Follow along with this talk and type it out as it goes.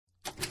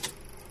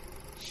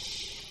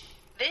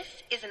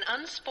is an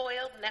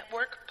Unspoiled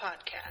Network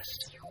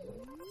podcast.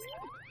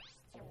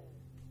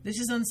 This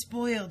is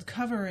Unspoiled,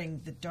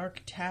 covering The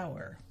Dark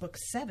Tower, Book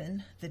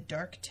 7, The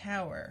Dark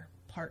Tower,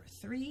 Part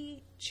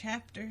 3,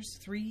 Chapters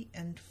 3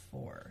 and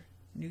 4.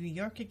 New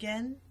York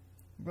again,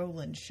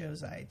 Roland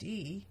shows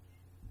ID,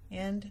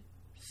 and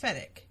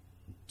Fedek,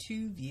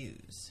 2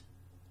 views.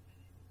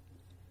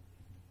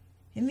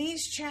 In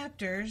these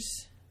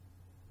chapters,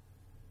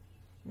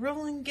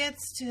 Roland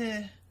gets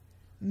to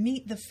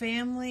meet the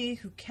family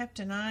who kept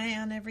an eye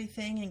on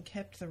everything and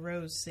kept the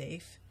Rose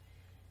safe,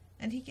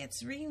 and he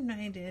gets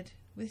reunited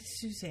with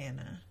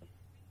Susanna.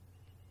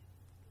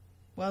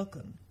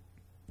 Welcome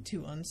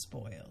to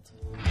Unspoiled.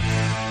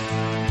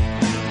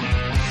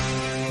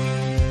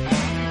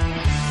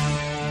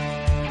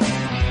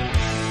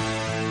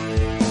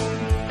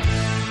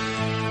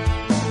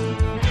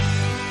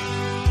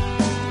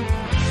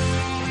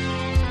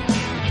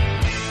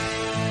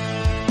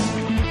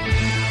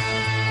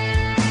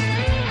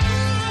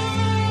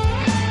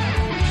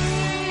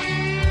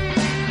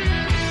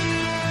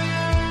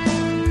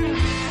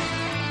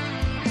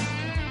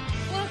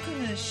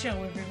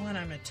 Show, everyone.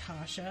 I'm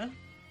Natasha.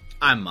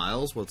 I'm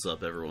Miles. What's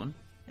up, everyone?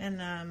 And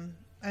I'm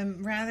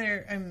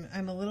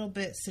a little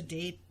bit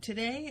sedate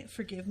today.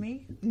 Forgive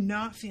me.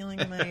 Not feeling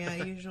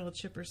my usual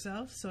chipper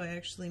self, so I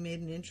actually made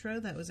an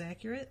intro that was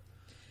accurate.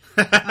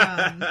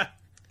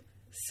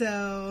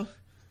 So,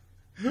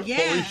 yeah.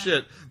 Holy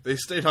shit. They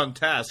stayed on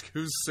task.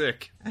 Who's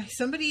sick?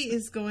 Somebody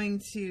is going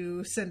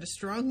to send a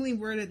strongly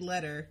worded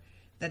letter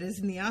that is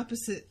in the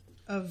opposite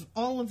of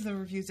all of the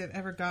reviews I've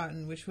ever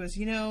gotten, which was,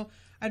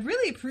 I'd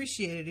really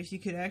appreciate it if you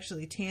could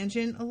actually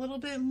tangent a little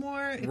bit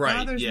more. It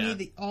bothers me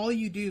that all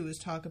you do is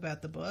talk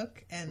about the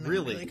book, and I'm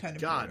really kind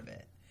of bored of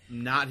it.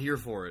 Not here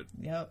for it.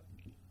 Yep.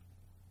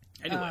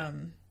 Anyway,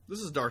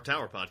 this is Dark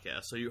Tower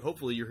podcast, so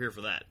hopefully you're here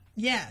for that.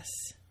 Yes.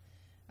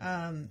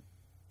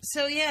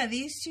 So yeah,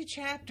 these 2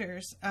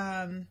 chapters.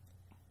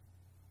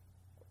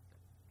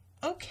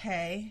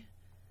 Okay,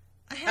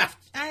 I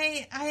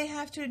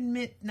have to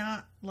admit,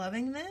 not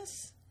loving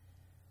this.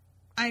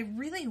 I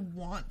really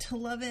want to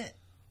love it,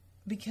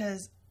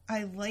 because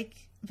I like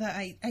that.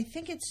 I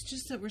think it's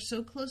just that we're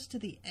so close to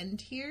the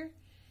end here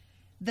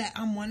that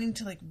I'm wanting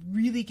to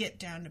really get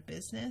down to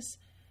business.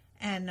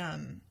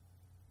 And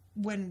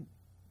when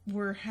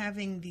we're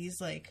having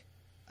these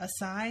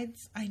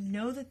asides, I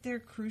know that they're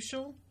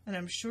crucial, and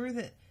I'm sure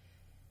that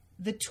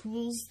the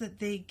tools that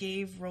they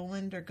gave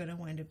Roland are going to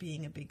wind up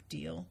being a big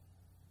deal.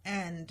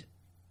 And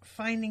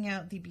finding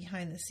out the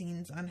behind the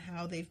scenes on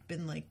how they've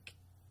been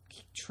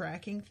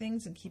tracking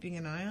things and keeping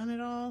an eye on it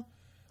all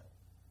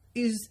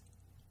is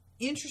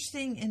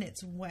interesting in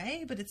its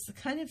way, but it's the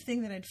kind of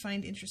thing that I'd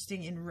find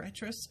interesting in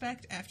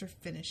retrospect after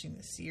finishing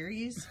the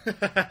series.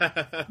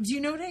 Do you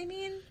know what I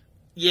mean?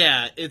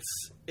 Yeah,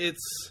 it's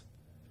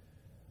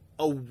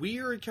a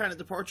weird kind of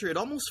departure. It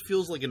almost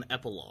feels like an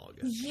epilogue.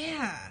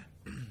 Yeah.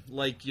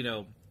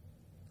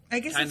 I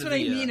guess that's what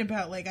I mean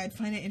about, I'd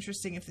find it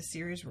interesting if the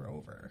series were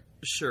over.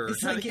 Sure.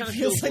 It's it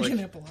feels like an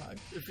epilogue.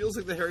 It feels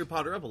like the Harry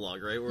Potter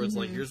epilogue, right? Where it's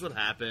here's what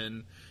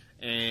happened,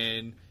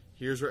 and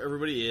here's where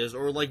everybody is.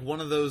 Or one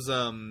of those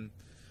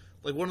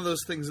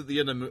things at the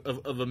end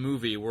of a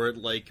movie where it,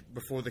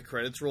 before the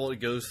credits roll,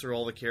 it goes through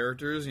all the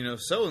characters.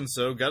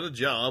 So-and-so got a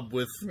job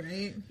with,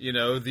 right.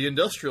 The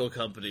industrial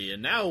company,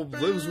 and now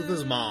lives with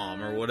his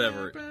mom, or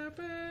whatever.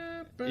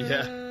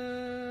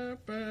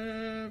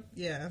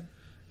 Yeah.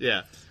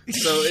 Yeah.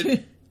 So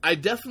I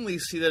definitely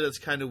see that it's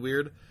kind of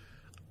weird.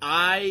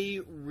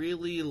 I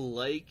really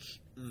like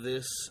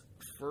this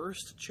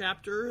first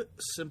chapter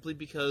simply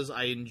because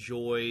I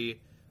enjoy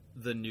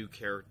the new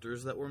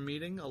characters that we're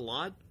meeting a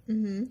lot.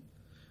 Mm-hmm.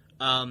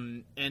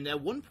 And at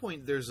one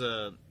point there's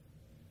a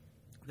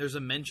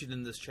mention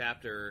in this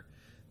chapter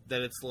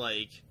that it's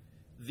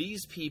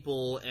these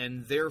people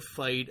and their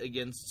fight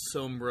against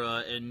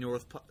Sombra and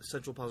North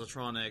Central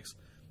Positronics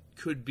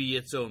could be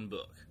its own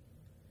book.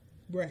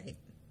 Right.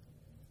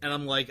 And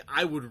I'm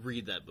I would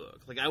read that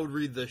book. I would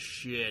read the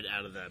shit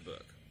out of that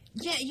book.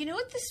 Yeah, you know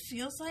what this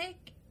feels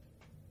like?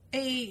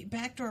 A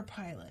backdoor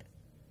pilot.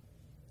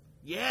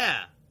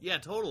 Yeah. Yeah,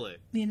 totally.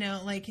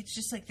 It's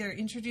just they're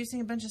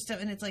introducing a bunch of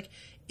stuff, and it's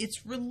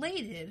it's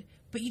related,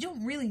 but you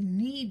don't really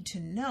need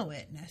to know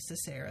it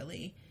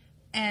necessarily.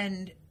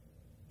 And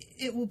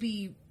it will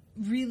be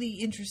really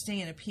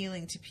interesting and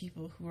appealing to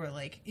people who are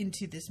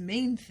into this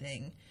main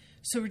thing.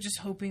 So we're just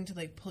hoping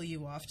to pull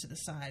you off to the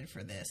side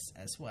for this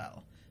as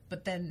well.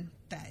 But then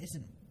that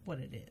isn't what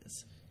it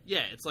is.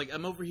 Yeah, it's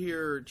I'm over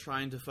here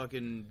trying to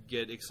fucking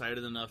get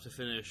excited enough to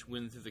finish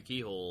Wind Through the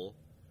Keyhole,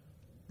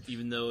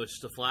 even though it's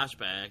just a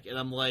flashback. And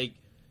I'm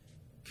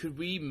could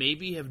we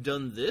maybe have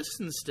done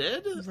this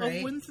instead of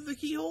Wind Through the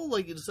Keyhole?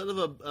 Instead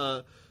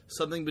of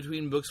something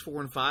between books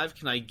 4 and 5,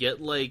 can I get,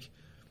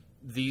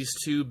 these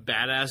 2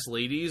 badass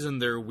ladies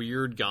and their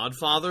weird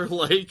godfather,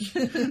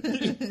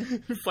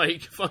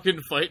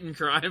 fighting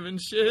crime and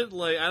shit?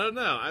 I don't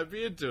know. I'd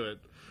be into it.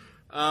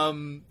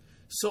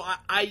 So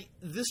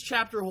this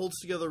chapter holds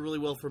together really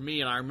well for me,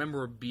 and I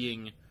remember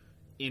being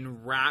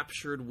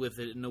enraptured with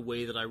it in a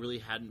way that I really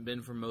hadn't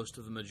been for most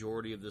of the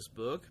majority of this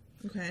book.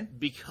 Okay.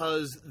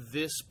 Because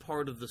this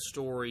part of the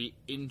story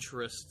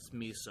interests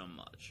me so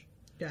much.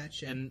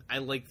 Gotcha. And I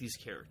like these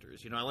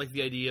characters. You know, I like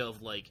the idea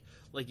of, like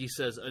he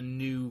says, a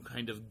new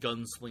kind of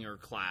gunslinger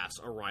class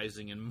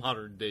arising in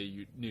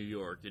modern-day New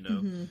York, you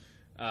know?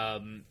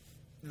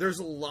 There's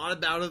a lot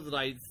about it that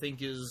I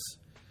think is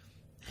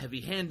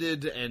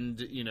heavy-handed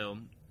and, you know,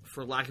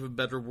 for lack of a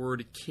better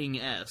word,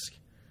 king-esque.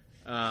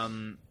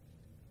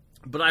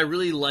 But I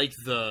really like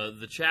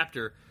the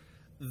chapter.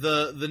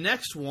 The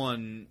next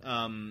one,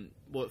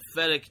 what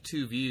Fennec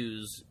Two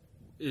Views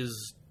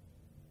is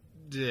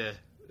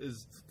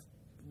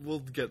we'll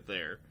get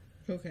there.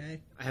 Okay.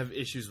 I have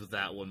issues with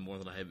that one more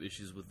than I have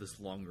issues with this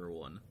longer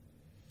one.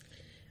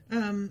 Yeah,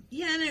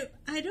 and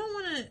I don't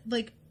want to,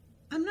 like,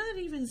 I'm not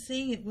even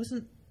saying it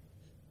wasn't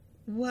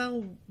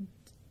well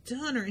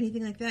done or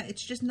anything like that.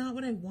 It's just not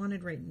what I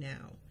wanted right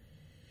now.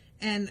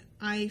 And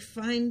I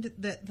find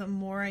that the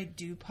more I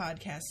do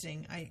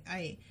podcasting,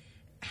 I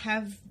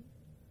have...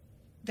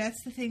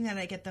 That's the thing that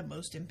I get the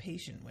most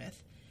impatient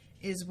with,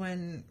 is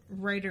when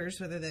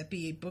writers, whether that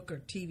be a book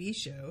or TV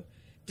show,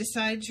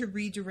 decide to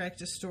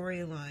redirect a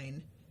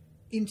storyline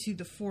into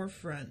the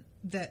forefront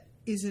that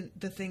isn't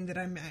the thing that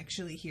I'm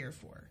actually here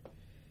for.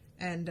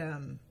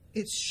 And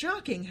it's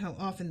shocking how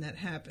often that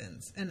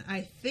happens. And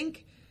I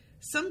think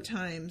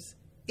sometimes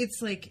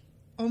it's like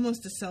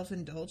almost a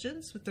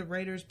self-indulgence with the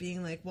writers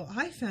being like, well,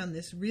 I found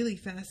this really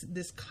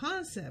this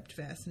concept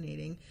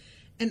fascinating,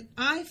 and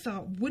I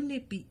thought, wouldn't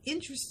it be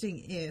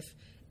interesting if...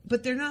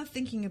 But they're not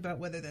thinking about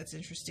whether that's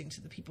interesting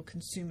to the people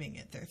consuming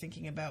it. They're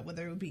thinking about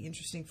whether it would be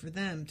interesting for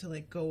them to,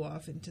 like, go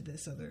off into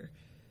this other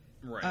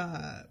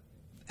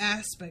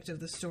aspect of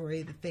the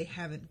story that they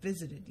haven't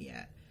visited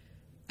yet.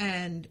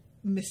 And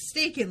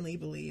mistakenly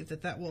believe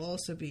that that will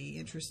also be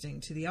interesting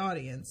to the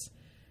audience.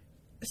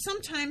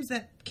 Sometimes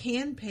that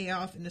can pay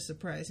off in a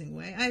surprising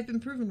way. I've been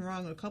proven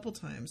wrong a couple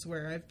times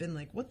where I've been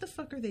like, what the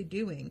fuck are they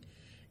doing?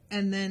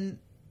 And then...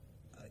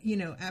 you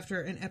know,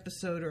 after an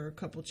episode or a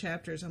couple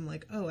chapters, I'm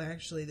like, oh,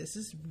 actually, this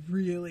is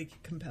really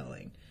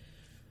compelling.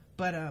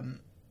 But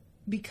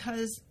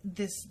because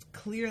this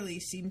clearly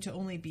seemed to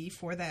only be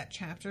for that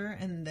chapter,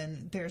 and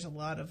then there's a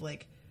lot of,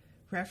 like,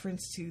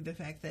 reference to the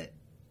fact that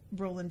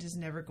Roland is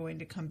never going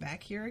to come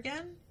back here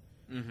again,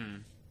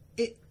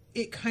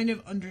 it kind of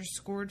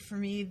underscored for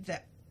me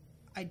that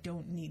I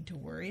don't need to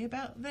worry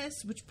about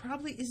this, which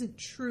probably isn't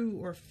true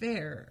or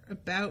fair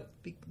about,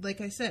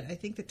 like I said, I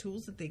think the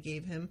tools that they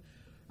gave him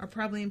are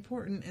probably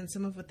important, and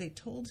some of what they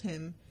told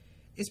him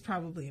is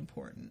probably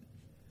important.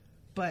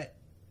 But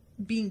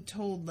being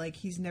told, like,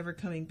 he's never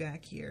coming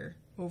back here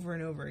over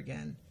and over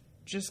again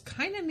just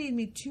kind of made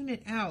me tune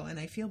it out, and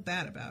I feel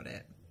bad about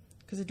it,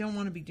 because I don't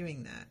want to be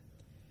doing that.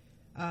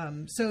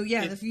 So,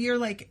 yeah, if you're,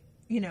 like,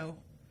 you know,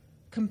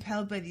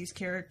 compelled by these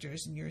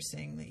characters, and you're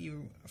saying that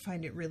you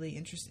find it really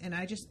interesting, and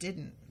I just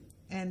didn't.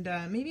 And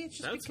maybe it's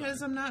just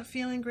because I'm not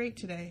feeling great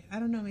today. I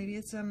don't know, maybe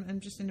it's I'm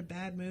just in a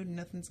bad mood and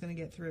nothing's going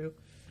to get through.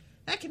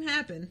 That can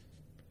happen.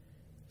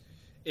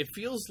 It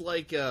feels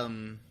like,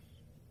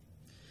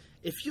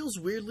 it feels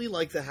weirdly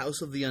like the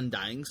House of the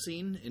Undying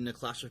scene in The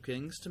Clash of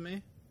Kings to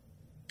me.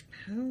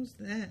 How's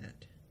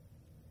that?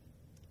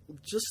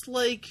 Just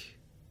like,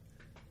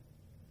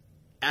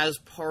 as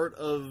part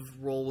of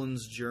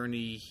Roland's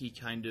journey, he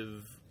kind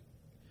of,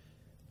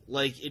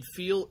 like, it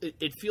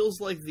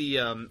feels like the,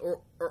 or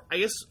I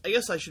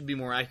guess I should be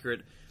more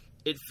accurate.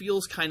 It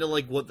feels kind of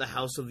like what the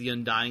House of the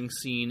Undying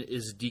scene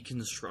is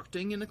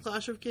deconstructing in A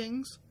Clash of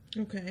Kings.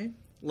 Okay.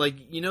 Like,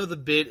 you know the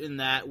bit in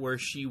that where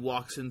she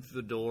walks in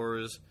through the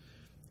doors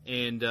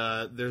and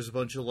there's a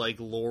bunch of, like,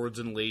 lords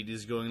and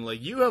ladies going,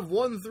 like, you have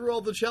won through all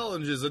the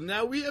challenges and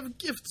now we have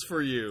gifts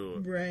for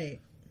you.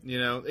 Right. You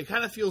know, it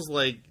kind of feels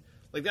like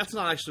that's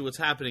not actually what's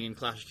happening in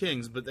Clash of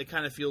Kings, but it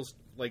kind of feels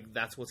like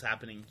that's what's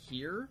happening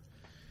here.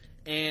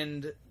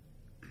 And...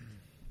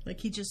 like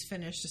he just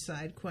finished a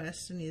side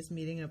quest and he's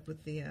meeting up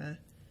with the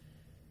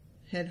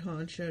head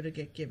honcho to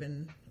get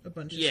given a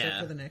bunch of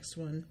stuff for the next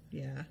one.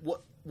 Yeah.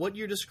 What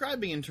you're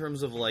describing in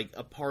terms of, like,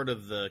 a part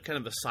of the kind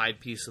of a side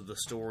piece of the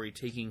story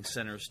taking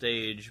center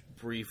stage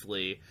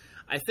briefly,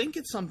 I think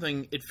it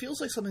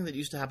feels like something that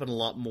used to happen a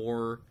lot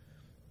more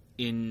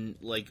in,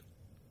 like,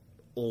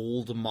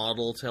 old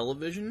model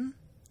television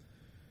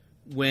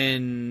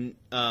when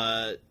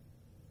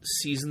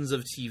seasons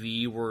of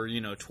TV were, you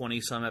know,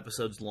 20-some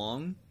episodes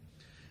long.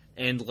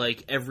 And,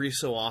 like, every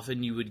so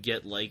often you would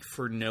get, like,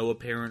 for no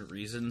apparent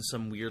reason,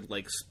 some weird,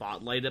 like,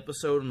 spotlight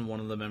episode on one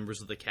of the members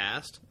of the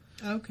cast.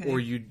 Okay.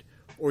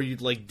 Or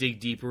you'd like, dig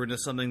deeper into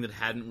something that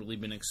hadn't really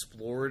been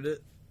explored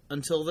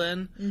until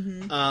then.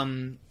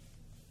 Mm-hmm.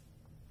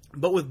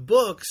 But with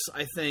books,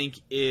 I think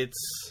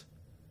it's,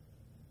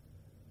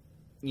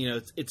 you know,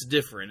 it's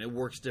different. It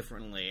works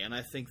differently. And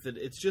I think that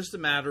it's just a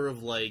matter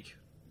of, like...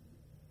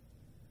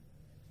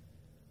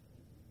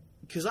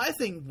 because I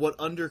think what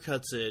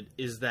undercuts it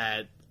is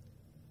that,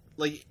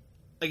 like,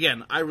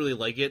 again, I really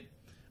like it,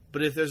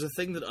 but if there's a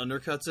thing that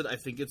undercuts it, I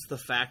think it's the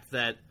fact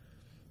that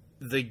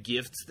the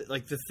gifts,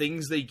 like the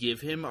things they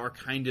give him, are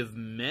kind of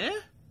meh.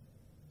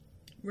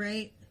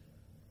 Right.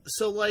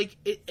 So, like,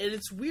 and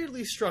it's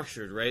weirdly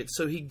structured, right?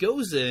 So he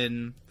goes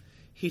in,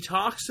 he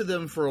talks to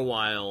them for a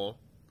while,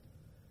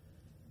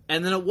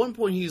 and then at one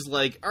point he's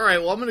like, all right,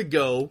 well, I'm going to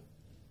go.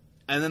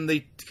 And then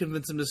they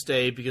convince him to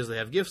stay because they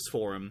have gifts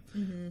for him.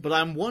 Mm-hmm. But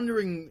I'm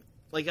wondering,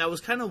 like, I was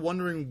kind of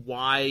wondering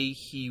why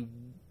he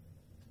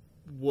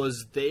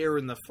was there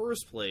in the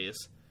first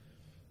place.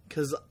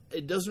 Because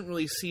it doesn't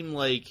really seem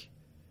like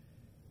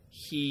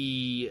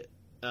he,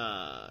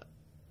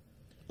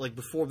 like,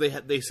 before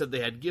they said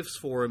they had gifts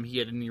for him, he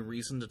had any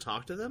reason to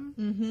talk to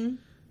them.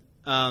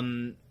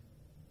 Mm-hmm.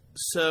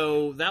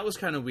 So that was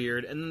kind of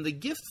weird. And then the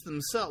gifts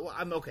themselves,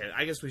 well, okay,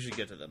 I guess we should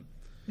get to them.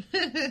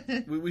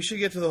 we should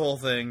get to the whole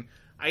thing.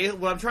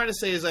 What I'm trying to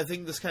say is I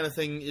think this kind of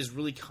thing is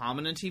really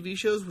common in TV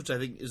shows, which I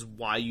think is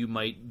why you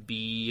might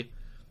be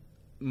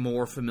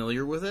more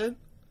familiar with it.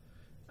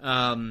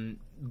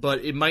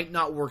 But it might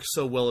not work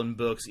so well in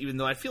books, even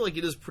though I feel like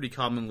it is pretty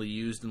commonly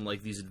used in,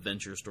 like, these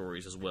adventure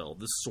stories as well.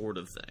 This sort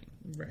of thing.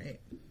 Right.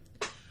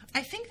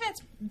 I think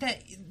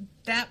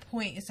that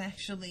point is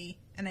actually,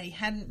 and I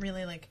hadn't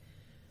really, like,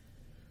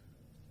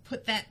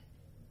 put that,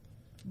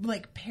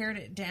 like, pared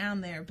it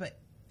down there, but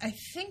I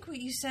think what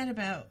you said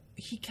about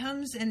he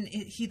comes and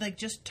he, like,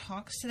 just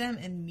talks to them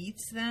and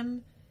meets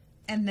them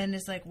and then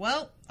is like,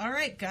 well, all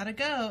right, gotta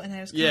go. And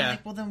I was kind of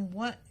like, well, then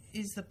what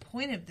is the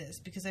point of this?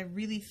 Because I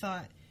really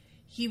thought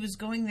he was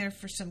going there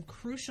for some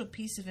crucial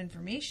piece of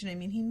information. I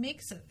mean, he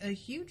makes a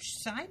huge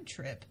side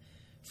trip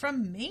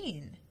from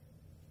Maine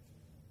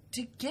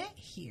to get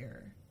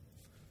here.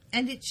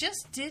 And it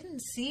just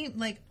didn't seem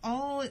like,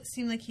 all it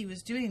seemed like he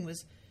was doing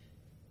was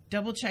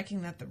double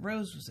checking that the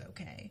rose was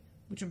okay,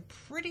 which I'm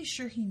pretty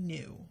sure he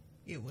knew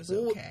it was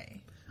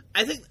okay.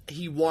 I think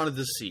he wanted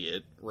to see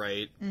it,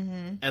 right?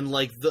 Mm-hmm. And,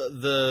 like,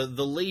 the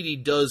lady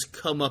does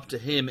come up to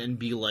him and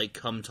be like,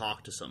 come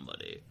talk to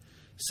somebody.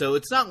 So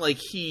it's not like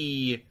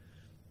he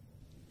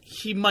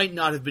might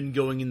not have been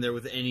going in there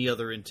with any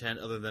other intent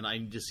other than, I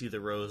need to see the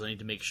rose, I need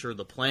to make sure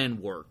the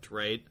plan worked,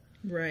 right?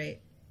 Right.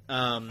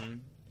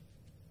 And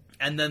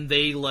then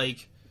they,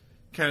 like,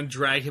 kind of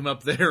drag him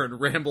up there and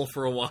ramble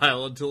for a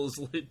while until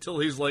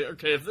he's like,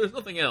 okay, if there's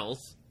nothing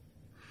else,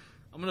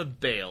 I'm gonna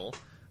bail.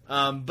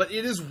 But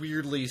it is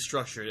weirdly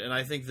structured, and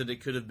I think that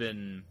it could have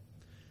been...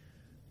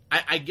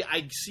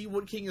 I see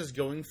what King is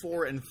going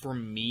for, and for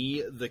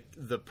me,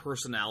 the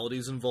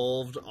personalities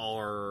involved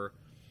are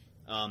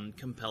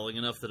compelling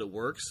enough that it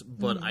works,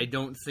 but I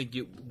don't think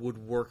it would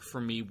work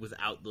for me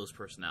without those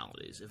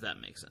personalities, if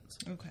that makes sense.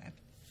 Okay.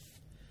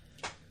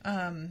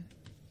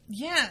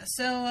 Yeah,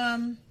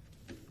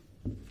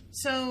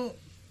 so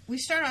we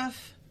start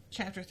off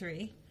Chapter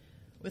 3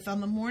 with,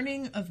 on the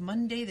morning of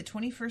Monday, the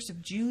 21st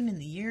of June in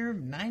the year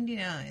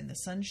 99, the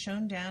sun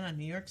shone down on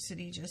New York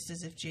City just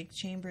as if Jake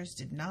Chambers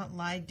did not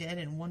lie dead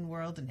in one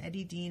world and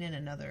Eddie Dean in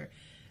another,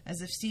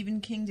 as if Stephen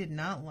King did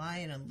not lie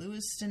in a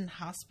Lewiston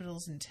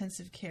Hospital's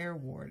intensive care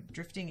ward,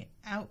 drifting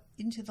out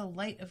into the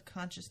light of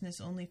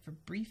consciousness only for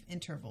brief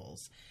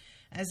intervals,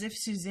 as if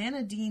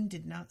Susanna Dean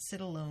did not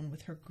sit alone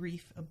with her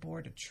grief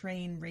aboard a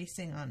train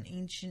racing on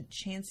ancient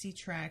chancy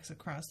tracks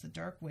across the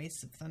dark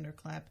wastes of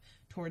Thunderclap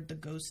toward the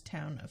ghost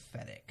town of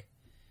Feddick.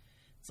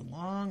 It's a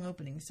long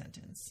opening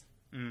sentence.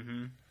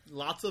 Mm-hmm.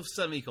 Lots of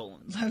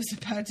semicolons. I was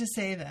about to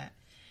say that.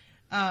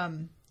 I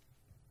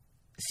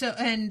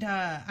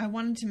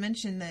wanted to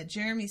mention that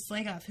Jeremy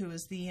Slagoff, who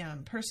was the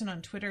person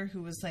on Twitter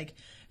who was, like,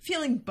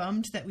 feeling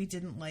bummed that we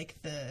didn't like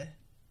the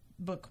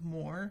book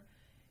more,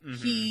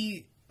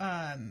 he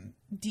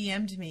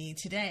DM'd me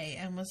today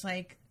and was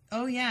like,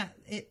 oh yeah,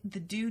 the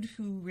dude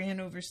who ran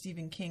over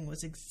Stephen King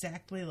was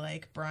exactly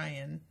like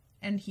Brian,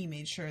 and he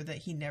made sure that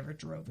he never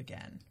drove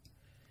again.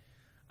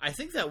 I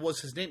think that was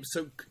his name.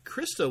 So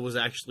Krista was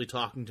actually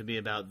talking to me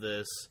about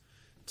this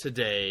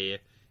today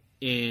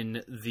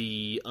in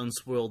the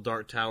Unspoiled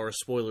Dark Tower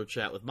spoiler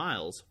chat with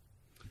Miles.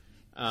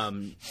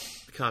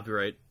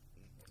 Copyright.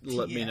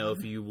 Let me know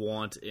if you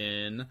want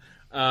in.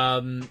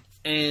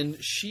 And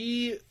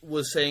she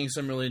was saying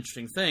some really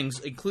interesting things,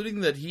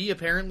 including that he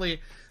apparently,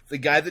 the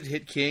guy that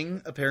hit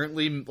King,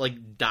 apparently,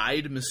 like,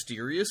 died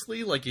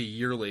mysteriously, like, a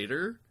year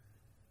later.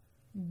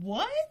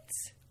 What?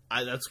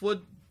 That's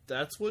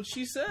what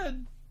she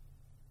said.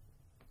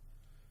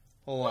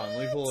 Hold on,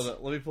 let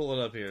me pull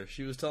it up here.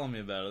 She was telling me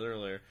about it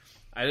earlier.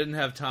 I didn't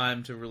have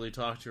time to really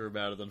talk to her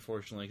about it,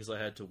 unfortunately, because I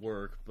had to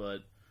work, but...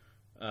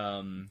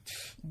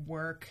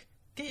 Work.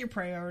 Get your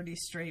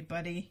priorities straight,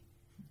 buddy.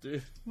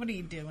 Dude. What are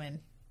you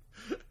doing?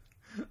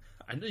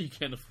 I know you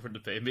can't afford to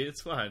pay me,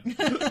 it's fine.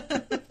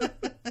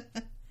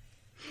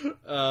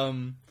 Let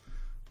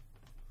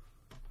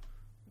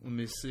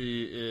me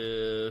see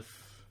if...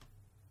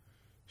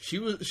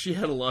 She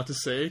had a lot to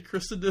say,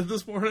 Krista did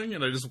this morning,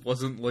 and I just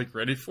wasn't, like,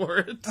 ready for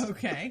it.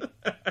 Okay.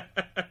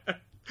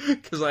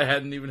 Because I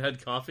hadn't even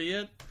had coffee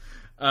yet.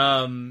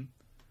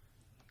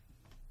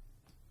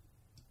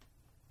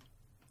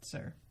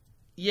 Sir.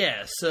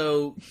 Yeah,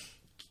 so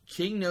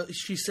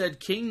she said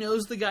King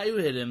knows the guy who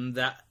hit him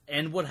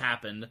and what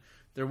happened.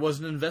 There was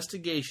an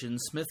investigation.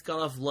 Smith got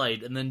off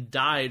light and then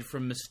died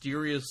from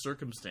mysterious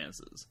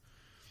circumstances.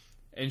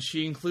 And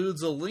she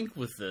includes a link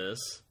with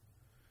this.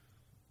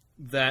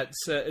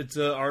 It's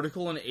an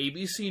article on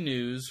ABC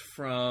News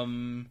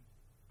from...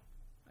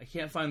 I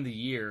can't find the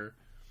year.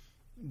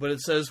 But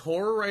it says,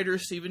 horror writer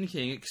Stephen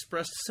King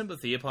expressed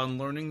sympathy upon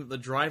learning that the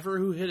driver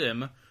who hit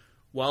him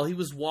while he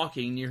was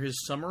walking near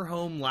his summer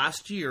home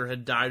last year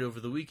had died over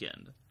the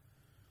weekend.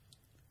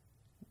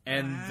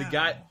 And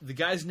Wow. the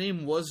guy's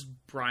name was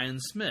Brian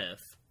Smith.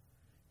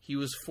 He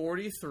was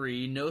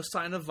 43, no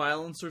sign of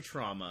violence or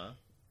trauma.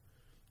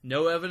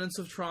 No evidence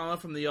of trauma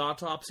from the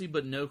autopsy,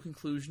 but no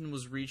conclusion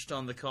was reached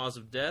on the cause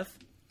of death.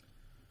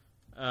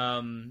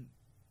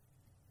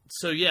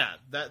 So yeah,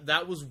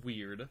 that was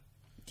weird.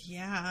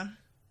 Yeah.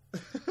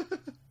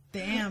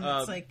 Damn,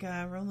 it's like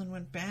Roland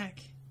went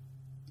back.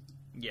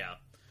 Yeah.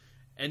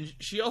 And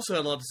she also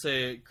had a lot to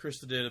say,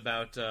 Krista did,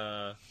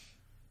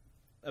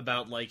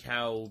 about like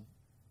how,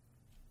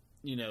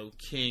 you know,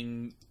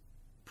 King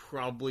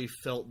probably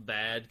felt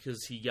bad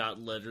because he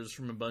got letters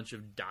from a bunch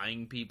of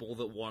dying people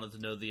that wanted to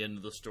know the end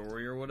of the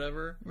story or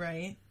whatever.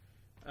 Right.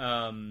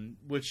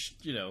 Which,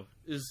 you know,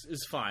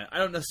 is fine. I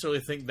don't necessarily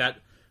think that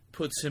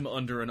puts him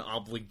under an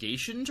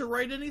obligation to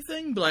write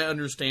anything, but I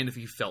understand if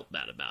he felt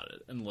bad about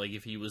it and like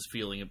if he was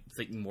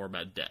thinking more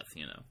about death,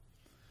 you know.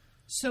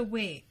 So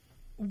wait,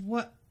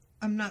 what?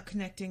 I'm not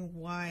connecting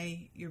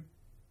why you're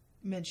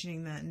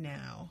mentioning that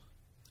now.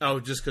 Oh,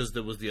 just because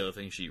that was the other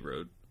thing she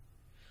wrote.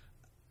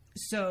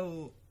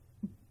 So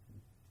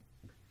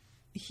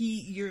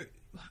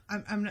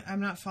I'm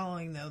not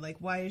following though. Like,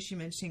 why is she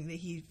mentioning that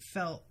he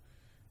felt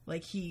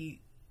like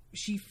she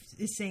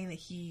is saying that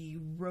he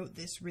wrote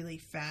this really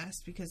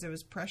fast because there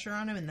was pressure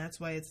on him, and that's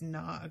why it's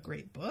not a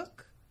great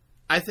book?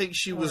 I think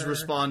she was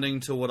responding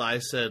to what I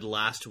said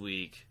last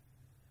week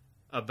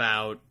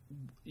about,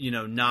 you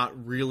know,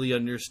 not really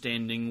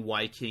understanding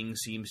why King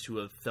seems to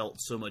have felt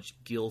so much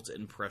guilt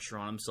and pressure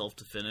on himself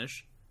to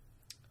finish.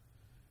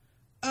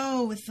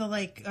 Oh, with the,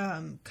 like,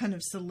 kind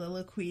of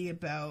soliloquy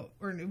about...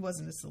 Or it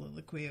wasn't a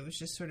soliloquy, it was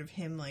just sort of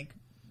him, like,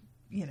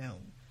 you know,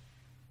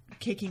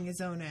 kicking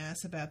his own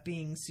ass about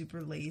being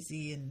super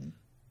lazy and...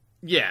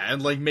 Yeah,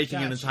 and, like,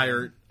 making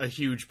Gotcha. a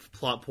huge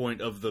plot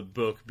point of the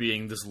book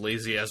being this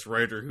lazy-ass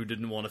writer who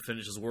didn't want to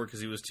finish his work because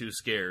he was too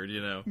scared,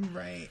 you know?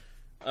 Right.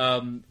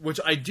 Which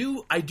I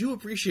do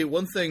appreciate.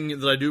 One thing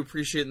that I do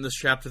appreciate in this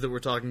chapter that we're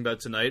talking about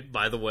tonight,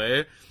 by the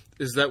way,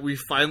 is that we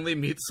finally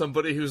meet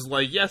somebody who's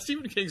like, yeah,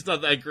 Stephen King's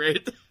not that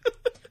great.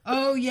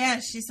 Oh, yeah.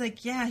 She's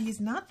like, yeah, he's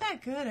not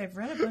that good. I've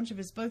read a bunch of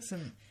his books,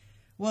 and,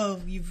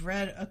 well, you've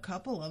read a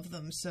couple of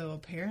them, so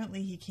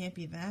apparently he can't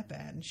be that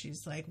bad. And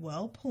she's like,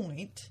 well,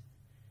 point.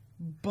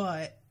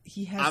 But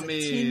he has a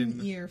tin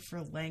ear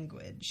for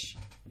language,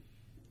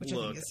 which I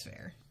think is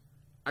fair.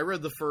 I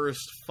read the first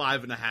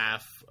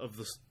 5.5 of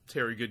the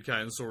Terry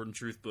Goodkind Sword and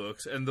Truth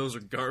books, and those are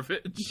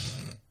garbage.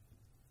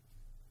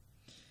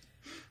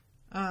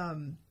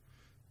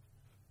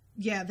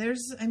 Yeah,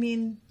 there's, I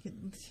mean,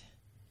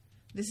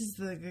 this is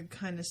the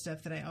kind of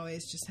stuff that I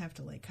always just have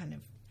to, like, kind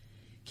of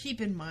keep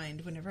in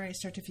mind whenever I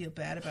start to feel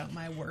bad about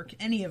my work,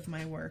 any of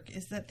my work,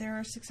 is that there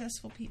are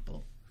successful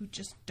people who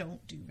just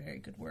don't do very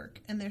good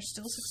work, and they're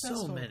still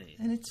successful. So many.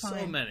 And it's fine.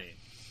 So many.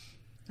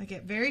 I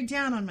get very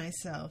down on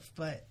myself,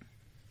 but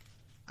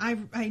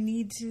I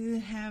need to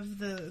have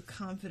the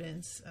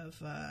confidence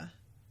of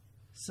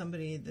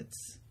somebody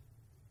that's...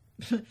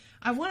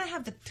 I want to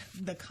have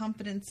the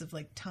confidence of,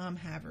 like, Tom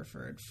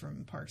Haverford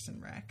from Parks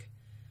and Rec,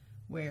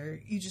 where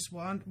you just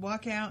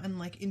walk out and,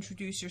 like,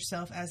 introduce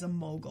yourself as a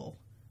mogul,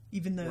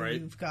 even though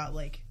you've got,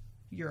 like,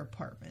 your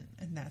apartment,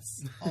 and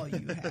that's all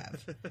you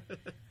have.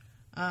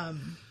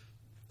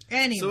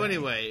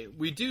 Anyway,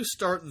 we do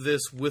start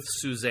this with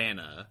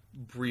Susanna,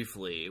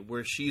 briefly,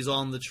 where she's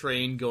on the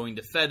train going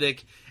to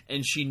Feddick,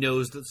 and she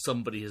knows that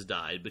somebody has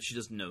died, but she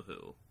doesn't know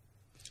who.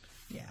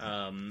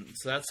 Yeah.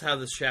 So that's how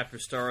this chapter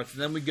starts.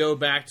 And then we go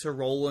back to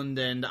Roland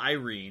and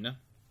Irene.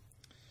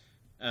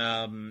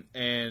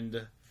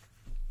 And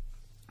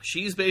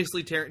she's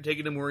basically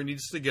taking him where he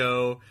needs to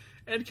go,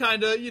 and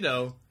kind of, you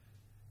know,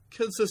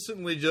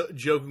 consistently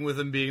joking with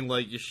him, being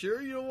like, you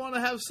sure you don't want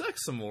to have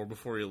sex some more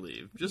before you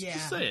leave? Just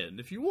saying,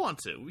 if you want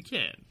to, we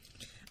can.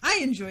 I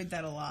enjoyed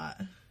that a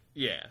lot.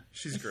 Yeah,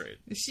 she's great.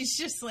 She's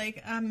just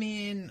like, I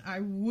mean,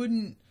 I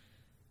wouldn't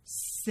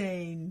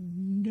say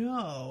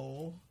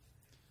no.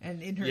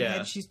 And in her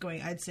head, she's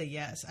going, I'd say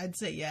yes. I'd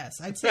say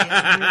yes. I'd say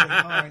yes really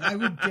hard. I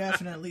would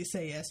definitely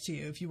say yes to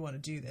you if you want to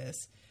do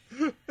this.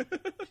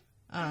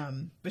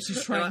 But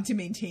she's trying to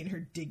maintain her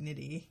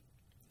dignity.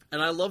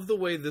 And I love the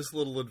way this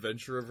little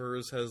adventure of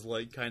hers has,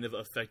 like, kind of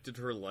affected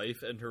her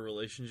life and her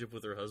relationship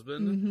with her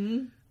husband.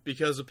 Mm-hmm.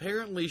 Because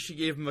apparently she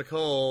gave him a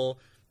call,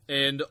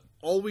 and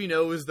all we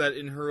know is that,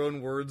 in her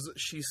own words,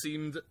 she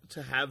seemed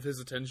to have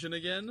his attention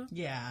again.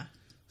 Yeah.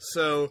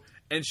 So,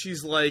 and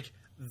she's like,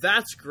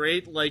 that's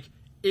great, like,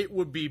 it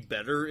would be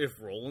better if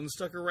Roland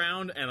stuck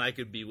around and I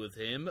could be with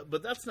him,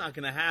 but that's not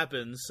going to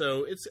happen,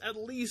 so it's at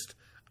least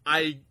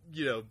I,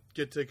 you know,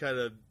 get to kind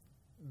of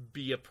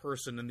be a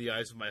person in the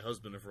eyes of my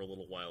husband for a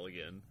little while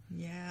again.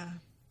 Yeah.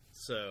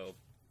 So,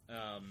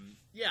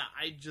 yeah,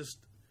 I just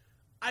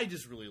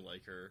really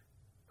like her.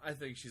 I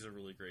think she's a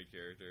really great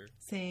character.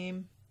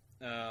 Same.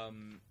 But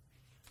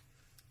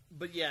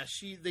yeah,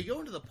 they go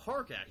into the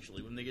park,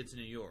 actually, when they get to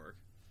New York.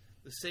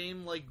 The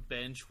same, like,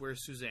 bench where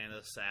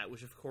Susanna sat,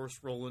 which, of course,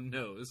 Roland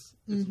knows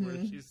is where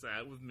she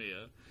sat with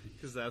Mia,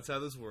 because that's how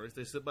this works.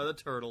 They sit by the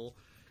turtle,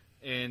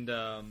 and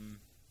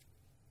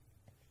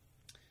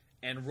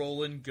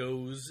Roland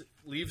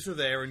leaves her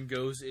there and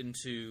goes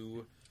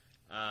into,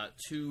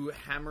 to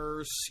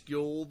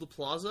Hammarskjöld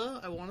Plaza,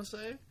 I want to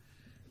say.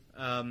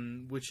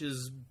 Which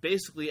is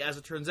basically, as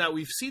it turns out,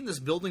 we've seen this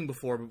building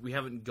before, but we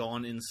haven't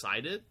gone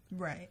inside it.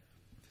 Right.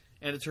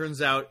 And it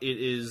turns out it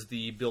is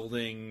the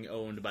building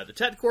owned by the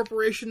Tet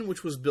Corporation,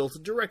 which was built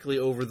directly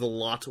over the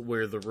lot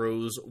where the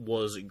rose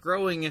was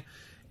growing.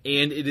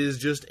 And it is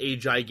just a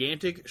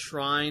gigantic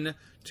shrine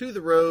to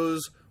the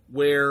rose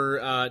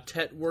where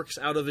Tet works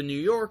out of in New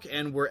York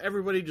and where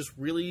everybody just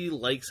really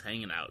likes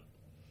hanging out.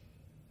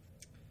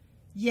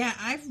 Yeah,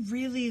 I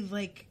really,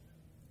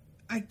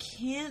 I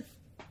can't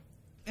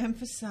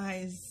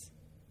emphasize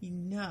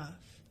enough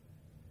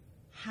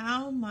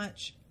how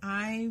much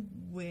I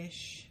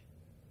wish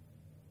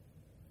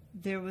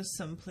there was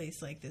some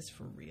place like this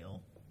for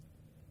real.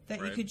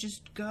 That you could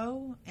just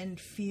go and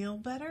feel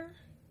better,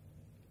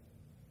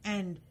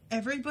 and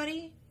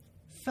everybody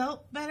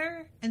felt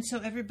better, and so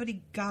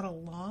everybody got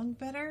along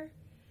better.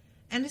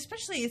 And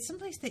especially, it's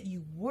someplace that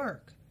you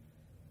work,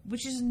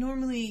 which is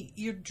normally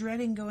you're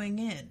dreading going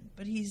in,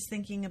 but he's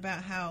thinking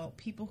about how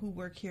people who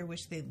work here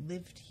wish they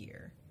lived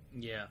here.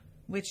 Yeah.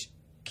 Which,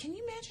 can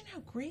you imagine how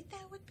great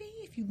that would be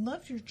if you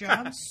loved your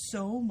job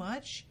so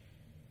much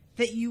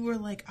that you were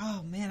like,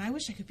 oh man, I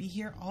wish I could be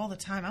here all the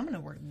time. I'm going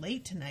to work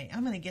late tonight.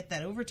 I'm going to get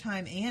that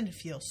overtime and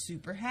feel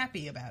super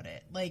happy about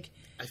it. Like,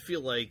 I feel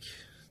like,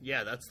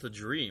 yeah, that's the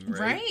dream, right?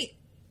 Right?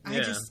 Yeah.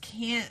 I just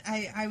can't.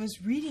 I was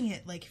reading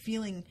it, like,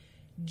 feeling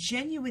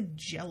genuine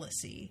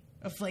jealousy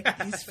of, like,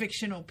 these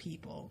fictional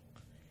people.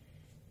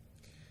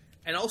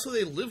 And also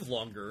they live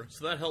longer,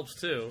 so that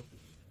helps too.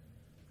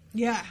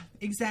 Yeah,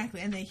 exactly.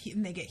 And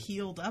they get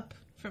healed up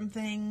from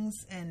things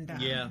and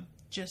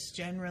just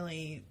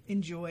generally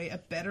enjoy a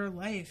better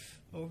life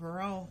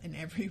overall in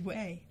every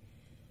way.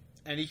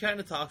 And he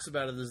kind of talks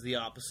about it as the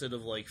opposite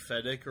of, like,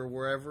 Fedic or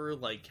wherever,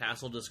 like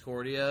Castle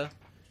Discordia,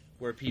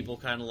 where people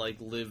kind of, like,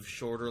 live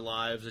shorter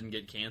lives and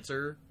get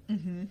cancer.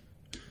 Mm-hmm.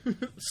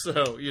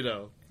 So,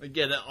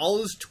 again,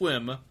 all is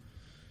twim.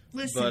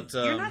 Listen, but,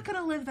 you're not going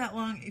to live that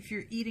long if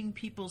you're eating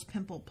people's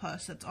pimple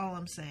pus. That's all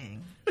I'm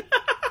saying.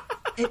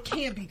 It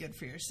can't be good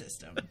for your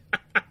system.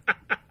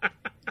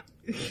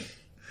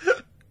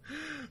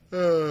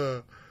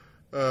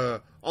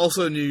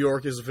 Also, New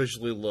York is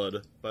officially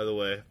Lud, by the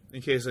way,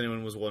 in case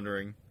anyone was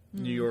wondering.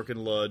 New York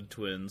and Lud,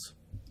 twins.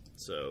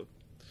 So,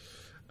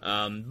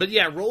 but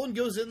yeah, Roland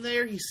goes in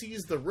there, he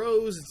sees the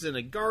rose, it's in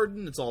a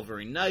garden, it's all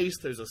very nice,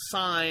 there's a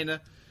sign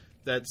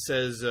that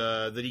says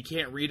that he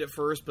can't read at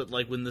first, but,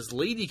 like, when this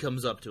lady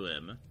comes up to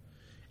him,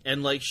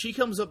 and, like, she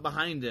comes up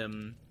behind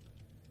him,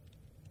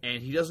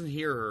 and he doesn't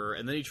hear her,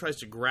 and then he tries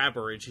to grab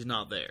her, and she's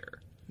not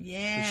there. Yeah.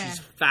 And she's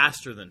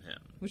faster than him.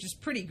 Which is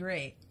pretty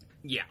great.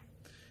 Yeah.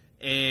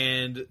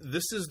 And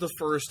this is the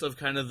first of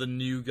kind of the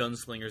new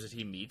gunslingers that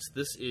he meets.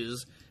 This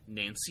is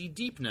Nancy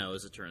Deepnow,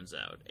 as it turns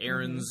out.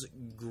 Aaron's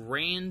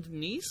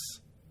grandniece?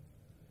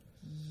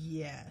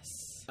 Yes.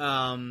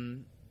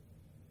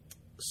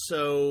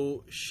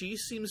 So she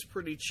seems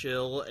pretty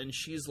chill, and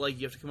she's like,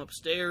 you have to come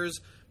upstairs,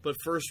 but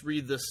first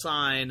read the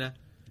sign.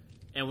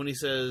 And when he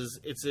says,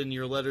 it's in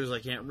your letters, I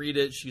can't read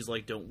it, she's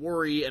like, don't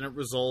worry, and it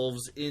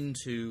resolves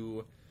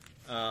into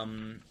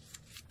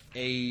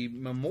a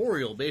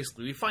memorial,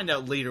 basically. We find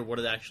out later what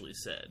it actually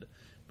said.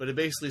 But it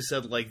basically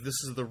said, like, this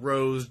is the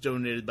rose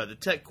donated by the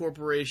Tet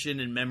Corporation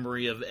in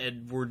memory of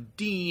Edward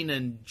Dean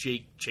and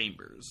Jake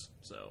Chambers.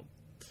 So.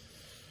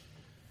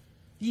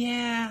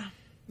 Yeah.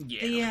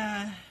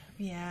 Yeah.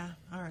 Yeah.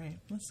 All right.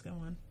 Let's go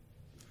on.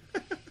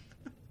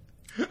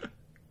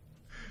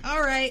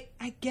 All right.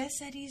 I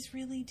guess Eddie's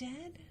really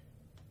dead.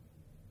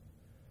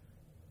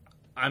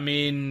 I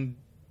mean,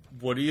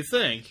 what do you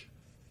think?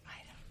 I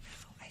don't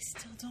know. I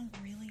still don't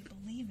really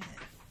believe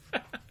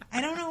it.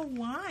 I don't know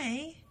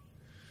why.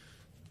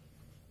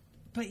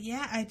 But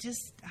yeah, I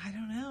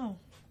don't know.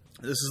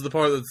 This is the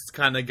part that's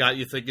kind of got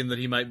you thinking that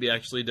he might be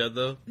actually dead,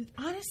 though?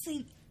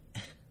 Honestly,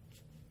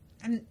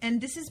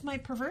 and this is my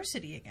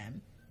perversity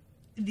again.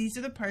 These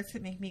are the parts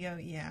that make me go,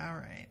 yeah, all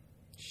right,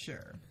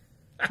 sure,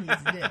 he's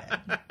dead.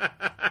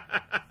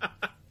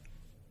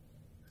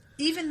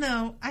 Even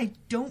though I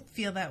don't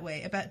feel that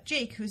way about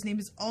Jake, whose name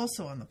is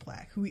also on the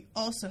plaque, who we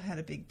also had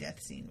a big death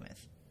scene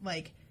with.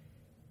 Like,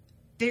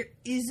 there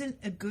isn't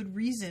a good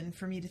reason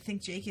for me to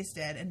think Jake is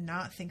dead and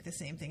not think the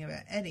same thing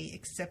about Eddie,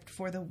 except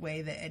for the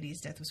way that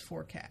Eddie's death was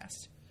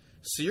forecast.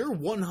 So you're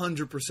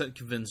 100%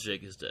 convinced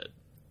Jake is dead?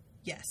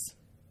 Yes.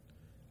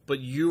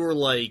 But you're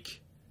like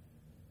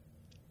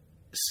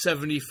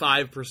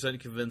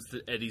 75% convinced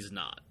that Eddie's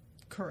not.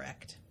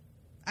 Correct.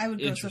 I would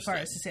go so far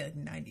as to say like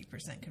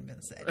 90%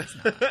 convinced that it's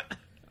not.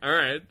 All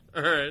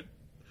right.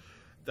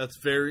 That's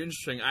very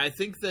interesting. I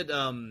think that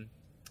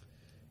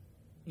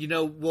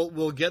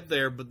we'll get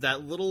there, but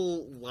that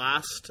little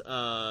last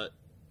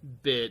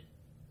bit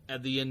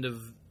at the end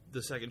of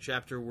the second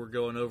chapter we're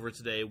going over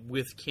today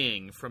with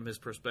King from his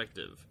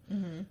perspective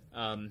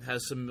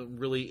has some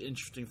really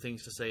interesting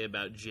things to say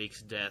about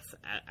Jake's death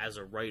as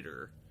a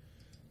writer,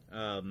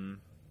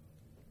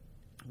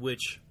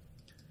 which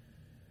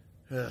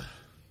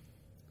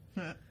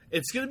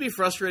it's going to be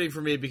frustrating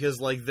for me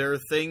because like there are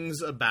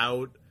things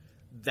about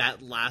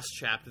that last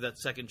chapter, that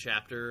second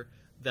chapter,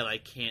 that I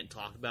can't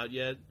talk about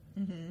yet.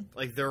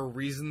 Like there are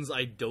reasons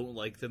I don't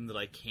like them that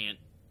I can't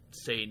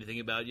say anything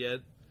about yet.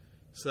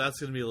 So that's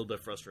going to be a little bit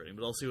frustrating,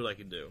 but I'll see what I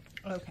can do.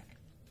 Okay.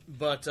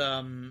 But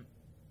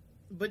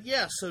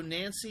yeah, so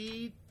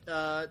Nancy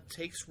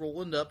takes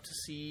Roland up to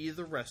see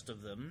the rest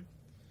of them,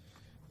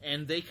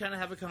 and they kind of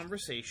have a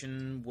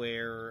conversation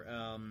where,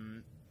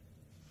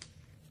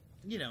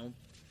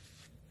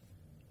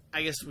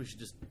 I guess we should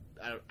just...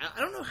 I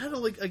don't know how to,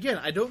 like... Again,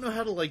 I don't know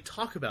how to, like,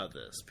 talk about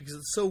this, because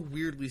it's so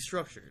weirdly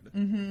structured.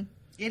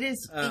 It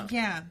is,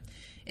 yeah.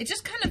 It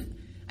just kind of...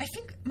 I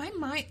think my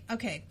mind...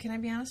 Okay, can I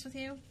be honest with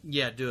you?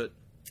 Yeah, do it.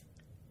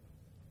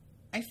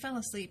 I fell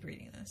asleep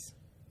reading this.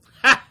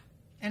 Ha!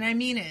 And I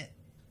mean it.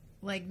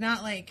 Like,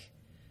 not like,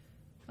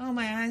 oh,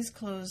 my eyes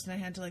closed and I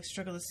had to, like,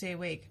 struggle to stay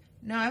awake.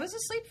 No, I was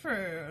asleep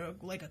for,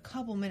 like, a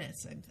couple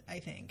minutes, I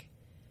think.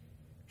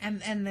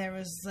 And there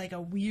was, like,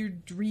 a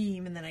weird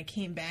dream, and then I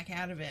came back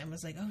out of it and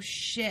was like, oh,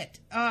 shit.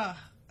 Oh,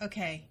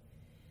 okay.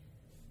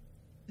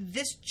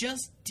 This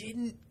just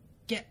didn't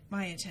get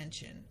my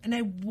attention. And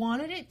I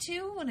wanted it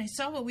to. When I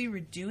saw what we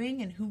were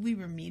doing and who we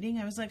were meeting,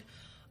 I was like,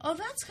 oh,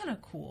 that's kind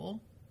of cool.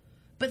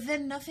 But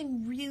then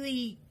nothing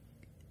really,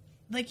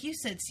 like you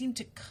said, seemed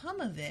to come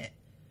of it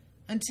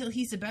until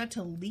he's about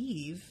to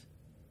leave.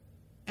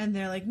 And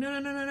they're like,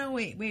 no,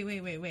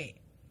 wait.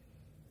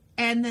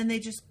 And then they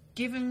just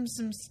give him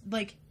some,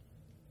 like,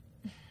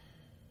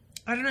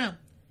 I don't know.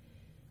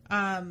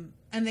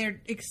 And they're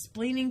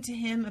explaining to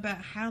him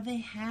about how they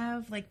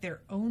have, like,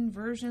 their own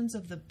versions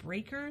of the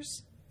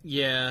breakers.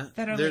 Yeah,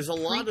 that are there's like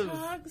a lot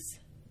precogs.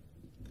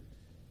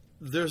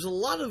 There's a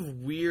lot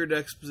of weird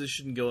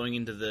exposition going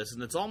into this,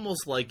 and it's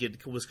almost like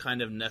it was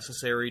kind of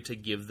necessary to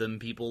give them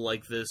people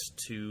like this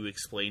to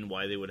explain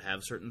why they would have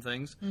certain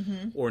things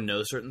or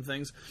know certain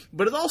things.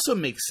 But it also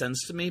makes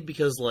sense to me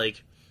because,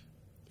 like,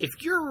 if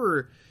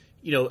you're,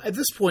 at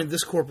this point,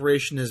 this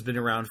corporation has been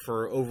around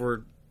for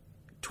over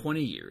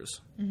 20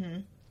 years.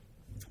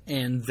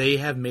 And they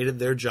have made it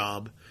their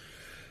job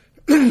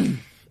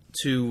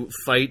to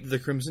fight the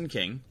Crimson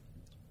King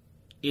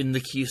in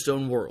the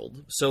Keystone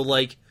world. So,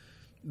 like,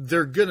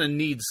 they're gonna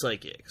need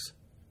psychics.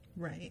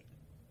 Right.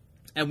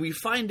 And we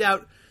find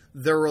out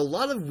there are a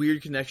lot of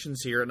weird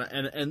connections here,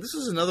 and this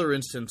is another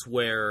instance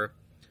where,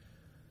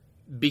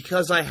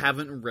 because I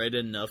haven't read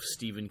enough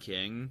Stephen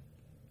King,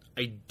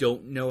 I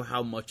don't know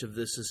how much of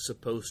this is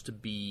supposed to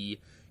be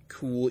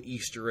cool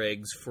Easter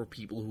eggs for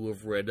people who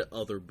have read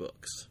other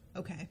books.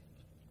 Okay.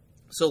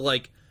 So,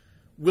 like,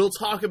 we'll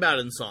talk about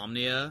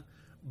Insomnia,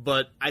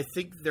 but I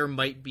think there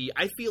might be...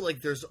 I feel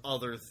like there's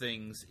other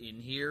things in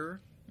here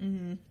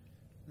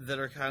that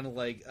are kind of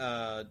like...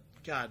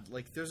 God,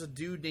 like, there's a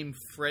dude named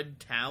Fred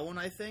Town,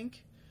 I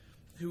think,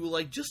 who,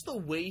 like, just the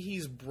way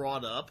he's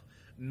brought up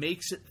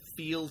makes it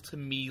feel to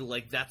me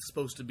like that's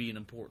supposed to be an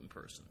important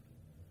person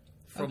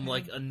from,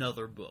 like,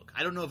 another book.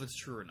 I don't know if it's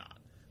true or not,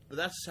 but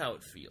that's just how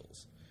it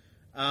feels.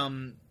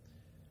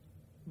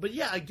 But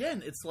yeah,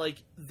 again, it's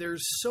like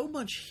there's so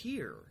much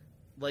here.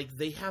 Like,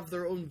 they have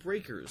their own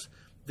breakers.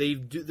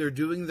 They're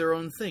doing their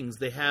own things.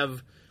 They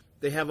have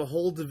a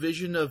whole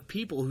division of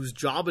people whose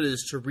job it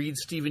is to read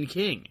Stephen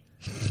King.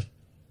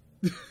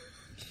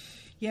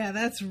 Yeah,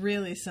 that's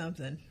really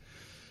something.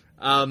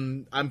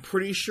 I'm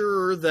pretty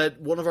sure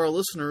that one of our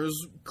listeners,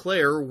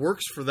 Claire,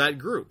 works for that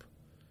group.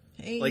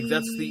 Hey. Like,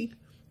 that's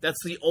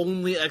the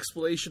only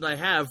explanation I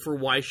have for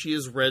why she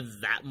has read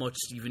that much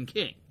Stephen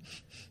King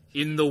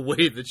in the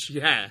way that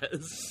she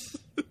has.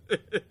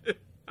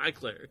 Hi,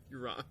 Claire. You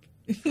rock.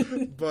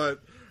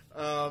 But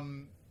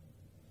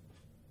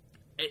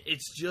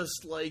it's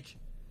just like,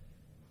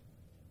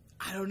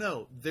 I don't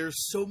know. There's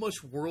so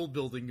much world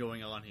building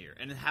going on here,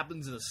 and it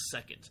happens in a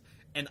second.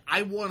 And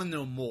I want to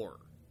know more.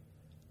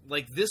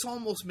 Like, this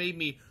almost made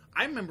me...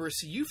 I remember,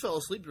 you fell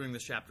asleep during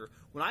this chapter.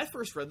 When I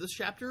first read this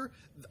chapter,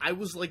 I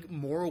was, like,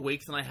 more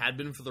awake than I had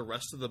been for the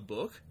rest of the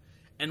book.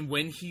 And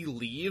when he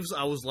leaves,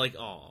 I was like,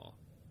 aw.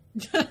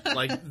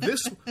 Like,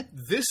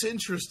 this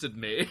interested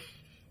me.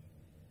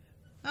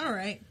 All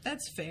right,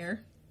 that's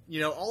fair.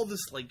 All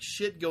this, like,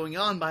 shit going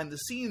on behind the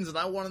scenes, and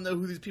I want to know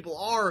who these people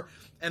are.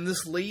 And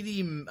this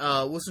lady,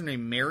 what's her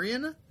name,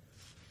 Marion?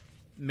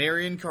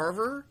 Marion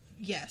Carver?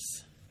 Yes.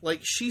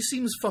 Like, she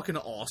seems fucking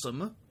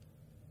awesome.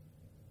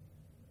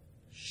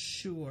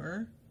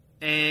 Sure.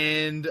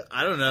 And,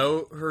 I don't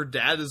know, her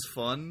dad is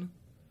fun.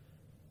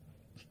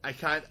 I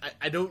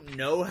don't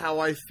know how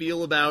I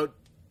feel about...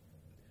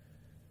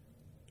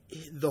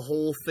 the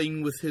whole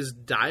thing with his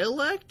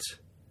dialect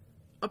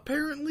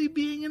apparently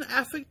being an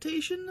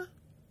affectation.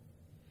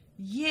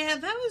 Yeah,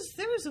 there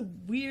was a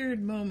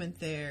weird moment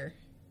there.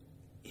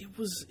 It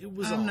was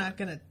I'm not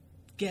going to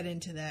get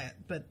into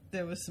that, but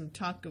there was some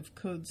talk of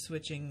code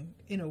switching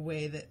in a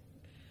way that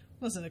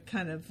wasn't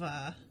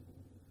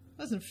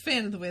wasn't a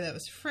fan of the way that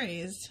was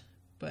phrased,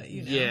 but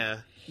you know.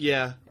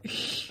 Yeah.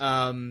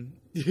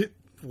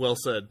 Well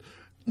said.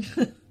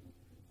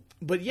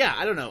 But yeah,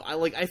 I don't know.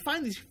 I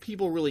find these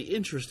people really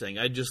interesting.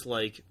 I just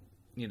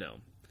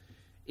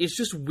it's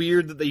just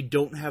weird that they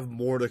don't have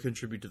more to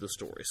contribute to the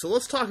story. So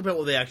let's talk about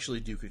what they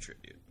actually do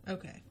contribute.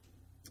 Okay.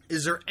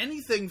 Is there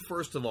anything,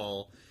 first of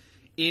all,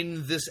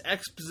 in this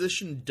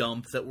exposition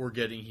dump that we're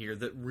getting here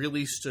that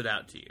really stood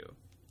out to you?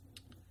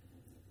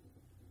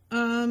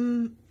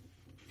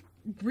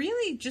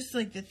 Really just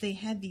like that they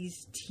had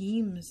these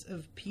teams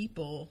of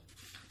people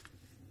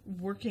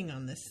working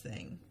on this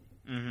thing.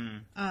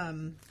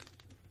 Mm-hmm.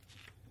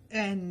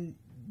 And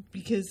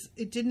because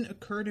it didn't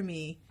occur to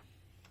me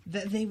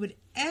that they would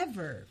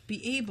ever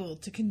be able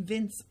to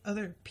convince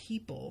other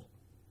people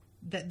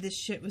that this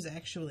shit was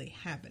actually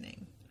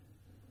happening.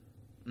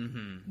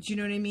 Mm-hmm. Do you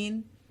know what I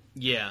mean?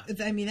 Yeah.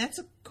 I mean, that's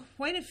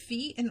quite a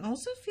feat, and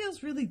also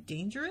feels really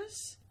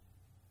dangerous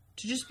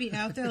to just be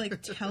out there,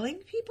 like, telling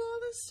people all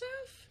this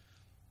stuff.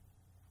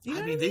 You know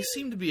what I mean? They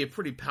seem to be a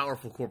pretty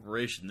powerful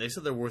corporation. They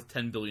said they're worth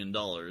 $10 billion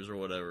or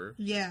whatever.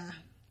 Yeah.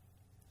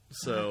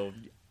 So,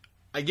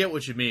 I get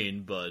what you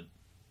mean, but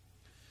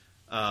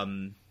I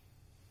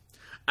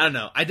don't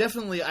know.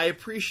 I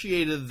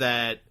appreciated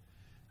that.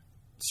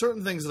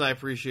 Certain things that I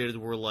appreciated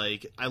were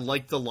like, I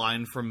liked the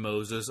line from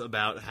Moses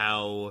about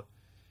how,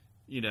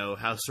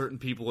 how certain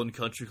people in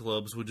country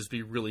clubs would just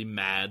be really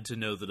mad to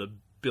know that a $1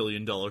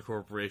 billion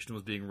corporation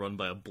was being run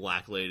by a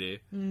black lady.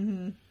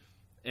 Mm-hmm.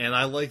 And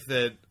I like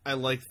that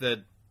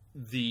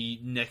the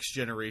next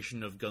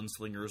generation of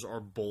gunslingers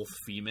are both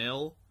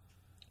female.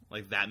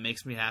 Like, that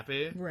makes me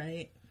happy.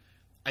 Right.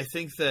 I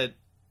think that,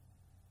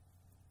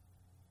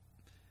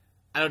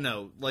 I don't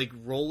know, like,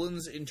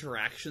 Roland's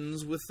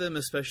interactions with them,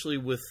 especially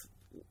with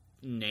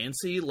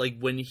Nancy, like,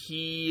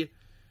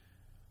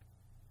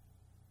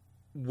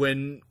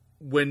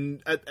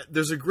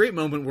 there's a great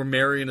moment where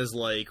Marion is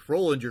like,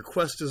 Roland, your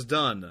quest is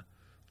done.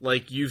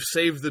 Like, you've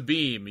saved the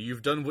beam.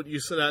 You've done what you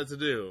set out to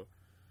do.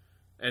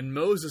 And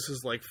Moses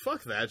is like,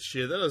 fuck that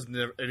shit.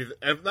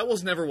 That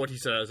was never what he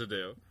set out to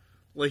do.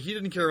 Like, he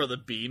didn't care about the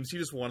beams. He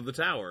just wanted the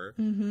tower.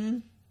 Mm-hmm.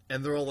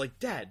 And they're all like,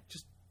 Dad,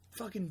 just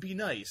fucking be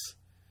nice.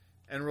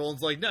 And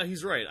Roland's like, no,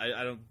 he's right.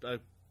 I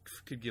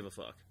could give a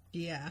fuck.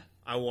 Yeah.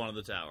 I wanted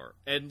the tower.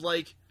 And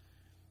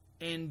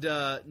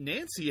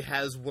Nancy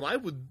has what I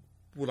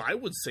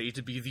would say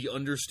to be the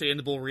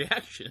understandable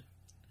reaction.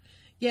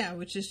 Yeah,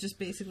 which is just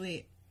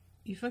basically,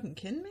 you fucking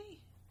kidding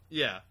me?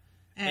 Yeah.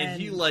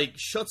 And he,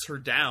 shuts her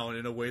down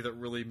in a way that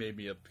really made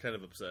me kind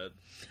of upset.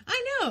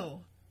 I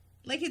know.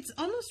 Like, it's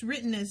almost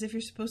written as if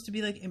you're supposed to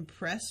be,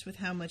 impressed with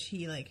how much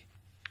he,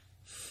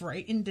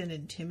 frightened and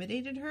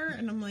intimidated her.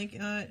 And I'm like,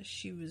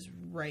 she was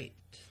right,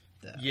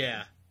 though.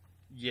 Yeah.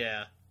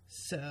 Yeah.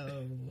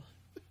 So,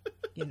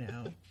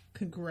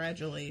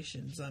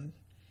 congratulations on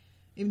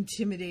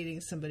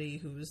intimidating somebody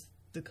who was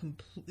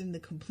in the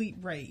complete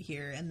right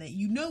here, and that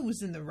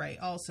was in the right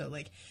also,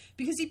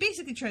 because he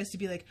basically tries to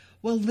be like,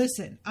 well,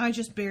 listen, I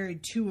just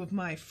buried 2 of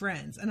my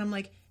friends, and I'm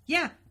like,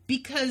 yeah,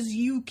 because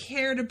you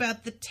cared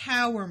about the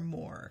tower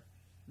more.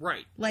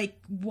 Right. Like,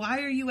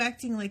 why are you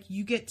acting like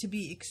you get to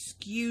be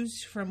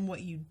excused from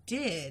what you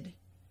did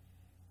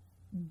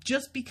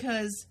just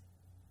because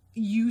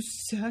you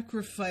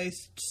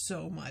sacrificed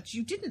so much?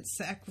 You didn't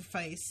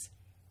sacrifice.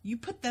 You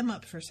put them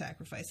up for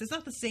sacrifice. It's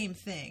not the same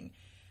thing.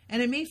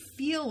 And it may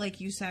feel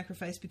like you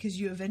sacrificed because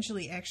you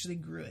eventually actually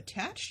grew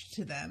attached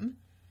to them.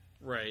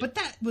 Right. But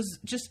that was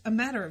just a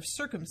matter of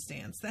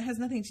circumstance. That has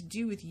nothing to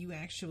do with you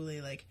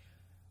actually,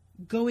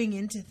 going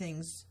into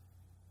things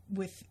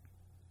with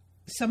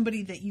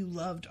somebody that you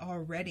loved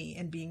already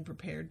and being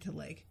prepared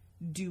to,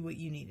 do what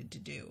you needed to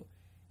do.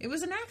 It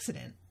was an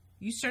accident.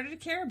 You started to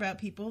care about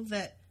people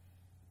that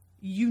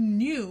you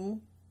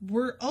knew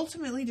were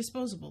ultimately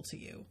disposable to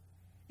you.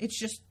 It's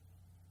just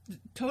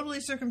totally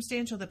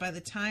circumstantial that by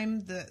the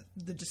time the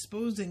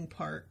disposing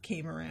part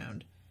came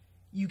around,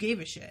 you gave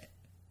a shit.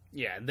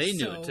 Yeah, and they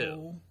knew it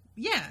too.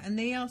 Yeah, and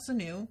they also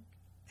knew.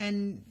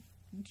 And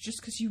just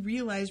because you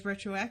realize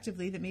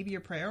retroactively that maybe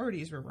your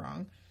priorities were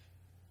wrong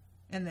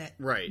and that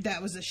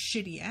that was a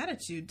shitty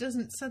attitude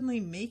doesn't suddenly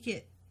make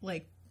it,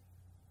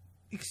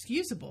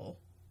 excusable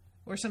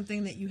or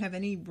something that you have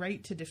any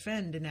right to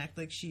defend and act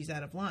like she's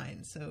out of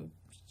line. So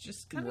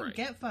just kind of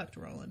get fucked,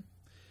 Roland.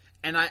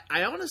 And I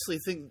honestly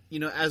think,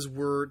 as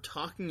we're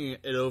talking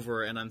it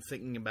over and I'm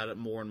thinking about it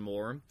more and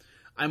more,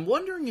 I'm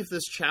wondering if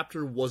this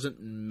chapter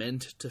wasn't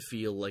meant to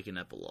feel like an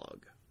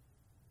epilogue.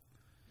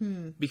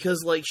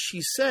 Because,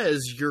 she says,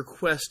 your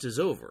quest is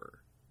over.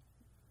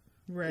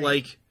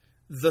 Right.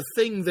 The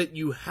thing that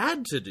you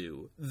had to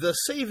do, the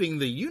saving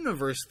the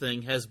universe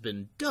thing, has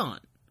been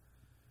done.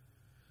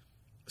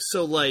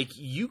 So, like,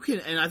 you can,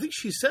 and I think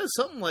she says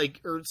something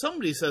like, or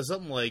somebody says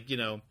something like,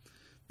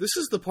 this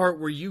is the part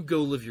where you go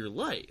live your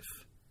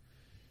life.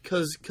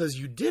 Because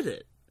you did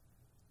it.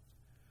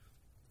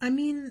 I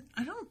mean,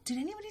 did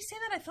anybody say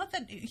that? I thought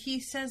that he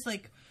says,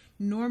 like,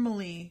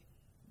 normally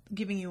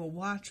giving you a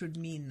watch would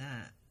mean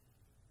that.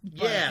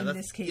 But in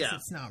this case,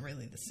 it's not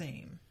really the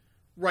same.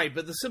 Right,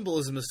 but the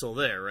symbolism is still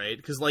there, right?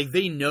 Because, like,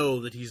 they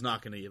know that he's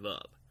not going to give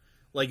up.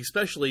 Like,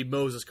 especially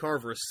Moses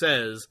Carver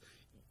says,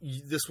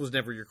 this was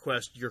never your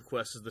quest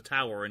is the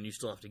tower, and you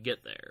still have to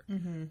get there.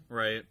 Mm-hmm.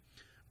 Right?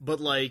 But,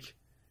 like,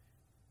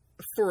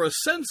 for a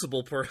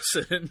sensible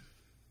person...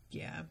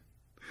 Yeah.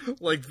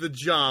 Like, the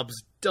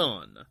job's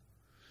done.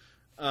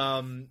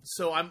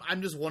 So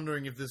I'm just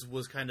wondering if this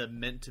was kind of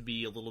meant to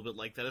be a little bit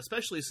like that,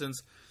 especially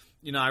since,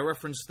 I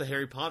referenced the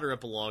Harry Potter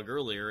epilogue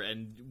earlier,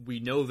 and we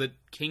know that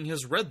King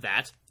has read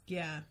that.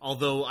 Yeah.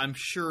 Although I'm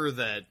sure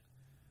that...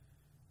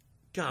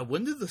 God,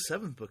 when did the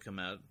 7th book come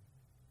out?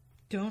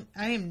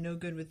 I am no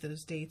good with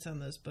those dates on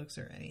those books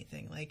or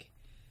anything. Like,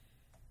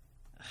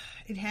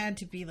 it had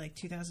to be like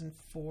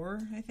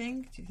 2004, I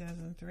think,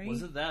 2003.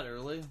 Was it that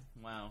early?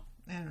 Wow.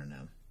 I don't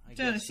know. I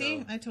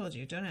told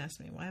you. Don't ask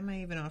me. Why am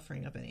I even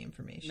offering up any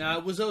information? No,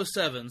 it was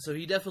 2007, so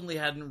he definitely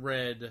hadn't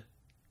read...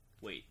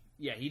 Wait.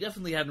 Yeah, he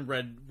definitely hadn't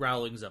read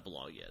Rowling's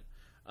epilogue yet.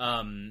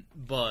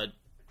 But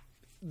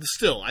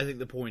still, I think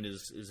the point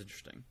is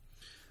interesting.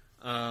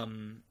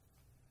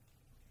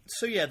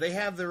 So yeah, they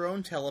have their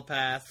own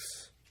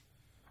telepaths.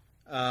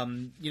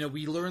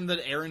 We learned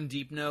that Aaron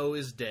Deepno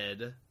is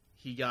dead.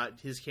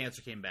 His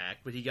cancer came back,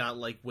 but he got,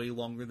 like, way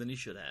longer than he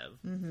should have.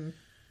 Mm-hmm.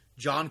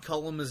 John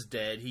Cullum is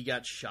dead. He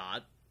got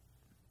shot.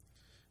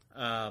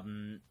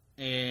 And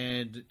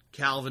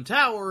Calvin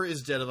Tower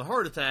is dead of a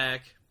heart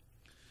attack.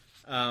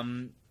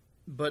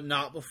 But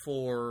not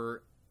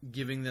before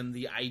giving them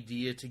the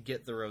idea to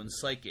get their own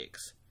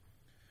psychics.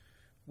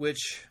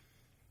 Which...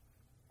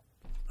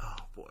 Oh,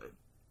 boy.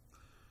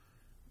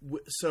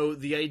 So,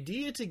 the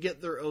idea to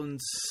get their own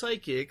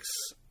psychics...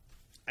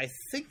 I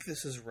think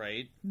this is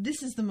right.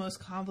 This is the most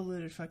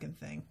convoluted fucking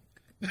thing.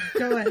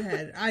 Go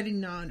ahead. I do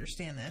not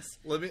understand this.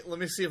 Let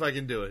me see if I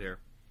can do it here.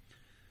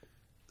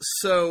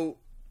 So,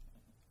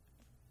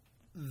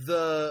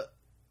 the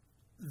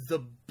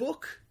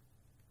book,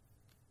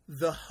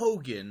 The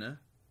Hogan,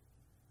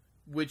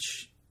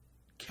 which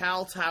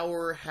Cal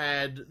Tower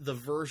had the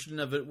version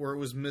of it where it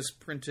was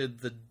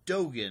misprinted, The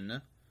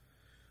Dogan,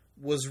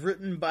 was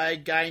written by a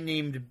guy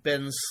named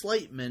Ben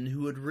Slightman,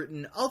 who had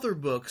written other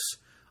books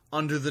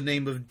under the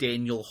name of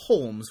Daniel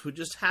Holmes, which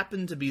just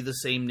happened to be the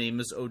same name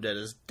as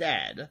Odetta's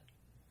dad.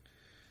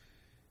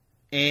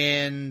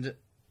 And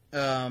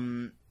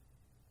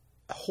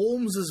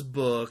Holmes's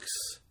books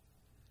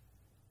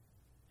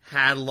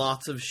had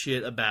lots of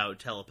shit about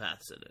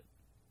telepaths in it.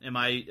 Am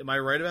I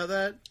right about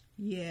that?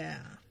 Yeah.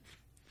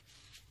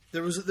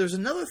 There's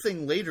another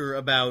thing later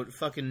about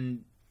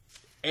fucking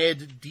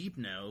Ed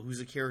Deepno, who's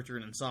a character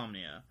in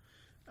Insomnia.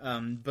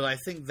 But I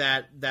think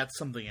that's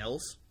something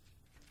else.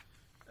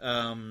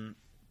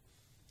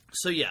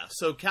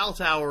 So Cal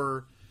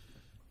Tower,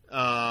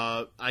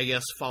 I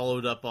guess,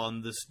 followed up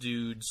on this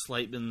dude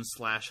Slightman /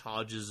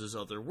 Hodges'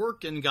 other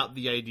work and got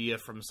the idea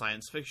from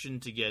science fiction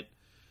to get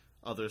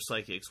other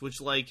psychics,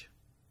 which, like,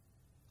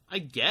 I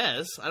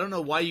guess, I don't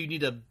know why you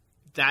need that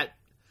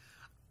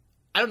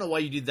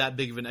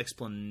big of an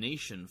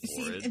explanation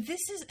for it.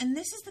 This is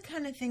the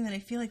kind of thing that I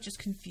feel like just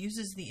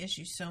confuses the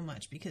issue so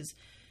much, because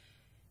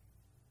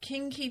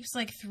King keeps,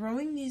 like,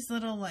 throwing these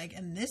little, like,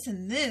 and this,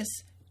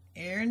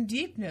 Aaron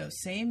Deepno,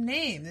 same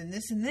name, and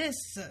this,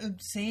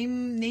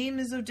 same name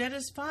as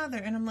Odetta's father,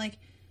 and I'm like,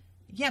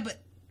 yeah,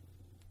 but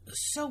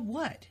so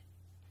what?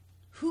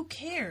 Who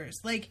cares?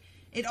 Like,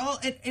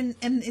 and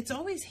it's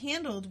always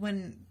handled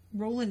when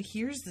Roland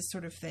hears this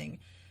sort of thing.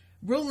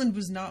 Roland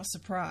was not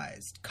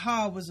surprised.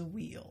 Ka was a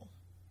wheel.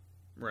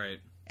 Right.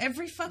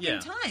 Every fucking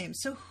time.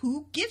 So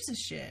who gives a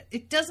shit?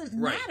 It doesn't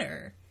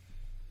matter.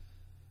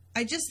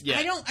 This is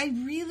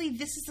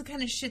the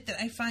kind of shit that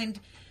I find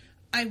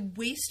I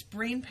waste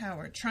brain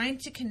power trying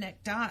to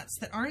connect dots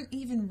that aren't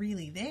even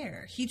really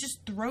there. He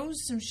just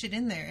throws some shit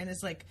in there and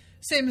is like,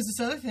 same as this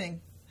other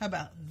thing. How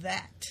about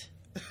that?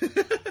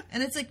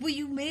 And it's like, well,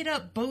 you made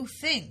up both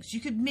things. You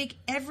could make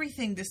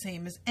everything the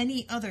same as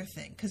any other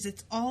thing because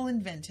it's all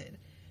invented.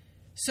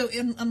 So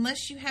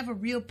unless you have a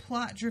real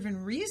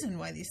plot-driven reason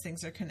why these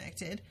things are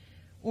connected,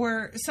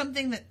 or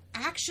something that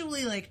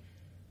actually, like,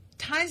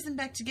 ties them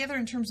back together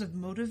in terms of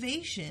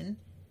motivation,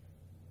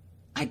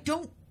 I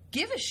don't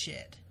give a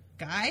shit,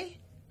 guy.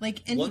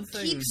 Like, and he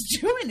keeps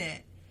doing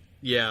it.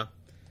 Yeah.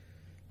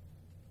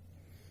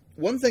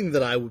 One thing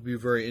that I would be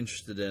very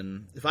interested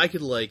in, if I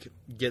could, like,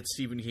 get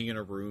Stephen King in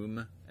a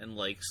room and,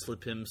 like,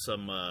 slip him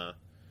some, some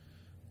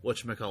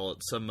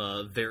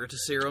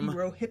Veritaserum.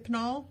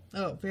 Rohypnol?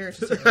 Oh,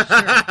 Veritaserum, sure.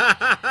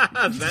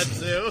 That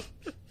too.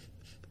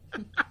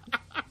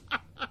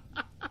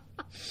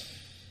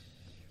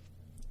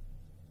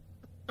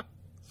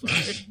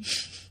 Sorry.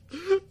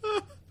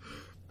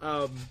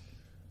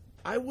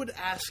 I would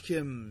ask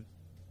him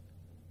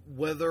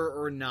whether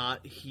or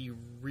not he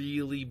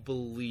really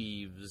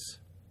believes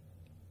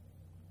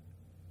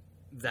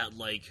that,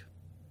 like,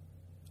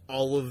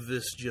 all of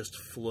this just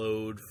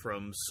flowed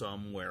from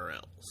somewhere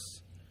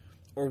else.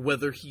 Or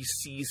whether he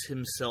sees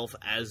himself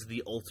as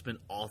the ultimate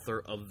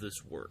author of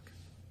this work.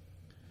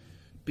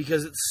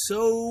 Because it's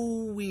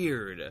so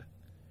weird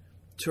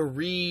to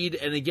read,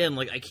 and again,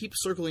 like, I keep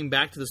circling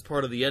back to this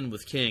part of the end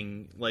with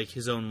King, like,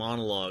 his own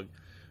monologue,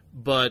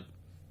 but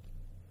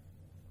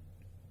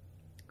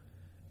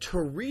to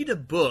read a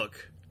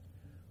book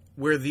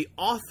where the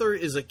author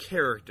is a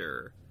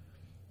character,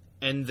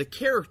 and the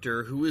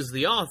character, who is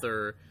the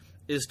author,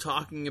 is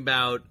talking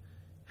about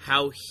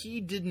how he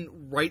didn't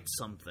write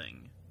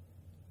something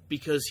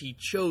because he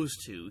chose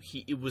to.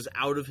 It was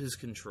out of his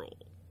control.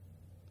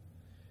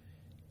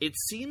 It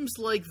seems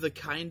like the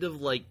kind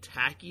of, like,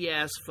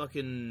 tacky-ass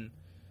fucking,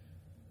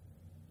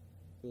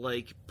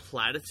 like,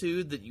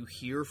 platitude that you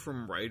hear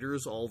from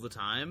writers all the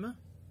time.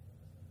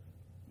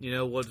 You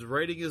know, what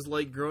writing is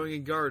like growing a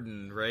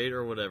garden, right?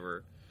 Or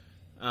whatever.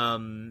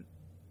 And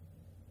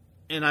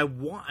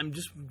I'm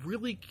just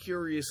really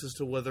curious as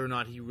to whether or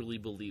not he really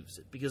believes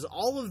it. Because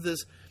all of this,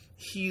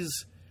 he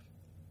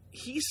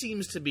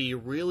seems to be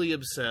really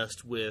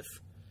obsessed with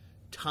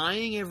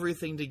tying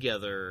everything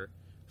together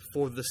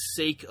for the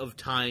sake of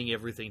tying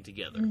everything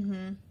together.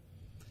 Mm-hmm.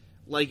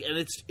 Like,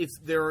 and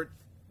there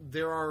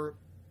are,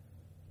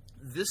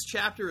 this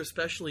chapter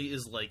especially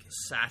is, like,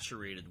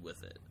 saturated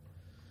with it.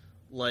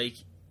 Like,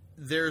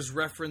 there's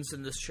reference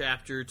in this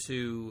chapter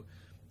to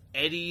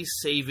Eddie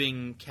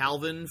saving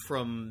Calvin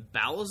from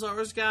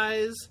Balazar's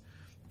guys.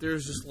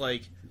 There's just,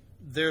 like,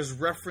 there's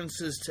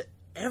references to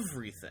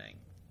everything.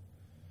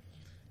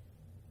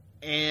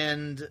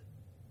 And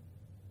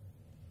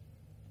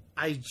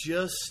I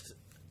just,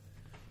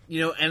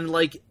 you know, and,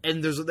 like,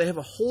 and they have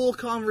a whole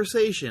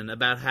conversation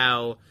about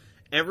how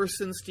ever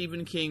since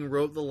Stephen King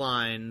wrote the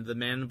line, "The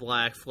man in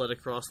black fled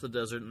across the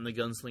desert and the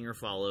gunslinger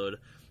followed,"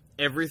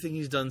 everything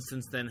he's done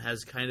since then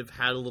has kind of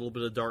had a little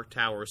bit of Dark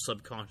Tower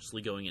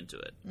subconsciously going into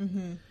it.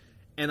 Mm-hmm.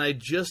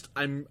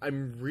 And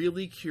I'm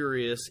really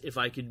curious if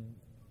I could,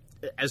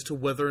 as to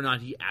whether or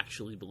not he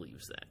actually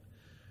believes that.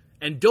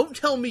 And don't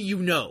tell me you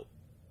know,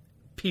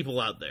 people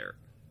out there.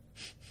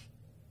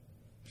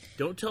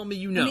 Don't tell me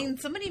you know. I mean,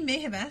 somebody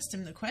may have asked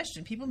him the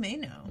question. People may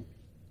know.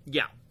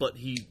 Yeah, but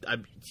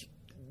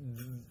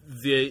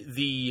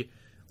the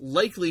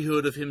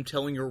likelihood of him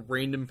telling a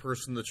random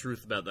person the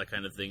truth about that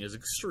kind of thing is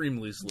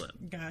extremely slim.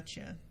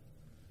 Gotcha.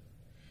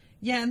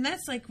 Yeah, and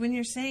that's like when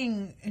you're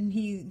saying, and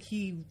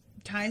he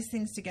ties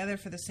things together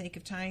for the sake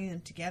of tying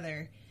them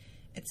together.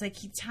 It's like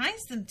he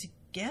ties them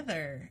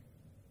together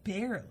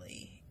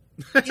barely.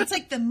 It's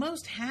like the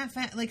most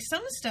half-assed. Like,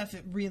 some stuff,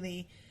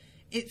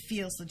 it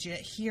feels legit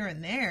here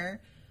and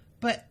there,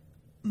 but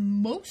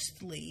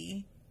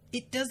mostly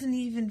it doesn't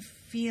even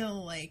feel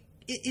like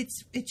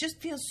it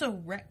just feels so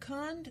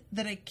retconned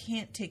that I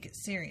can't take it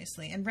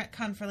seriously. And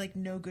retconned for, like,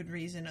 no good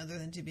reason other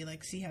than to be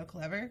like, see how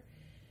clever?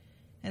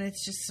 And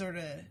it's just sort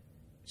of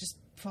just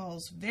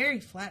falls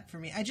very flat for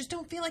me. I just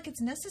don't feel like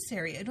it's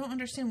necessary. I don't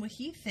understand what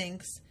he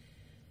thinks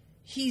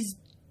he's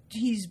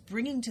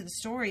bringing to the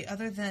story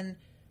other than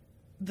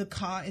the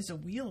Ka is a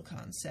wheel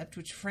concept,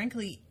 which,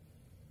 frankly,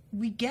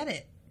 we get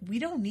it. We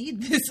don't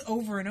need this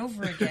over and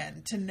over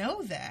again to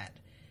know that.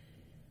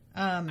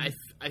 I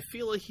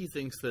feel like he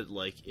thinks that,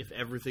 like, if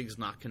everything's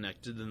not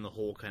connected, then the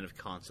whole kind of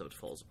concept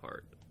falls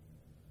apart.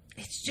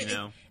 It's just, you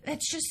know?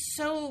 That's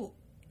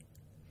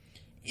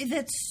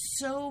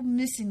so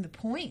missing the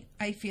point,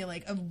 I feel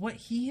like, of what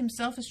he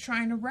himself is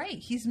trying to write.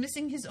 He's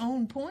missing his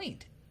own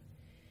point.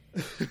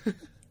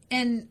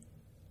 And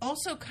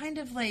also kind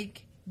of,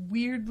 like,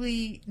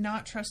 weirdly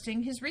not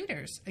trusting his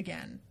readers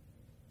again.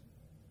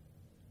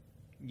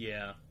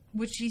 Yeah.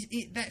 Which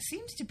that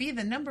seems to be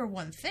the number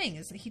one thing,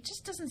 is that he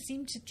just doesn't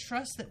seem to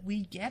trust that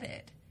we get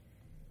it.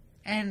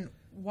 And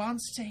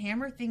wants to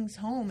hammer things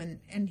home,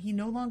 and he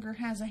no longer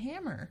has a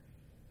hammer.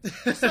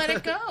 Just let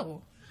it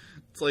go.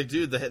 It's like,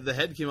 dude, the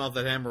head came off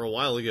that hammer a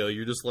while ago.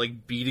 You're just,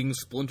 like, beating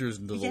splinters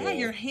into the wall. Yeah,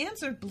 your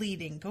hands are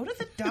bleeding. Go to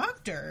the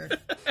doctor.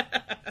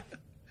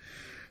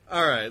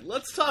 All right,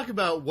 let's talk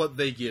about what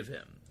they give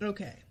him.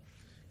 Okay.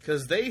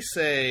 Because they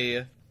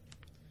say,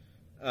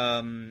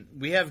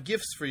 we have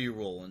gifts for you,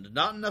 Roland.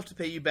 Not enough to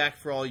pay you back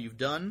for all you've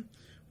done,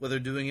 whether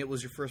doing it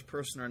was your first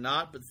person or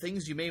not, but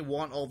things you may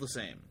want all the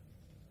same.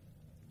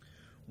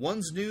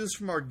 One's news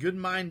from our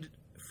good-minded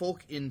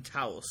folk in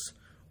Taos.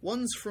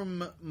 One's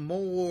from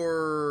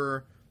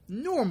more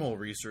normal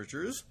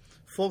researchers,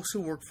 folks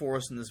who work for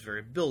us in this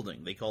very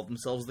building. They call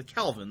themselves the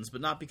Calvins,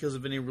 but not because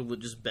of any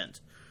religious bent.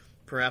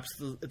 Perhaps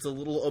it's a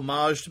little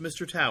homage to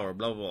Mr. Tower,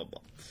 blah, blah,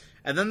 blah.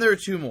 And then there are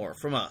two more,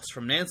 from us,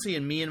 from Nancy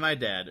and me and my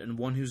dad, and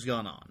one who's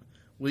gone on.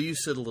 Will you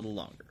sit a little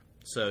longer?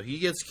 So he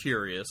gets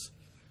curious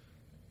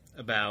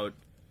about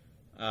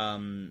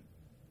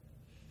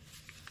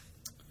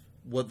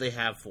what they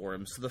have for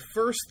him. So the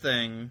first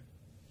thing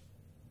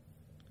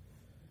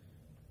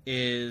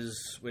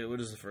is... Wait, what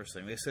is the first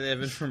thing? They say they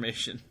have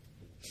information.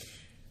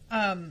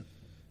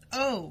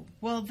 Oh,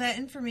 well, that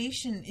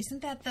information,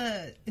 isn't that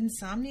the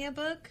Insomnia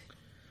book?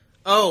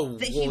 Oh,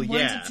 That he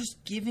winds up just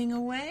giving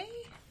away?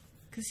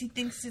 Because he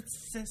thinks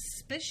it's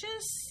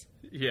suspicious?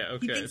 Yeah,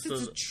 okay. He thinks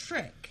it's a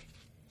trick.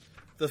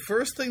 The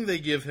first thing they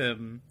give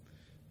him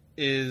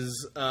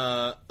is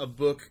a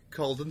book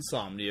called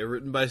Insomnia,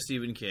 written by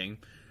Stephen King,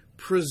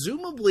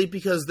 presumably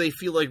because they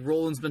feel like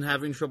Roland's been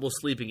having trouble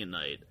sleeping at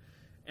night,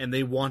 and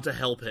they want to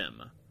help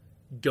him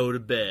go to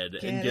bed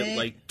and get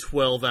like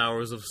 12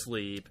 hours of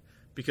sleep,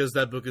 because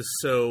that book is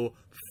so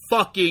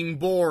fucking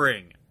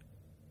boring.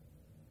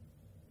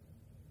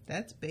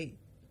 That's bait.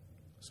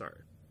 Sorry.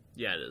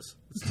 Yeah, it is.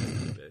 It's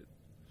totally bait.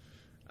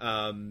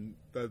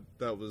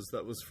 That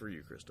was for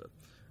you, Krista.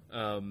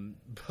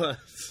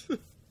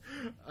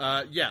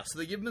 Yeah, so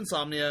they give him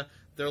Insomnia.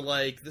 They're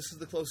like, this is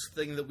the closest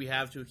thing that we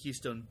have to a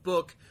Keystone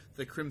book.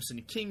 The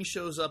Crimson King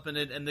shows up in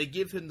it, and they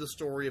give him the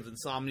story of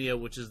Insomnia,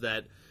 which is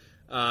that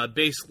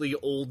basically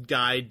old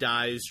guy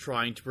dies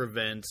trying to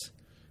prevent...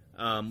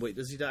 wait,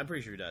 does he die? I'm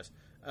pretty sure he dies.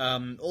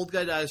 Old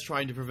guy dies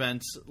trying to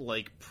prevent,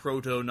 like,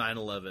 proto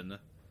 9/11.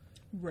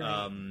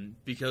 Right.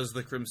 Because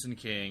the Crimson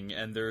King,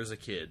 and there's a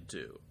kid,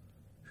 too,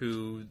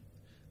 who...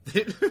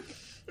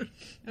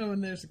 Oh,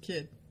 and there's a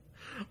kid.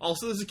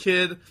 Also, there's a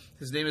kid.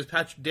 His name is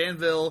Patrick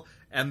Danville,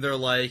 and they're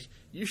like,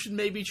 you should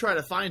maybe try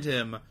to find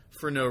him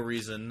for no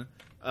reason.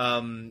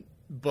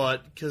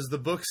 But because the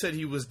book said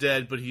he was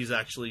dead, but he's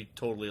actually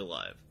totally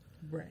alive.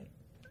 Right.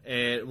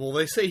 And well,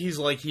 they say he's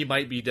like he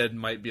might be dead and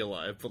might be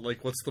alive, but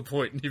like, what's the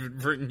point in even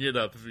bringing it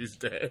up if he's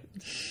dead?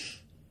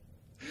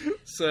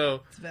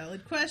 So it's a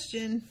valid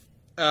question.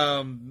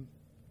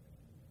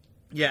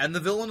 Yeah, and the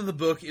villain of the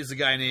book is a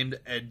guy named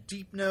Ed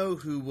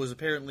Deepno, who was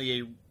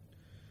apparently a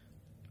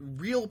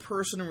real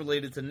person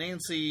related to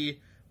Nancy,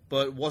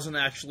 but wasn't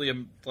actually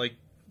a, like,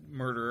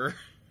 murderer.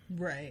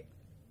 Right.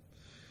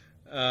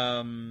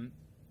 Yeah,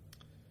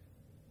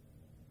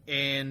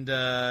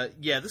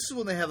 this is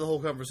when they have the whole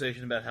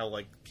conversation about how,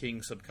 like,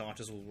 King's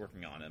subconscious was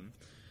working on him.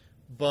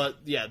 But,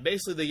 yeah,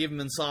 basically they give him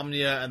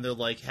Insomnia, and they're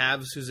like,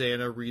 have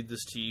Susanna read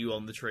this to you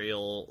on the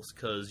trail,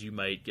 because you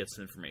might get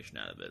some information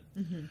out of it.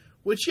 Mm-hmm.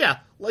 Which, yeah,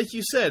 like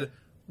you said,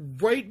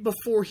 right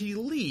before he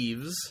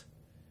leaves,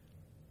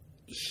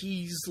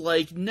 he's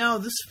like, no,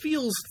 this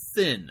feels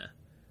thin.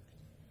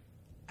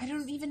 I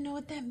don't even know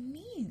what that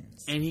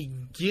means. And he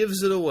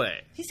gives it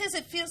away. He says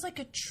it feels like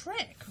a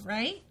trick,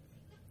 right?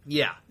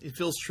 Yeah, it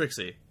feels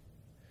tricksy.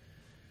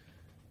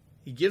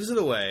 He gives it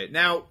away.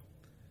 Now,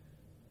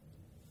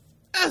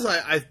 as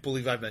I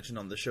believe I've mentioned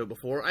on the show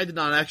before, I did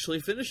not actually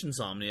finish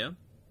Insomnia.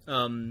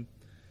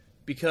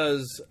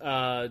 Because,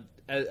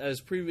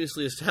 as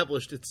previously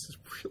established, it's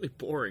really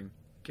boring,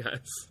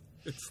 guys.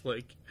 It's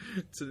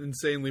an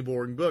insanely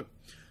boring book.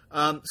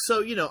 So,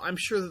 you know, I'm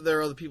sure that there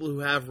are other people who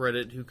have read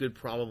it who could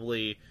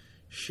probably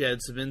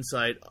shed some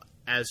insight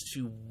as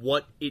to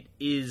what it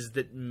is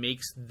that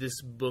makes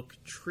this book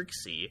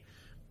tricksy.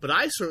 But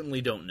I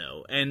certainly don't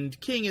know. And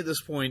King, at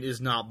this point,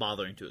 is not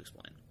bothering to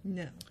explain.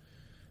 No.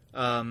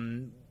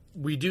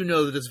 We do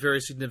know that it's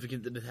very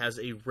significant that it has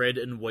a red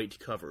and white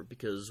cover,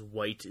 because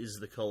white is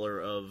the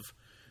color of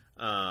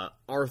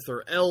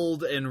Arthur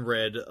Eld, and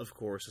red, of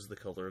course, is the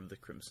color of the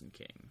Crimson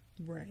King.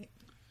 Right.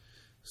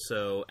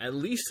 So, at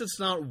least it's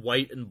not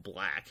white and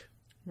black.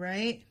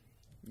 Right?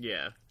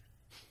 Yeah.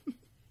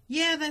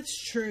 Yeah, that's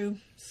true.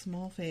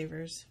 Small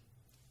favors.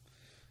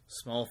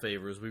 Small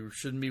favors. We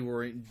shouldn't be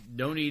worried.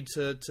 No need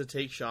to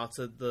take shots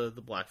at the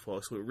black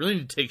folks. What we really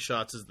need to take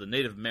shots is the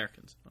Native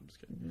Americans. I'm just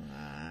kidding.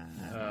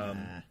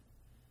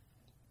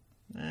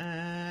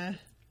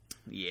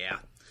 Yeah.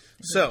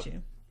 So,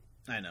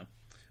 I know.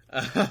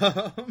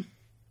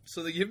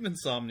 So they give him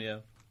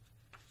Insomnia.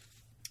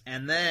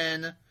 And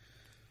then...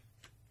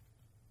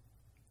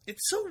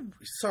 It's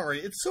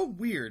so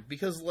weird,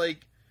 because,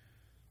 like,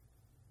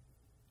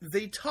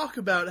 they talk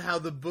about how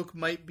the book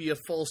might be a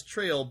false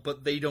trail,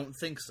 but they don't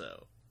think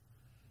so.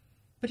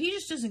 But he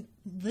just doesn't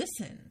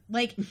listen.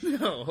 Like,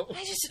 no.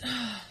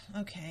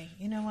 Okay,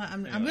 you know what?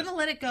 I'm going to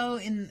let it go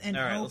and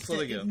right, hope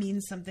that it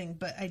means something,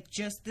 but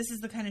this is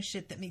the kind of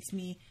shit that makes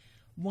me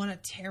want to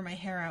tear my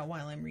hair out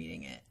while I'm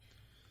reading it.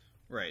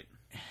 Right.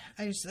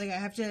 I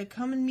have to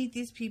come and meet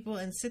these people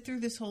and sit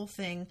through this whole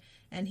thing,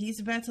 and he's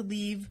about to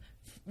leave,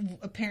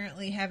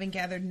 apparently having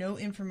gathered no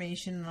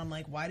information, and I'm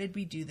like, why did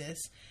we do this?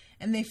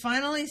 And they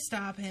finally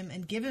stop him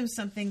and give him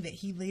something that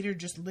he later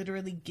just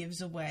literally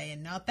gives away,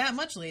 and not that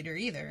much later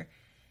either.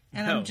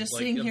 And I'm just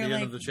sitting here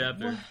like, of the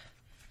chapter.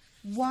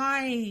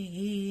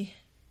 Why?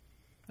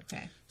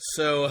 Okay.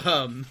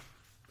 So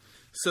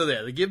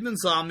yeah, they give him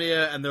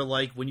Insomnia, and they're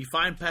like, when you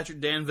find Patrick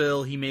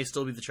Danville, he may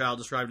still be the child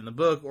described in the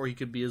book, or he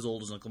could be as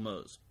old as Uncle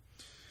Mose.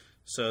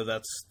 So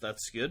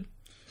that's good.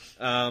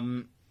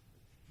 And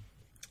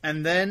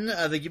then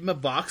they give him a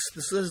box.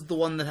 This is the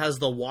one that has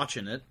the watch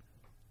in it.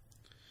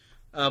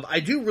 I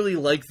do really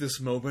like this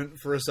moment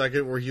for a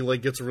second where he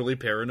like gets really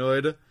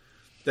paranoid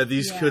that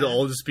these could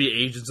all just be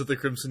agents of the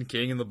Crimson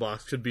King, and the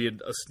box could be a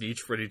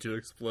Sneetch ready to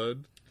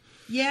explode.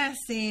 Yeah,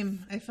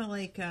 same. I felt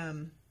like,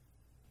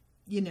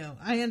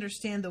 I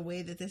understand the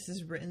way that this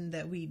is written,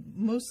 that we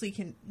mostly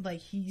can, like,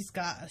 he's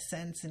got a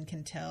sense and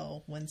can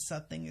tell when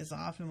something is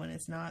off and when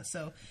it's not.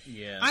 So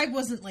Yeah. I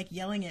wasn't, like,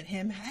 yelling at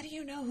him, how do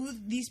you know who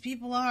these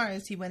people are,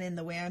 as he went in,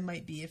 the way I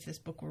might be if this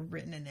book were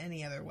written in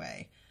any other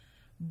way.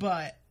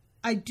 But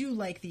I do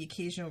like the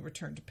occasional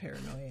return to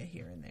paranoia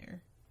here and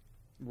there.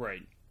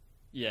 Right.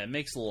 Yeah, it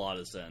makes a lot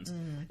of sense.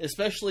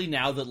 Especially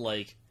now that,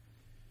 like,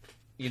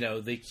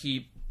 they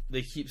keep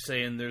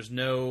saying there's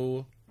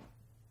no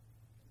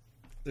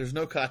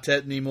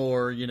Katet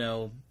anymore,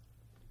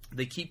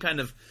 They keep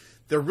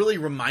they're really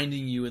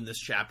reminding you in this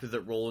chapter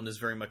that Roland is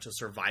very much a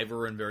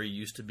survivor and very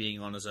used to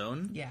being on his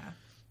own. Yeah.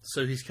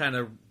 So he's kind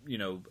of,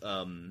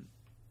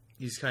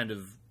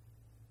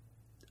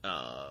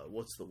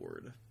 what's the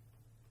word?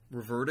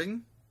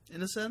 Reverting,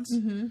 in a sense.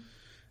 Mm-hmm.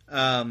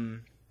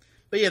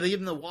 But yeah, they give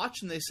him the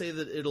watch and they say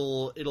that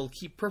it'll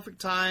keep perfect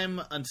time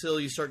until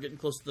you start getting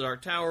close to the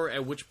Dark Tower,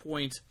 at which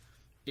point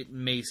it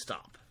may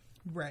stop.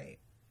 Right.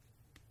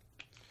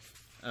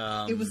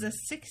 It was a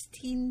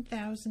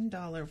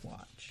 $16,000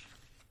 watch.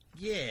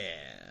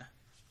 Yeah.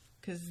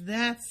 Because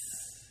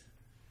that's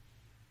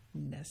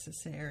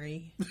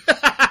necessary.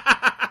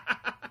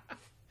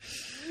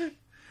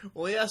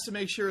 Well, he has to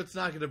make sure it's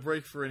not going to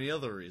break for any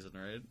other reason,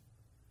 right?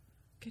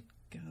 Good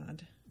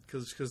God.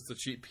 Because the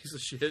cheap piece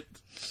of shit.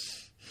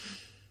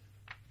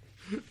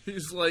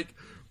 He's like,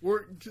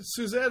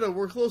 Susanna,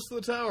 we're close to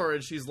the tower.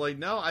 And she's like,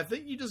 no, I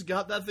think you just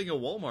got that thing at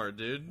Walmart,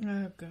 dude.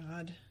 Oh,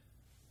 God.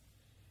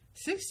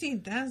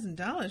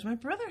 $16,000. My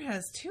brother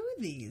has 2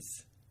 of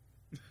these.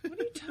 What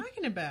are you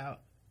talking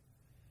about?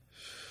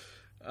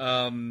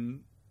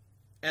 And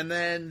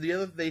then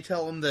they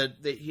tell him that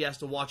he has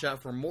to watch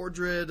out for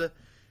Mordred,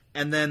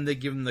 and then they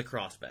give him the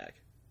cross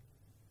back.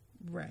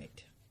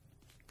 Right.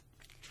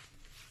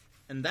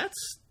 And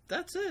that's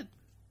it.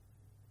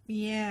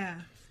 Yeah.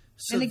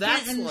 So and again,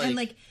 that's and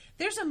like,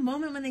 there's a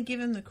moment when they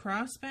give him the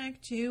cross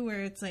back too,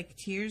 where it's like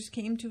tears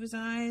came to his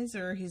eyes,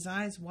 or his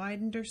eyes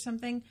widened or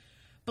something.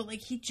 But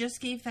like, he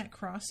just gave that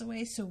cross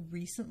away so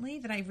recently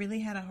that I really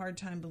had a hard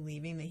time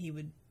believing that he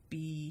would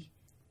be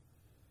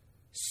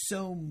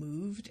so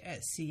moved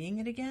at seeing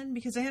it again.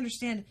 Because I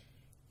understand,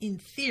 in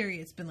theory,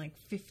 it's been like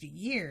 50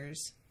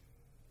 years,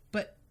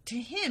 but to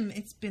him,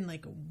 it's been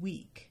like a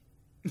week.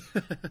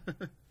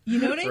 You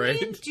know what I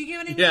Right? mean? Do you get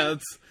what I mean? Yeah,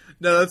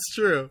 that's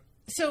true.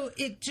 So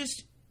it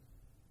just,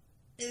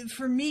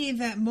 for me,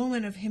 that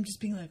moment of him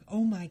just being like,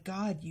 oh my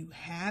God, you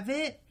have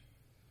it?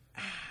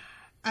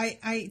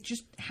 I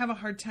just have a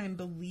hard time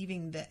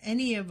believing that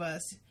any of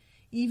us,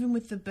 even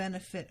with the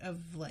benefit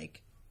of,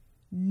 like,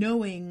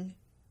 knowing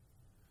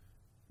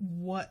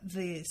what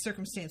the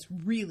circumstance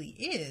really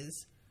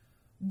is,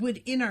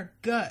 would in our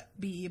gut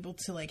be able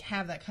to, like,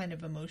 have that kind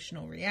of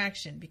emotional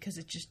reaction, because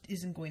it just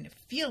isn't going to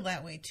feel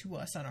that way to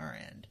us on our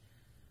end.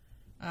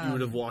 You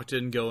would have walked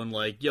in going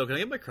like, yo, can I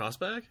get my cross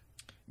back?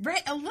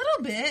 Right, a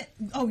little bit.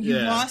 Oh, you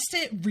Yeah. lost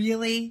it?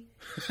 Really?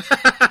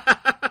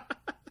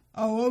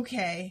 Oh,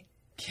 okay.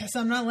 Guess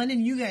I'm not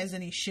lending you guys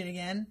any shit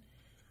again.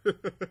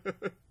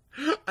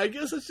 I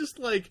guess it's just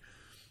like,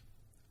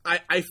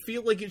 I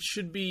feel like it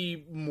should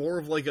be more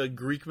of like a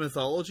Greek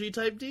mythology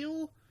type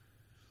deal.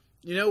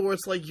 Where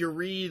it's like you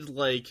read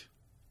like,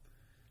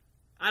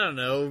 I don't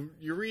know,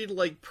 you read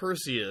like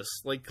Perseus,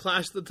 like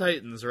Clash of the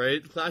Titans,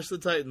 right? Clash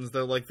of the Titans,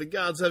 they're like, the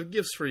gods have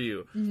gifts for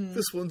you. Mm-hmm.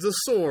 This one's a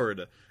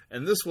sword,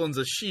 and this one's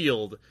a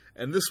shield,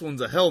 and this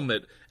one's a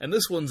helmet, and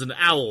this one's an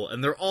owl,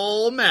 and they're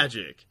all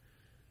magic.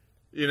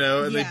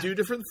 And they do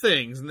different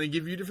things, and they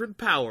give you different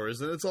powers,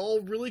 and it's all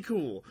really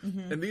cool.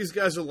 Mm-hmm. And these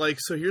guys are like,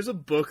 so here's a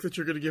book that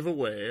you're going to give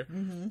away.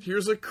 Mm-hmm.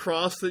 Here's a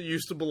cross that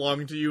used to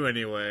belong to you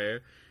anyway.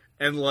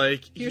 And,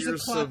 like, here's a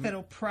clock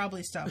that'll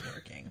probably stop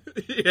working.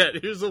 Yeah,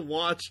 here's a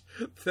watch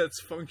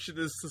that's function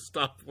is to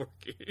stop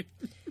working.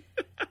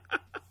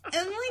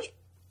 And,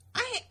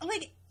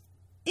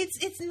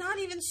 it's not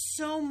even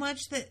so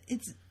much that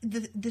it's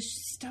the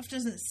stuff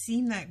doesn't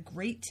seem that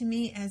great to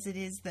me as it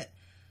is that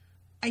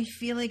I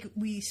feel like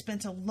we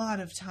spent a lot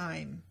of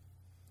time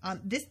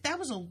on this. That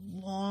was a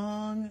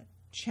long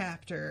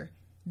chapter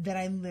that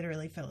I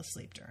literally fell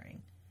asleep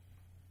during.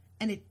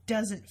 And it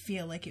doesn't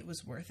feel like it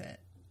was worth it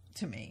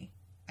to me.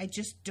 I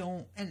just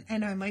don't,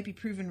 and I might be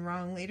proven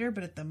wrong later,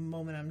 but at the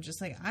moment I'm just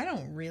like, I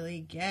don't really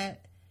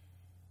get,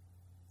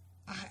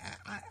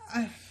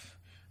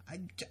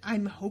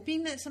 I'm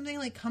hoping that something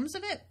like comes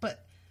of it,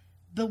 but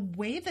the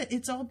way that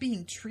it's all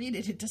being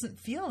treated, it doesn't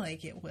feel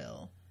like it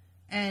will.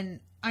 And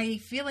I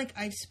feel like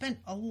I've spent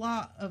a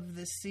lot of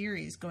this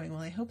series going,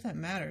 well, I hope that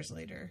matters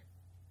later.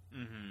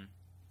 Mm-hmm.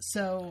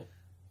 So,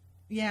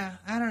 yeah,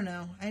 I don't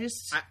know. I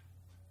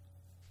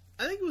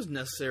think it was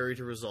necessary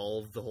to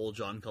resolve the whole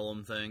John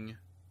Cullum thing.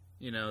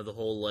 The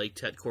whole, like,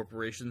 Tet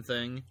Corporation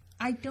thing.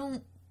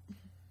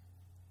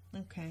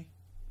 Okay.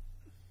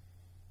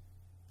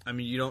 I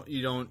mean, you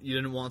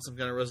didn't want some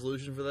kind of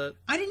resolution for that?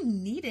 I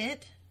didn't need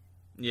it.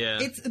 Yeah.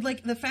 It's,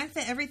 like, the fact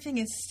that everything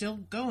is still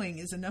going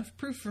is enough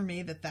proof for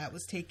me that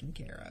was taken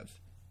care of.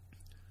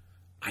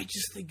 I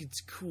just think it's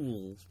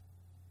cool.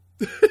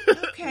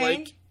 Okay.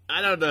 Like,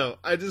 I don't know.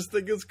 I just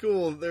think it's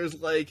cool. There's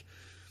like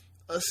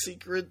a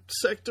secret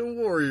sect of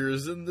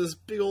warriors in this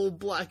big old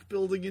black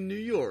building in New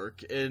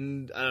York,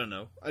 and I don't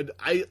know.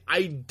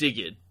 I dig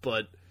it,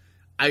 but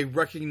I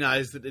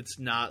recognize that it's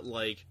not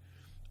like...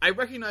 I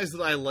recognize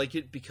that I like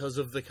it because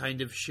of the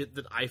kind of shit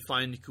that I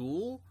find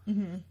cool,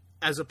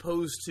 as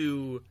opposed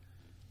to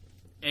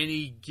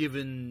any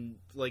given,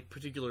 like,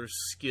 particular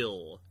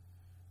skill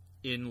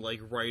in, like,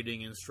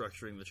 writing and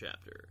structuring the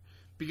chapter.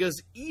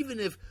 Because even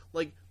if,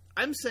 like,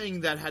 I'm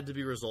saying that had to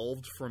be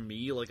resolved for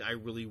me, like, I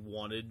really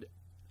wanted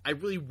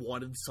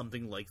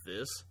something like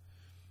this,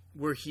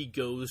 where he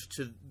goes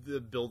to the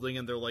building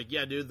and they're like,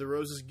 yeah, dude, the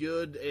rose is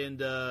good,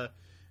 and,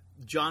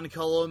 John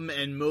Cullum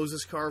and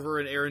Moses Carver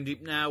and Aaron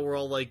Deepnow were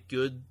all, like,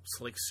 good,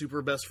 like,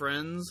 super best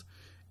friends,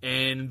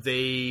 and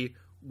they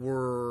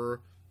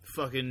were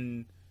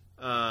fucking,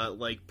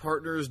 like,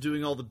 partners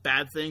doing all the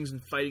bad things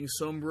and fighting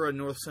Sombra and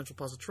North Central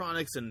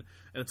Positronics, and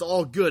it's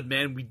all good,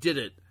 man, we did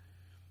it.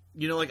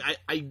 You know, like,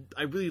 I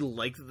really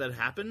like that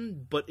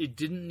happened, but it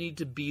didn't need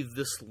to be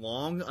this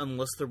long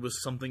unless there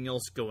was something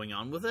else going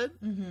on with it.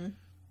 Mm-hmm.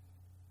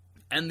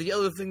 And the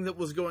other thing that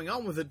was going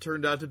on with it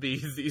turned out to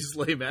be these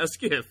lame-ass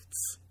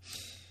gifts.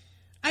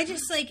 I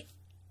just, like,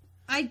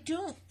 I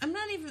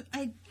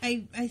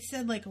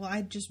said, like, well,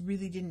 I just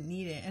really didn't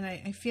need it. And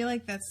I feel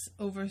like that's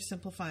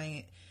oversimplifying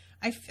it.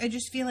 I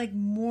just feel like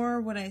more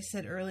what I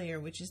said earlier,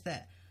 which is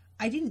that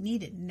I didn't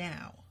need it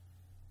now.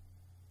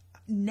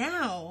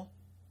 Now,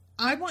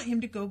 I want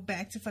him to go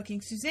back to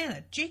fucking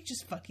Susanna. Jake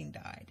just fucking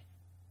died.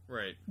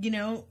 Right. You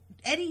know,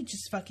 Eddie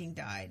just fucking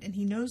died. And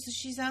he knows that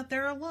she's out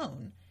there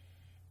alone.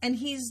 And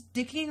he's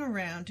dicking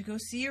around to go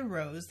see a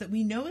rose that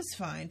we know is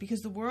fine because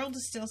the world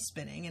is still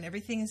spinning and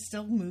everything is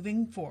still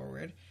moving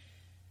forward.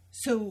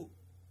 So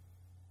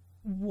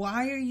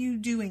why are you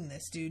doing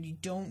this, dude? You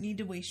don't need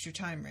to waste your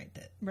time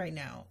right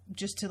now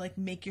just to, like,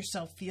 make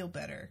yourself feel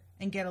better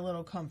and get a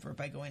little comfort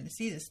by going to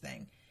see this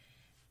thing.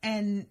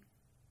 And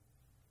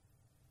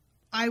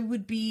I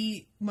would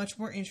be much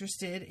more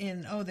interested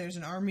in, oh, there's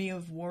an army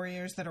of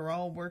warriors that are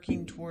all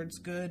working towards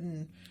good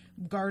and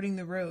guarding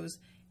the rose,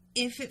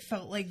 if it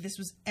felt like this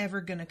was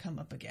ever going to come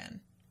up again.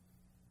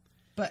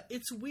 But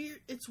it's weird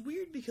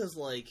because,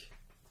 like,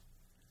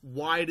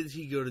 why did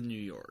he go to New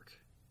York?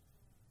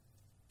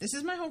 This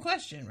is my whole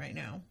question right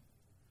now.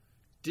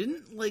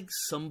 Didn't, like,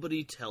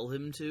 somebody tell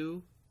him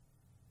to?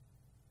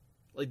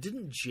 Like,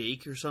 didn't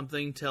Jake or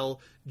something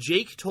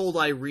Jake told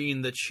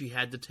Irene that she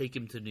had to take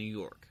him to New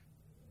York.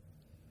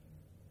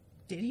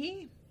 Did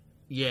he?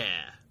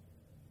 Yeah.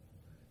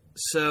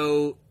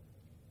 So,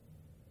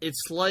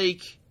 it's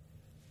like...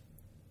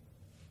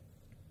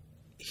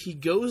 he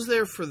goes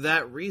there for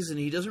that reason.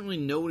 He doesn't really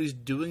know what he's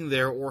doing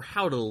there or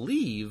how to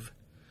leave.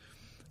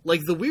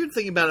 Like, the weird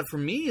thing about it for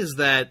me is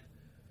that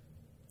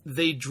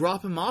they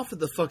drop him off at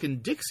the fucking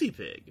Dixie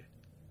Pig.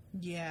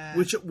 Yeah.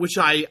 Which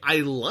I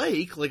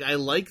like. Like, I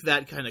like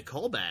that kind of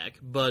callback,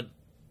 but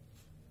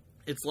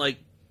it's like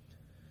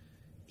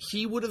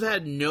he would have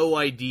had no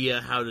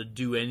idea how to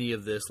do any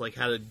of this, like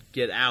how to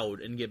get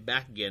out and get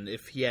back again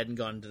if he hadn't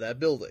gone to that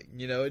building.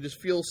 You know, it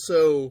just feels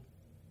so...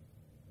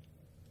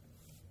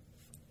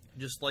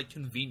 just, like,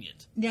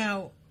 convenient.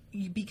 Now,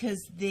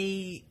 because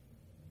they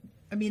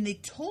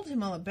told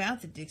him all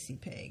about the Dixie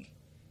Pig.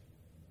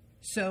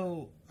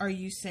 So, are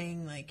you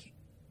saying, like,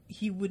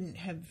 he wouldn't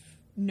have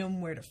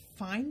known where to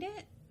find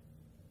it?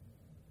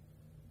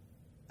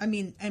 I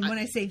mean, and when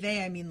I say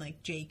they, I mean,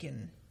 like, Jake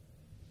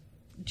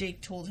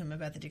told him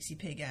about the Dixie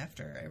Pig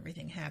after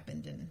everything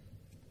happened and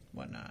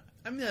whatnot.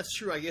 I mean, that's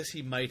true. I guess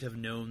he might have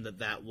known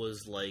that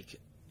was, like,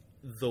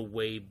 the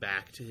way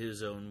back to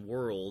his own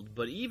world,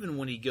 but even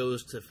when he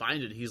goes to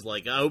find it, he's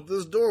like, I hope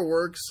this door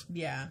works.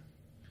 Yeah.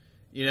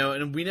 You know,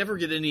 and we never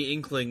get any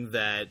inkling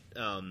that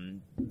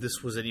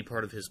this was any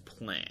part of his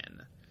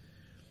plan.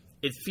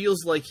 It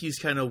feels like he's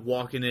kind of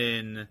walking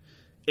in...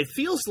 It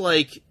feels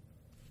like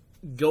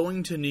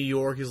going to New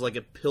York is like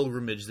a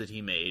pilgrimage that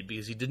he made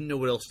because he didn't know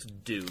what else to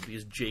do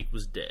because Jake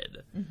was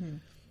dead. Mm-hmm.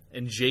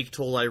 And Jake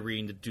told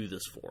Irene to do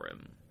this for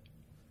him.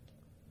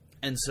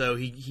 And so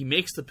he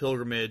makes the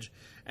pilgrimage,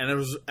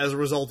 and as a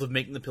result of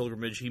making the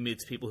pilgrimage, he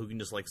meets people who can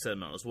just, like, set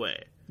him on his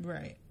way.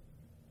 Right.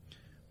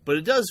 But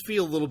it does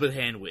feel a little bit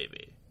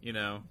hand-wavy, you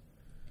know?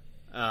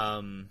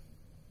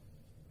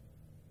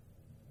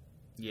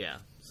 Yeah,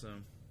 so...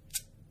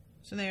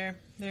 So there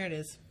it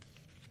is.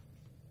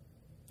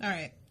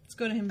 Alright, let's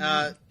go to him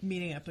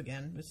meeting up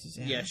again with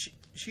Susanna. Yeah,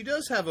 she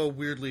does have a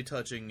weirdly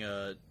touching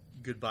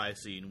goodbye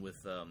scene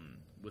with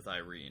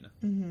Irene.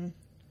 Mm-hmm.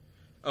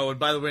 Oh, and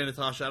by the way,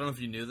 Natasha, I don't know if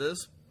you knew this,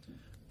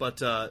 but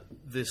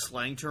the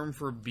slang term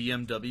for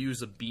BMW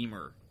is a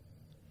beamer.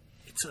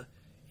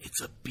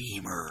 It's a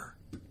beamer.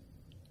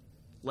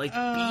 Like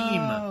beam.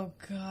 Oh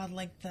god,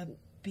 like the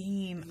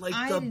beam. Like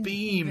the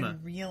beam. I didn't even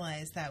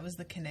realize that was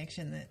the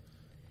connection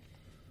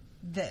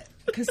that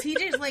because he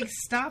just like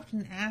stopped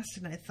and asked,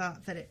 and I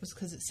thought that it was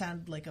because it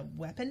sounded like a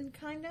weapon,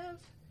 kind of.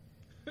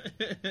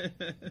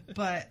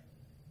 But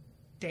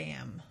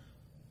damn.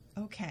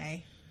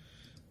 Okay.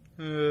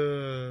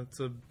 It's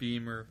a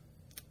beamer.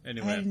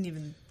 Anyway. I didn't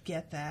even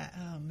get that.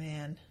 Oh,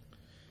 man.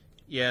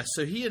 Yeah,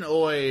 so he and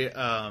Oi...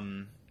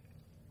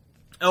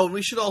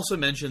 we should also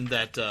mention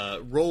that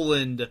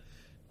Roland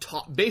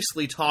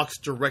basically talks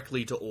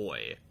directly to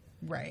Oi.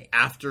 Right.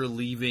 After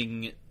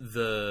leaving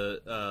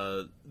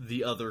the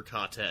other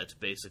quartet,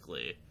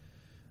 basically.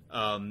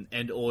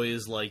 And Oi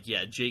is like,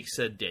 yeah, Jake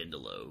said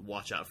Dandelo.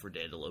 Watch out for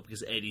Dandelo.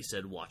 Because Eddie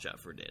said watch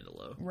out for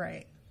Dandelo.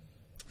 Right.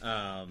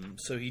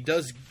 So he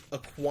does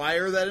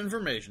acquire that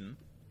information.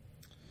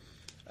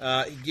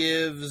 He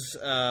gives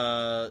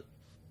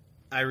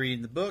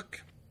Irene the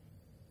book.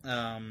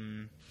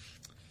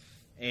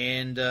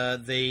 And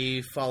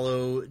they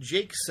follow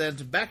Jake's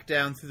scent back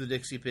down through the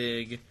Dixie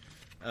Pig,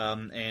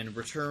 and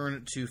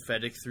return to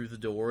Fedek through the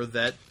door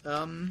that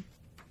I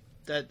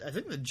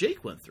think that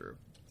Jake went through.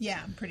 Yeah,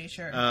 I'm pretty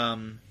sure.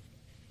 And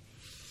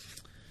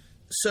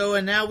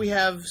now we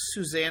have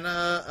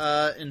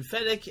Susanna and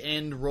Fedek,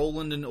 and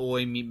Roland and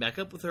Oi meet back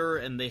up with her,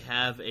 and they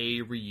have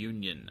a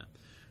reunion.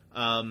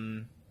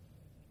 Like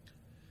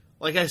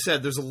I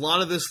said, there's a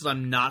lot of this that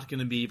I'm not going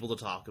to be able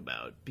to talk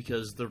about,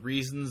 because the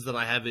reasons that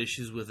I have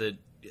issues with it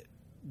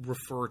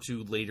refer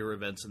to later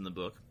events in the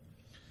book.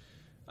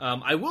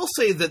 I will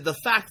say that the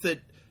fact that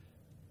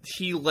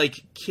he,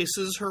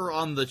 kisses her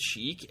on the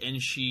cheek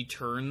and she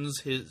turns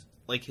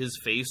his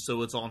face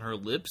so it's on her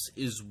lips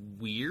is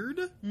weird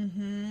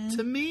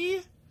to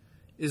me.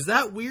 Is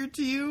that weird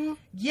to you?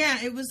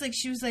 Yeah, it was like,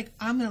 she was like,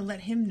 I'm going to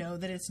let him know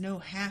that it's no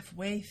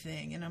halfway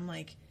thing. And I'm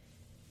like,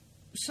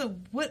 so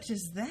what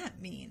does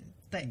that mean?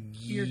 That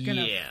you're going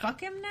to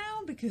fuck him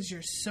now because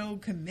you're so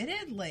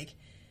committed? Like,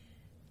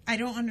 I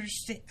don't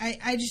understand.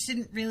 I just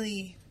didn't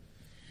really...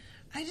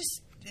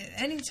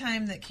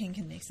 anytime that King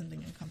can make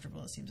something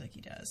uncomfortable, it seems like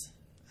he does.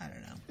 I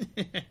don't know.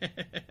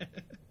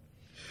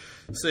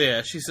 So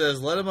yeah, she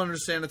says, let him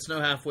understand it's no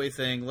halfway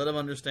thing. Let him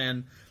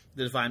understand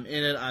that if I'm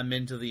in it, I'm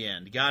in to the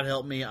end. God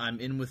help me, I'm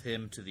in with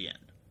him to the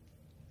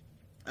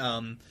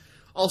end.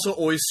 Also,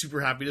 always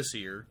super happy to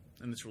see her,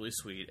 and it's really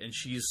sweet. And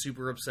she's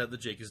super upset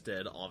that Jake is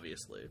dead,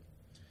 obviously.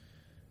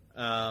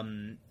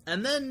 And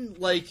then,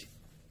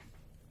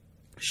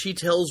 she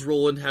tells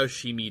Roland how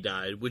Shimi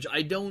died, which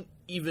I don't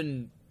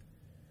even...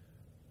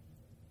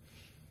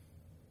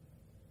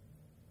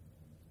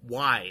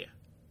 Why?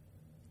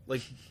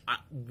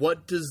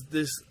 What does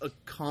this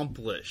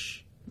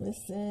accomplish?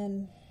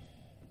 Listen,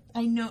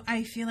 I know,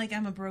 I feel like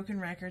I'm a broken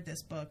record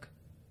this book,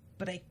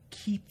 but I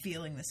keep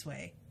feeling this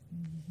way.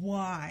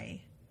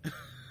 Why?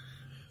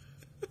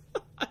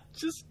 I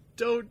just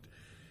don't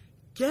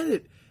get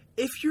it.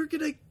 If you're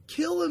gonna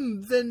kill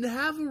him, then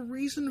have a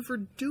reason for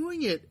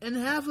doing it,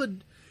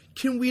 and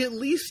can we at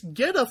least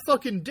get a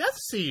fucking death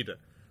scene?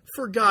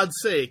 For God's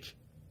sake.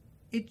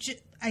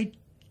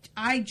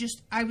 I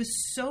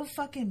was so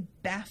fucking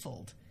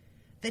baffled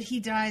that he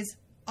dies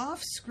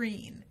off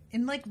screen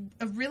in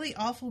a really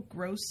awful,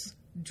 gross,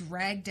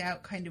 dragged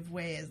out kind of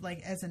way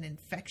as an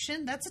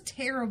infection. That's a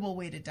terrible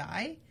way to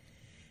die.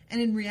 And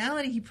in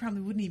reality, he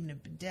probably wouldn't even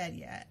have been dead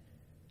yet.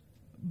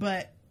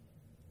 But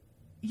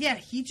yeah,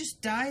 he just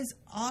dies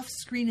off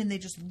screen and they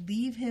just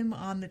leave him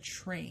on the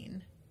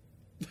train.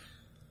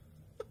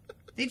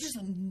 They just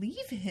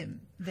leave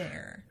him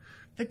there.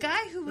 The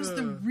guy who was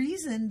the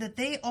reason that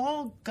they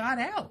all got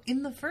out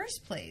in the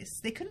first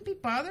place. They couldn't be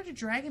bothered to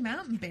drag him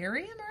out and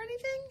bury him or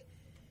anything?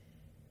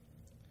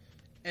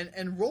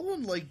 And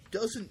Roland,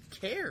 doesn't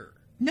care.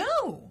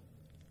 No!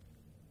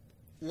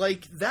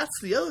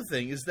 That's the other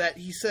thing, is that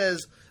he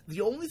says...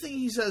 The only thing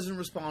he says in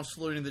response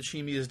to learning that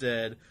Shimi is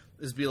dead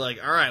is be like,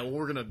 alright, well,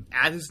 we're going to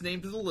add his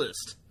name to the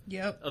list.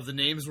 Yep. Of the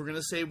names we're going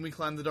to say when we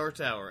climb the Dark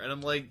Tower. And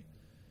I'm like...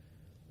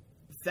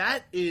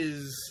 That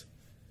is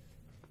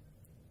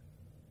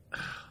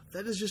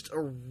just a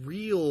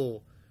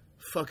real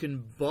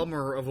fucking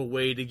bummer of a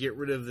way to get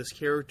rid of this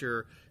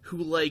character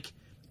who,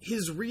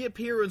 his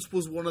reappearance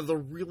was one of the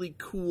really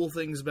cool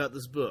things about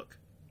this book.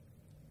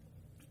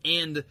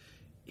 And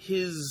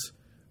his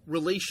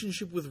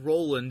relationship with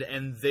Roland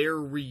and their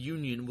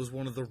reunion was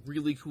one of the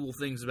really cool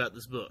things about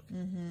this book.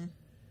 Mm-hmm.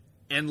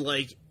 And,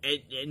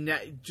 and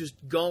that just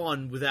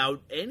gone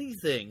without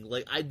anything.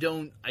 I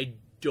don't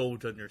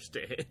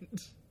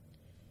understand.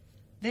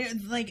 They're,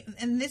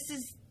 and this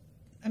is...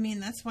 I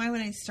mean, that's why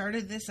when I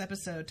started this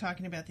episode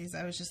talking about these,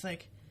 I was just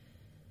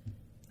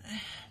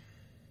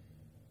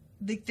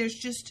there's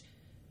just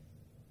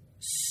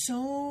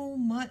so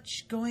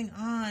much going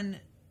on.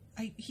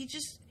 He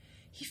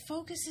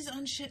focuses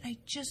on shit I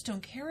just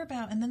don't care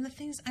about. And then the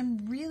things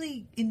I'm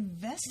really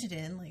invested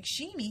in, like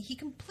Shimi, he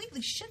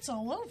completely shits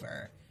all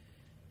over.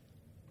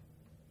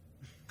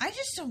 I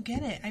just don't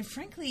get it.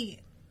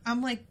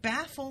 I'm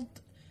baffled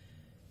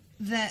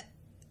that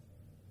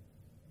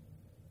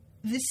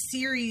this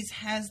series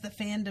has the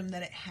fandom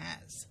that it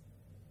has.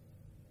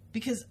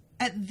 Because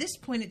at this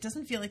point, it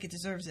doesn't feel like it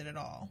deserves it at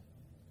all.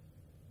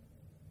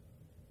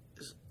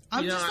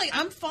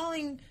 I'm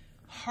falling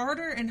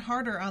harder and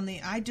harder on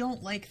I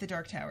don't like the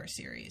Dark Tower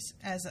series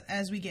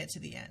as we get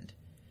to the end.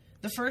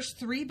 The first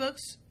 3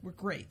 books were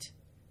great.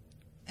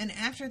 And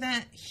after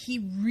that, he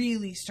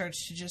really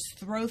starts to just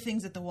throw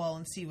things at the wall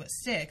and see what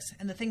sticks.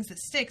 And the things that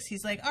sticks,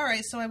 he's like, all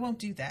right, so I won't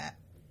do that.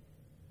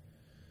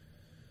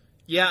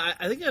 Yeah,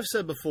 I think I've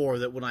said before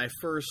that when I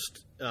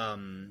first,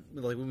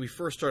 when we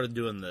first started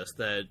doing this,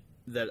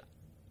 that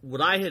what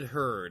I had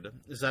heard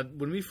is that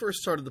when we first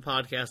started the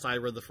podcast, I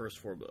read the first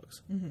 4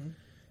 books. Mm-hmm.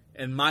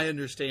 And my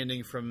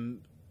understanding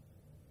from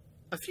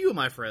a few of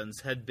my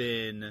friends had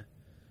been,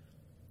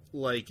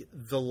 like,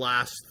 the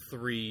last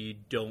 3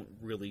 don't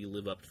really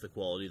live up to the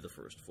quality of the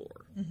first 4.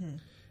 Mm-hmm.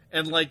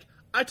 And, like,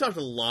 I talked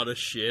a lot of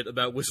shit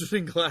about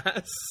Wizarding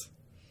Glass.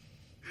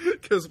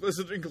 Because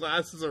Wizarding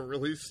Glass is a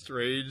really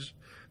strange,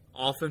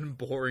 often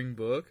boring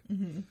book.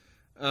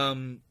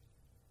 Mm-hmm.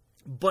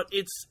 But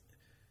it's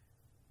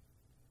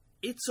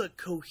a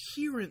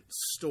coherent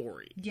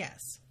story. Yes.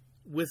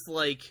 With,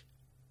 like,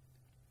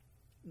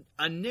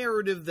 a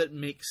narrative that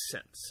makes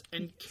sense.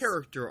 And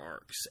character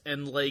arcs.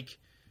 And, like,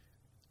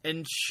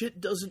 and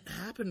shit doesn't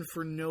happen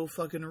for no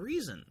fucking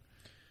reason.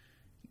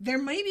 There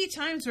may be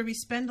times where we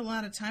spend a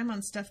lot of time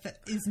on stuff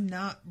that is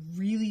not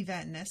really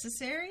that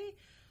necessary.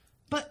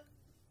 But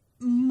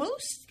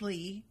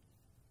mostly,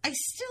 I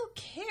still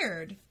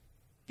cared.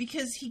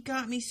 Because he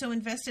got me so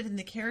invested in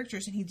the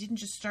characters and he didn't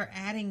just start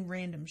adding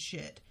random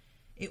shit.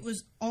 It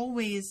was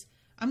always,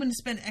 I'm going to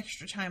spend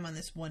extra time on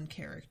this one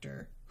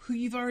character who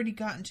you've already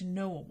gotten to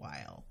know a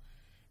while.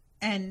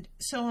 And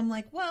so I'm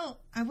like,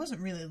 well, I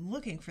wasn't really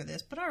looking for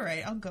this, but all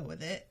right, I'll go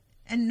with it.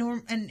 And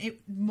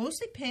it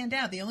mostly panned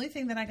out. The only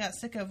thing that I got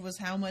sick of was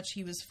how much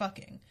he was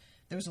fucking.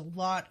 There was a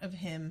lot of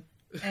him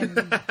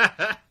and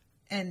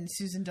and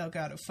Susan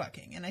Delgado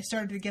fucking. And I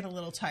started to get a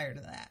little tired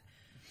of that.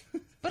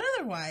 But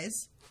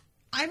otherwise,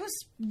 I was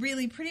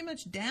really pretty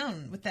much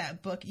down with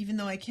that book, even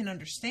though I can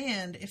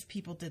understand if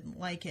people didn't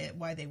like it,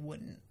 why they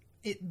wouldn't.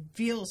 It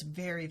feels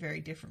very,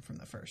 very different from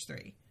the first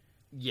 3.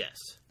 Yes.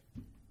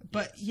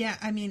 But, yeah,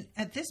 I mean,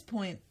 at this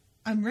point,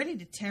 I'm ready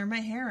to tear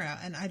my hair out,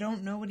 and I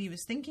don't know what he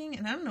was thinking,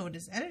 and I don't know what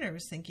his editor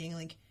was thinking,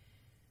 like,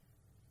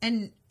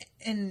 and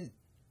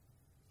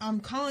I'm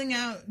calling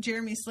out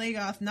Jeremy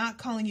Slagoff, not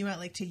calling you out,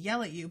 like, to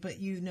yell at you, but,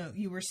 you know,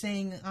 you were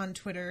saying on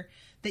Twitter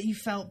that you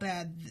felt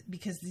bad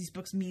because these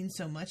books mean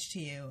so much to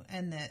you,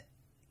 and that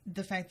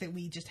the fact that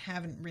we just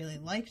haven't really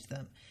liked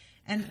them.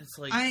 And it's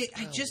like, I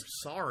just...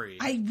 sorry.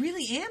 I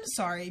really am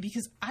sorry,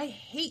 because I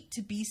hate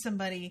to be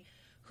somebody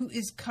who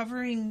is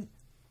covering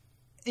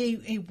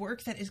a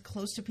work that is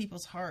close to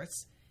people's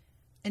hearts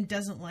and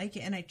doesn't like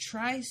it. And I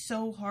try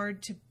so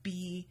hard to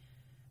be,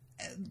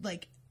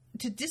 like,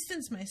 to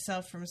distance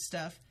myself from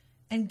stuff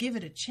and give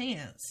it a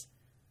chance.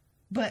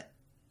 But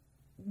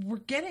we're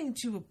getting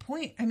to a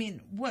point, I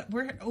mean,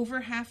 we're over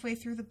halfway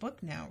through the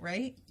book now,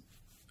 right?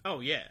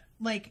 Oh, yeah.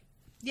 Like,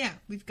 yeah,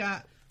 we've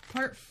got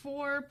part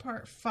 4,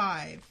 part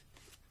 5.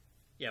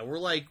 Yeah,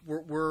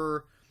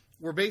 we're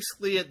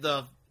basically at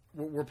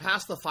we're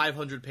past the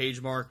 500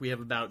 page mark. We have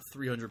about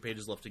 300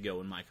 pages left to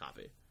go in my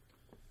copy.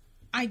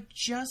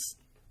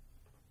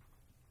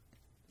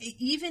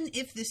 Even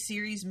if this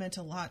series meant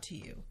a lot to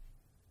you,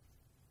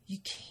 you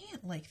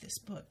can't like this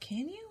book,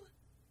 can you?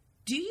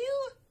 Do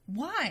you?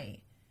 Why?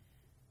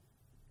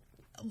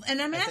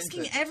 And I'm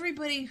asking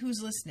everybody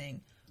who's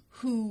listening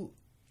who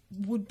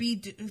would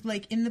be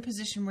like in the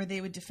position where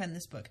they would defend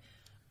this book.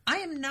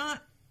 I'm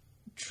not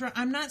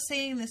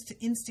saying this to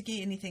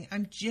instigate anything.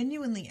 I'm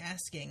genuinely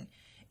asking,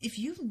 if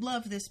you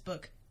love this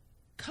book,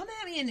 come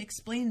at me and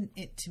explain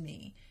it to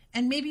me.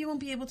 And maybe you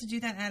won't be able to do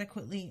that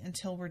adequately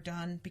until we're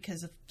done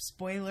because of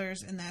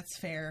spoilers, and that's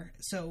fair.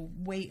 So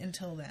wait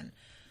until then.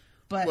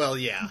 But, well,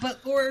 yeah.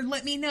 Or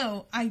let me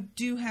know. I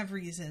do have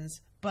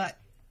reasons, but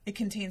it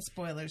contains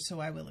spoilers,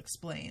 so I will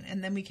explain.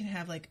 And then we can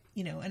have, like,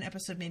 you know, an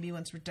episode maybe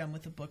once we're done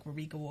with the book where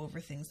we go over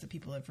things that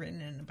people have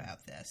written in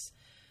about this.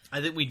 I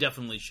think we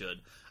definitely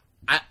should.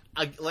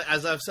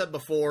 As I've said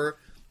before,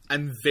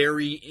 I'm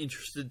very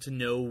interested to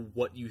know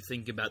what you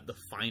think about the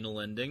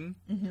final ending.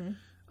 Mm-hmm.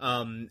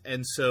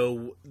 And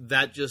so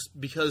that just,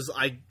 because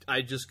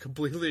I just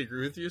completely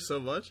agree with you so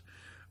much.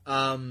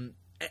 And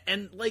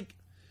like,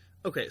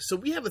 okay, so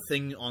we have a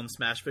thing on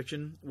Smash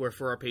Fiction where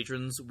for our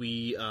patrons,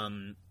 we,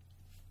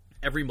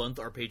 every month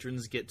our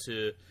patrons get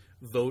to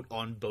vote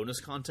on bonus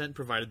content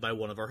provided by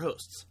one of our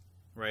hosts,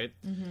 right?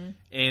 Mm-hmm.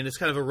 And it's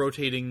kind of a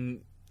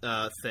rotating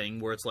thing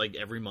where it's like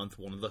every month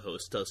one of the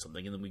hosts does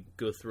something, and then we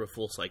go through a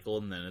full cycle,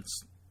 and then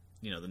it's,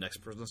 you know, the next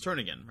person's turn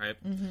again, right?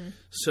 Mm-hmm.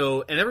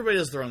 So, and everybody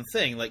does their own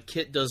thing. Like,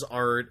 Kit does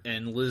art,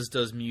 and Liz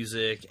does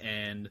music,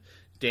 and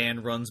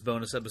Dan runs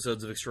bonus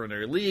episodes of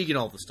Extraordinary League, and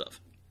all this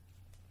stuff.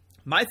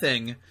 My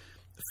thing,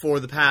 for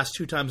the past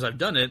 2 times I've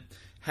done it,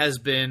 has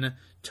been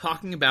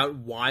talking about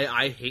why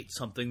I hate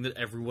something that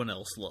everyone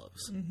else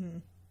loves. Mm-hmm.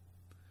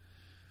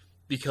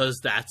 Because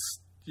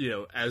that's, you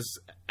know,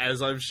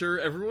 as I'm sure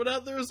everyone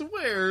out there is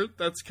aware,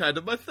 that's kind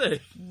of my thing.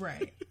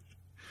 Right.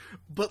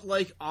 But,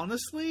 like,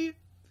 honestly,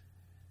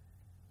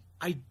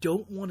 I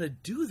don't want to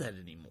do that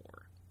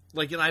anymore.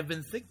 Like, and I've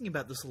been thinking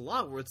about this a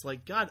lot, where it's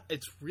like, God,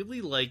 it's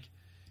really, like,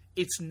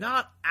 it's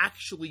not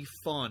actually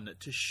fun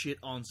to shit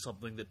on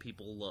something that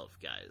people love,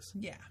 guys.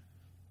 Yeah.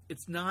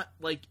 it's not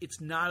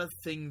a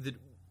thing that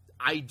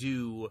I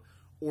do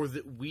or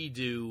that we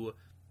do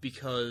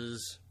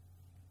because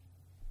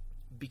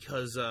we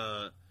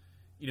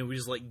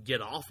just like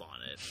get off on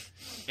it.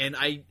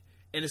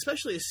 And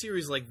especially a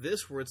series like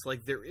this where it's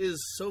like there is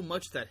so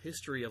much that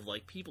history of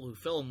like people who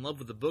fell in love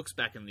with the books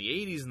back in the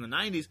 80s and the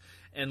 90s,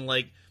 and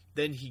like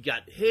then he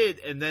got hit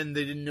and then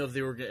they didn't know if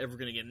they were ever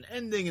going to get an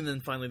ending, and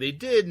then finally they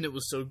did, and it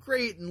was so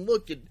great, and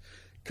look, it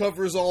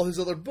covers all his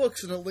other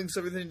books and it links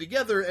everything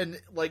together. And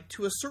like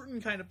to a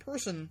certain kind of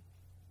person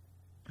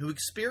who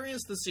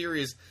experienced the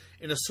series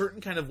in a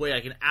certain kind of way,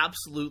 I can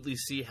absolutely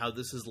see how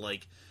this is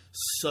like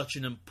such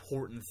an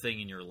important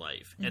thing in your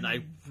life. Mm-hmm. And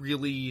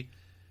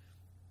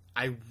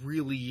I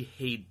really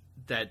hate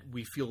that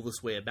we feel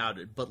this way about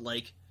it. But,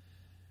 like,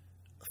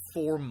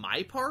 for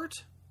my part,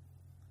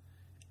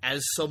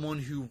 as someone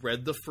who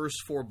read the first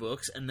 4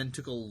 books and then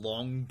took a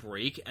long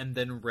break and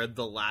then read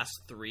the last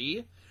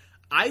 3,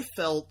 I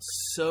felt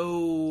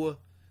so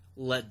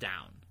let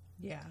down.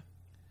 Yeah.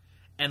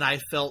 And I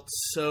felt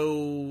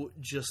so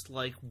just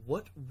like,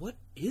 what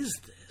is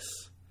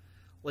this?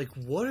 Like,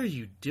 what are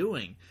you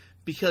doing?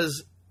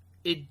 Because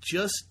it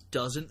just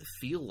doesn't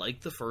feel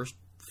like the first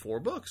 4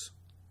 books.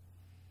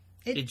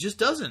 It just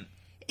doesn't.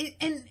 It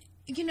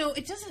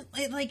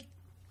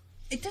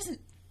doesn't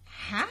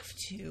have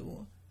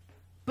to,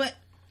 but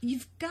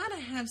you've got to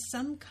have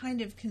some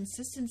kind of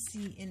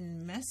consistency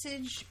in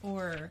message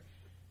or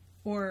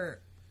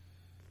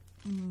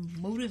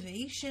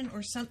motivation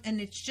or something.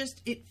 And it's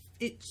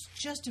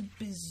just a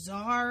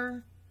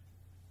bizarre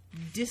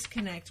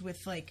disconnect with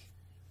like,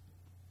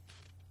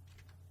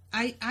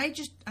 I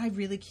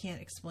really can't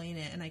explain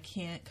it, and I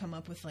can't come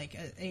up with like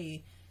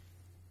a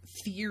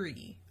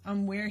theory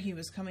on where he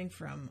was coming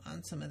from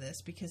on some of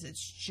this, because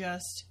it's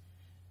just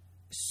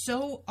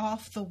so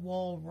off the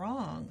wall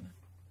wrong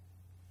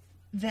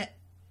that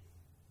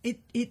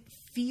it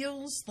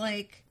feels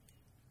like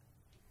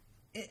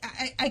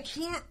I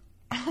can't.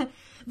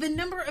 The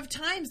number of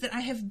times that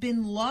I have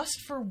been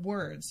lost for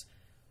words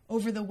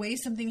over the way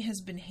something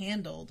has been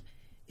handled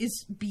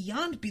is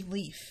beyond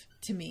belief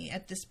to me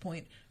at this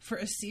point, for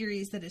a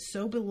series that is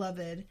so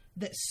beloved,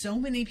 that so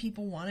many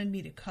people wanted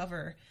me to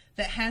cover,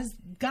 that has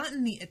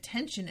gotten the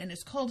attention and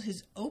is called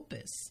his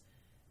opus.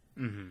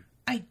 Mm-hmm.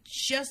 I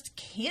just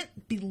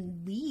can't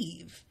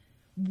believe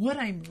what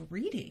I'm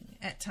reading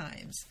at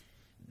times.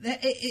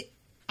 That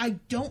I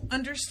don't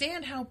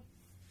understand how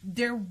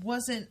there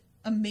wasn't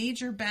a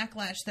major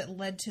backlash that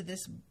led to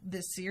this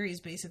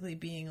series basically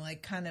being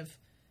like kind of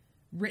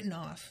written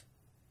off.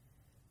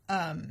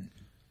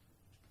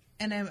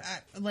 And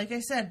like I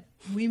said,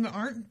 we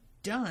aren't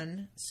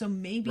done, so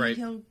maybe right.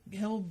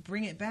 he'll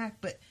bring it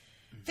back. But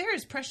there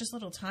is precious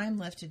little time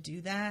left to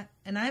do that,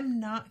 and I'm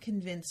not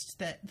convinced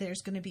that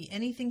there's going to be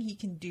anything he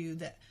can do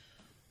that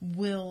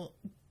will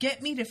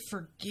get me to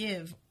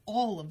forgive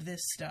all of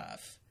this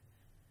stuff.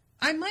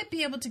 I might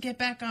be able to get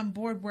back on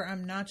board where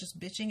I'm not just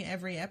bitching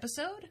every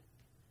episode,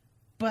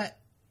 but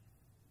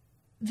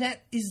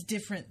that is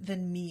different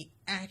than me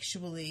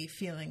actually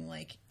feeling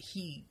like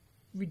he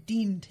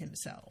redeemed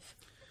himself.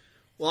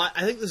 Well,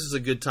 I think this is a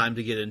good time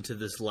to get into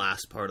this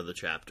last part of the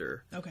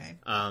chapter. Okay.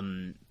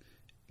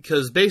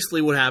 Because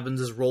basically what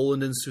happens is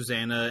Roland and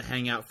Susanna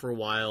hang out for a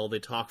while. They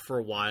talk for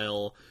a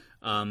while.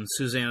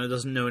 Susanna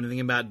doesn't know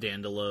anything about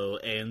Dandolo,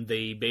 and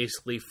they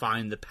basically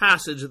find the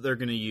passage that they're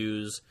going to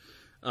use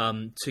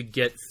to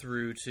get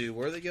through to...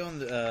 Where are they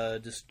going?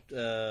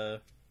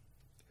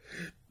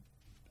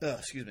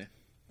 Excuse me.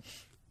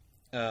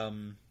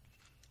 Did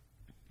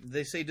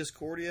they say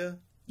Discordia?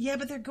 Yeah,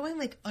 but they're going,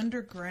 like,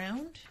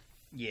 underground?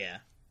 Yeah.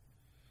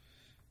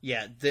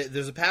 Yeah,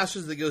 there's a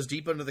passage that goes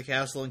deep under the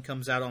castle and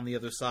comes out on the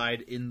other side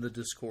in the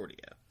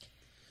Discordia.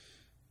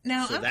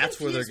 Now, so I'm that's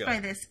confused where they're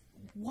going. by this.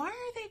 Why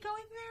are they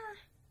going there?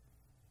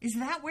 Is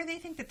that where they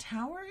think the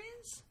tower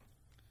is?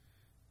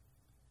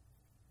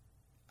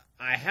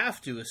 I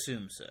have to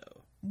assume so.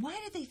 Why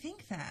do they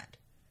think that?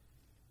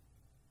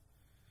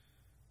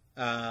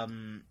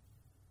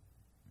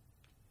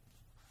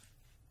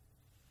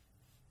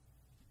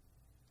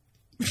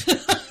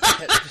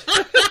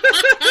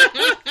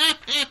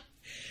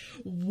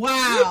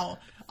 Wow.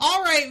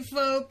 All right,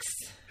 folks.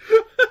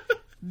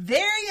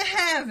 There you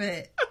have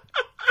it.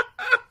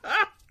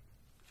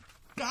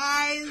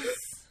 Guys.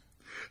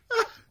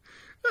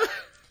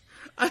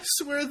 I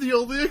swear the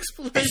only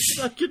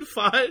explanation I can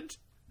find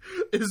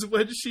is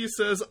when she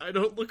says, I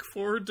don't look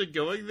forward to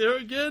going there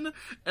again,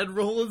 and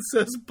Roland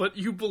says, but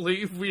you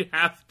believe we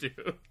have to.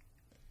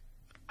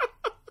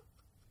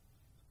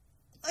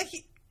 Like,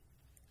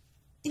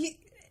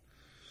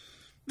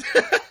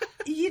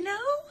 you know?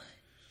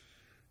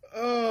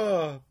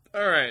 Oh,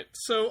 all right.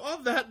 So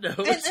on that note,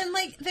 and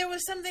like there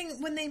was something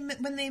when they met.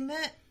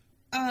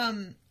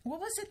 What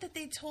was it that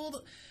they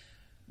told?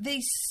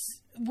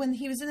 When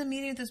he was in the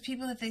meeting with those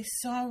people, that they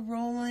saw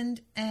Roland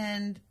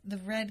and the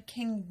Red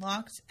King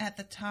locked at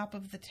the top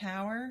of the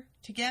tower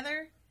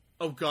together.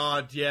 Oh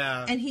God,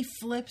 yeah. And he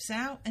flips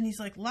out and he's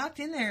like locked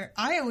in there.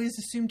 I always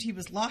assumed he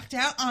was locked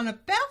out on a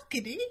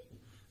balcony.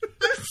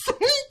 I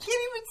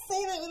can't even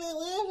say that without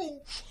laughing.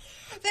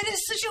 That is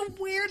such a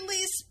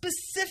weirdly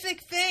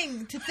specific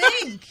thing to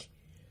think.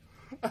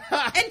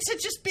 And to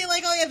just be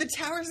like, oh yeah, the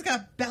tower's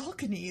got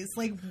balconies.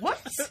 Like,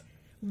 what?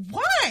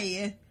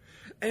 Why?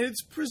 And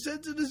it's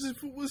presented as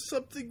if it was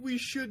something we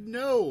should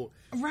know.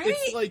 Right?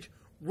 It's like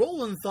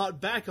Roland thought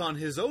back on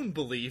his own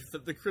belief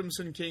that the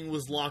Crimson King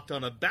was locked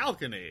on a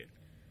balcony.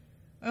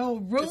 Oh,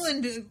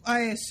 Roland, I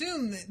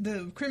assume that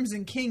the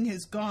Crimson King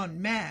has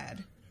gone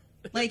mad.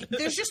 Like,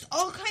 there's just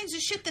all kinds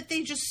of shit that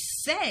they just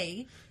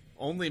say.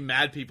 Only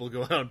mad people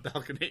go out on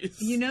balconies.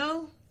 You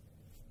know?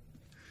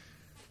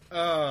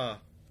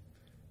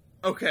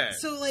 Okay.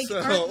 So, like,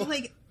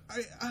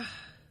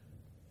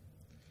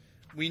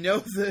 we know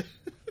that...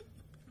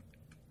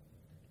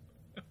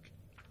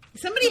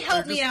 Somebody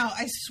help me out.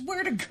 I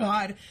swear to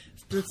God.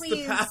 Please. It's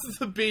the path of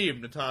the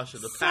beam, Natasha.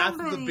 The path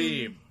of the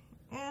beam.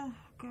 Oh,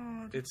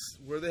 God. It's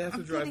where they have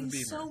to drive the beamer.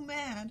 I'm so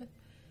mad.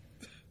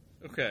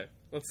 Okay.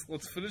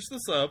 Let's finish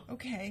this up.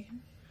 Okay.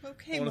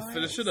 I want to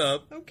finish it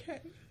up.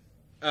 Okay.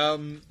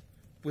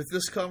 With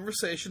this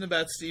conversation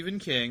about Stephen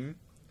King.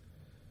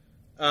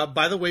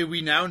 By the way,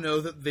 we now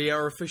know that they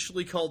are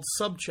officially called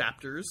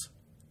subchapters.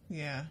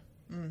 Yeah.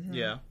 Mm-hmm.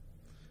 Yeah.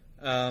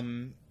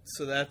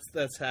 So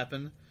that's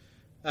happened.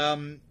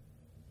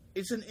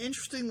 It's an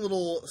interesting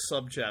little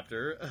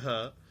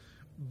subchapter,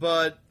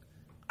 but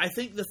I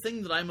think the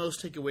thing that I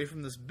most take away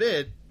from this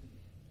bit,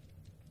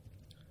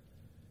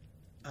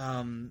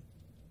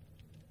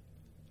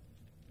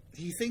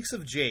 he thinks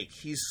of Jake.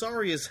 He's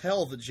sorry as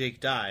hell that Jake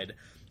died,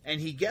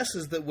 and he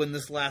guesses that when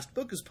this last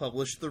book is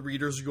published, the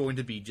readers are going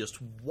to be just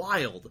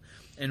wild.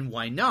 And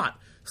why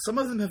not? Some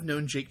of them have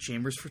known Jake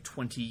Chambers for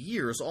 20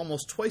 years,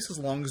 almost twice as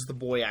long as the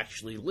boy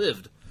actually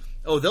lived.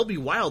 Oh, they'll be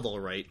wild, all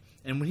right.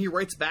 And when he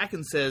writes back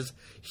and says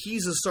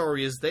he's as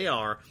sorry as they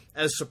are,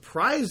 as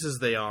surprised as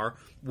they are,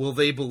 will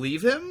they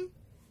believe him?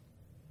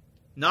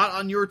 Not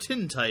on your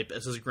tin type,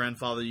 as his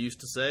grandfather used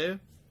to say.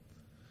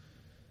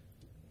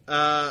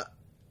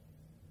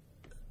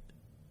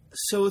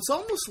 So it's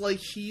almost like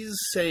he's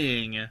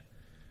saying,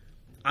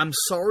 I'm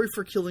sorry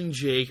for killing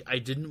Jake, I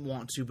didn't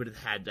want to, but it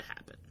had to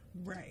happen.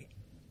 Right.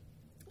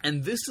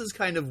 And this is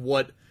kind of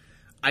what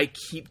I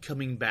keep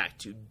coming back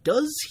to.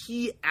 Does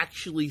he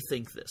actually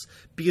think this?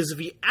 Because if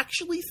he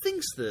actually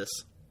thinks this,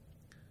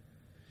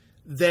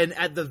 then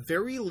at the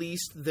very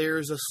least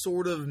there's a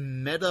sort of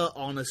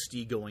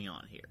meta-honesty going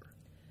on here.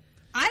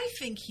 I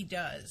think he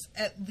does,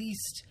 at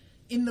least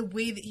in the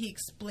way that he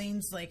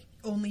explains, like,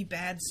 only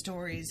bad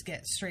stories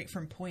get straight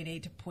from point A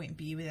to point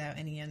B without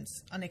any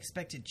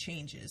unexpected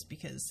changes,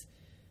 because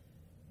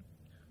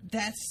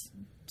that's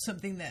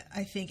something that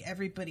I think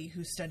everybody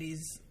who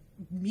studies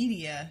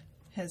media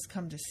has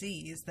come to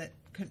see, is that,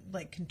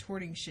 like,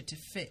 contorting shit to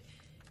fit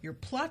your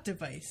plot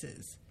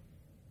devices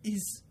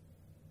is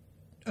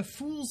a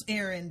fool's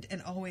errand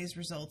and always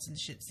results in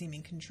shit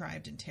seeming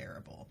contrived and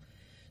terrible.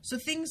 So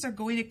things are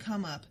going to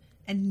come up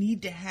and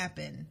need to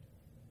happen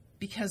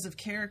because of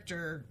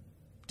character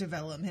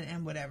development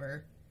and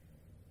whatever.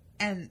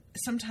 And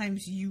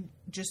sometimes you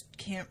just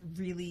can't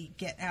really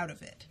get out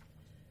of it.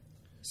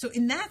 So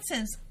in that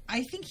sense,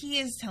 I think he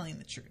is telling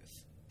the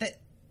truth.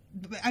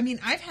 I mean,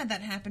 I've had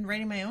that happen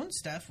writing my own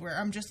stuff where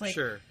I'm just like,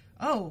 sure.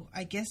 Oh,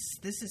 I guess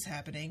this is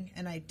happening,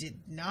 and I did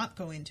not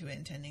go into it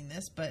intending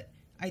this, but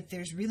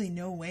there's really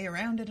no way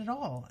around it at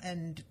all.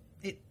 And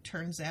it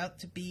turns out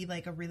to be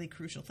like a really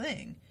crucial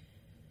thing.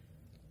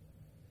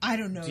 I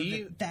don't know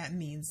that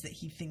means that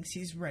he thinks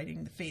he's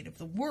writing the fate of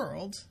the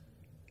world.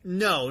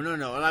 No,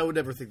 and I would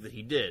never think that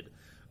he did.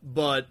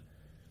 But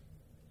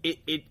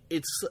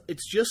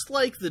it's just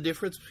like the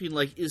difference between,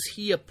 like, is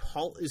he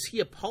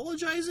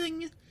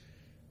apologizing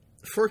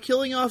for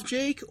killing off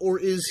Jake, or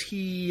is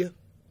he,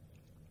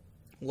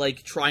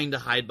 like, trying to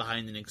hide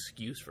behind an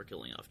excuse for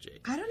killing off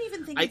Jake? I don't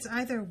even think it's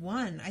either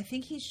one. I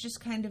think he's just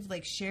kind of,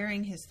 like,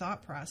 sharing his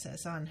thought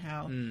process on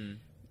how,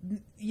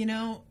 you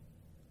know,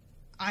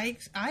 I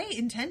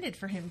intended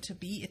for him to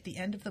be at the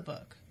end of the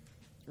book.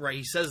 Right,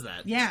 he says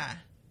that. Yeah.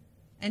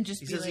 And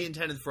just he says he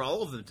intended for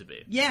all of them to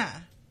be. Yeah.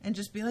 And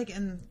just be like,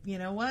 and you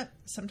know what?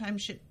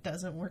 Sometimes shit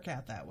doesn't work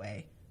out that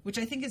way. Which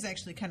I think is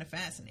actually kind of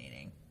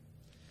fascinating.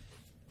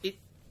 It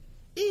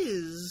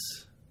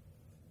is.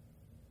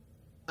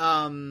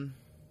 Yeah,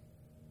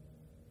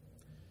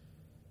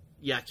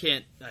 I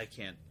can't.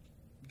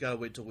 Gotta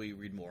wait till we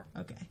read more.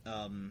 Okay.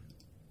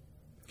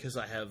 Because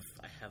I have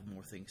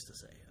more things to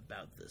say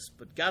about this,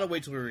 but gotta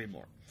wait till we read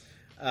more.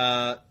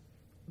 But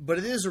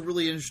it is a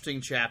really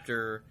interesting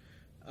chapter,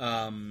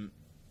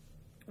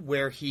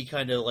 where he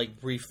kind of, like,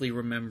 briefly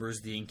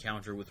remembers the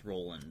encounter with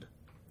Roland.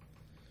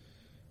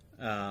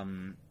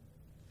 And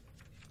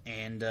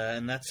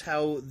that's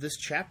how this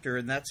chapter,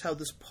 and that's how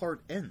this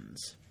part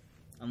ends.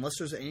 Unless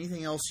there's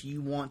anything else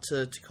you want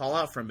to call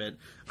out from it.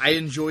 I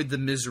enjoyed the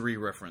Misery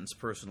reference,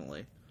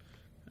 personally.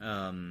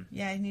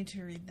 Yeah, I need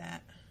to read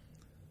that.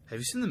 Have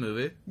you seen the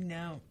movie?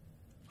 No.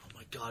 Oh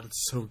my god,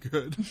 it's so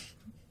good.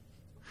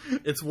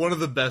 It's one of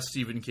the best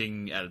Stephen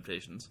King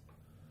adaptations.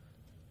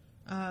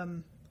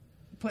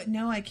 But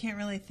no, I can't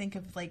really think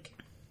of, like,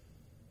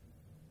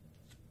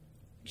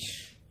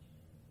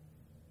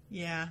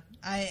 Yeah,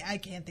 I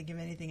can't think of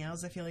anything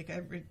else. I feel like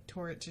I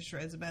tore it to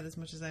shreds about as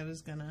much as I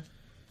was gonna.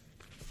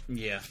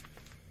 Yeah.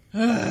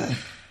 All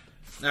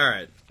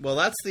right. Well,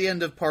 that's the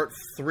end of part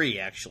 3,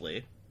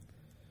 actually.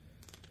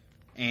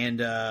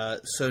 And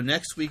so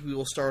next week we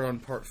will start on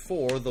part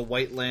 4, The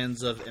White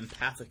Lands of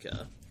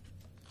Empathica.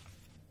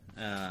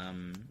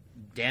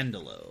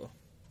 Dandalo.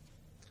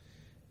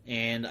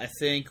 And I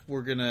think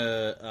we're going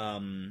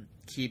to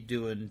keep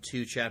doing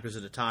 2 chapters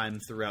at a time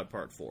throughout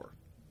part 4.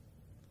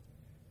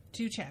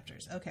 2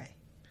 chapters, okay.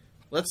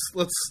 Let's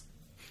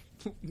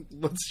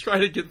try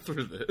to get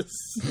through this.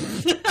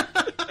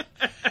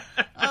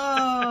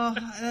 Oh,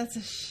 that's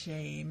a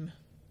shame.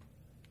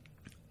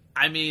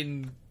 I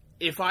mean,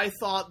 if I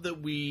thought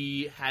that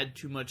we had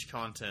too much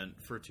content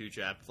for 2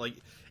 chapters, like,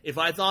 if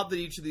I thought that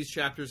each of these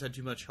chapters had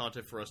too much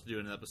content for us to do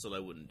in an episode, I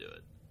wouldn't do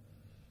it.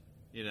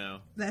 You know?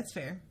 That's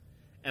fair.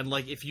 And,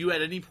 like, if you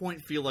at any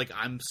point feel like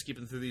I'm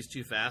skipping through these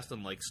too fast,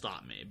 then, like,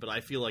 stop me. But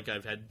I feel like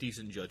I've had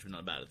decent judgment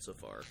about it so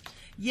far.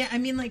 Yeah, I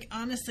mean, like,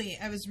 honestly,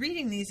 I was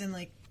reading these and,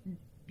 like,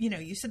 you know,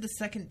 you said the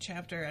second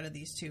chapter out of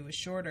these 2 was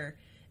shorter,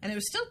 and it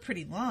was still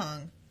pretty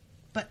long.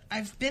 But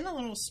I've been a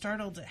little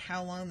startled at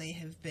how long they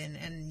have been,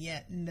 and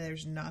yet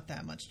there's not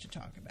that much to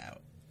talk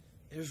about.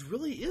 There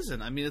really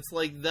isn't. I mean, it's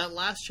like that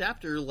last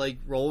chapter, like,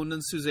 Roland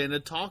and Susanna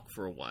talk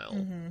for a while.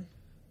 Mm-hmm.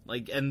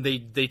 Like, and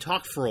they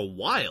talk for a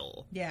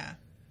while. Yeah.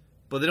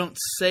 But they don't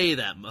say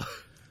that much.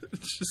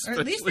 Or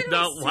at least they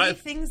don't say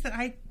things that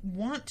I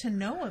want to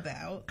know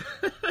about.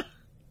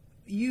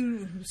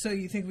 So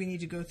you think we need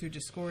to go through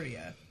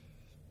Discordia?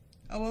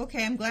 Oh,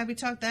 okay, I'm glad we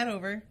talked that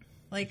over.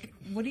 Like,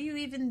 what are you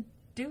even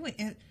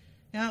doing?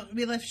 Now,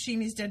 we left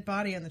Shimi's dead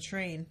body on the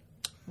train.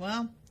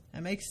 Well,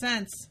 that makes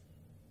sense.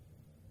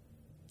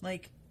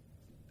 Like,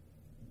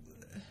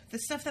 the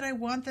stuff that I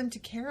want them to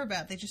care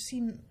about, they just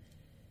seem...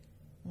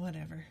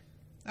 Whatever.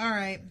 All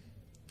right.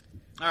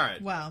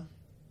 Well.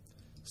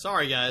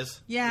 Sorry,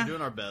 guys. Yeah. We're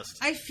doing our best.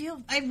 I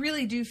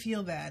really do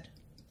feel bad.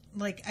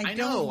 Like, I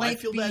don't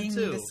like being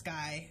this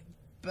guy.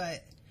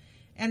 But,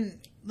 and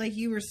like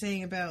you were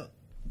saying about,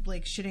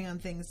 like, shitting on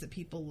things that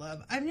people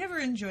love. I've never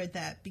enjoyed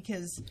that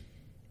because,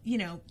 you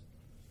know,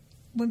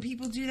 when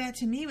people do that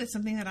to me with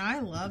something that I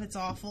love, it's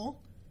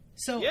awful.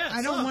 So yeah,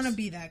 I don't want to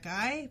be that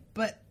guy,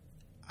 but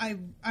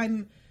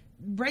I'm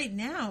right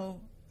now,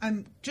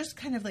 I'm just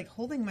kind of like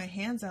holding my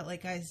hands out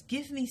like, guys,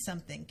 give me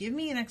something. Give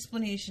me an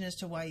explanation as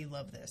to why you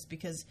love this.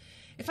 Because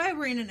if I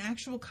were in an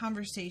actual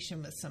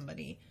conversation with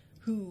somebody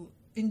who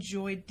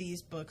enjoyed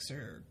these books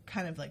or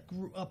kind of like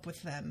grew up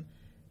with them,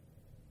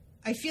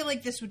 I feel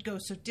like this would go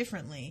so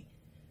differently.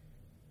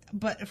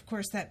 But of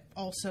course that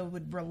also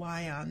would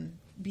rely on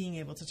being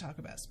able to talk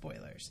about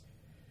spoilers.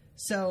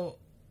 So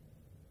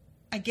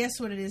I guess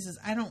what it is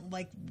I don't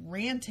like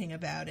ranting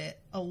about it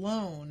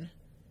alone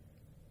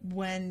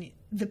when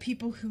the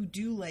people who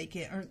do like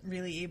it aren't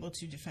really able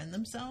to defend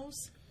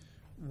themselves.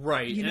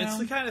 Right. You know? It's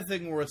the kind of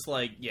thing where it's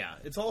like, yeah,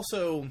 it's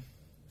also,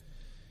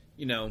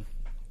 you know,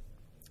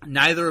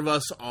 neither of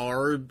us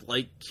are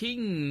like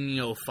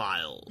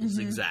Kingophiles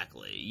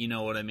exactly. You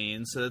know what I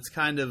mean? So it's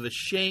kind of a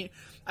shame.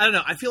 I don't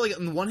know. I feel like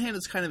on the one hand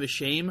it's kind of a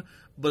shame,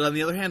 but on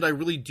the other hand I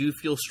really do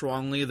feel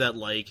strongly that,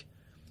 like,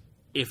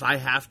 if I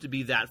have to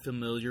be that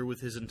familiar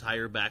with his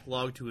entire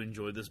backlog to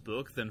enjoy this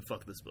book, then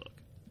fuck this book.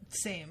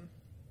 Same.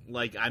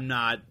 Like, I'm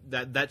not...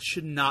 That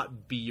should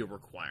not be a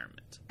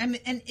requirement. And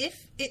if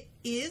it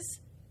is,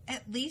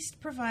 at least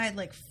provide,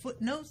 like,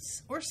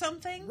 footnotes or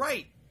something.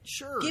 Right.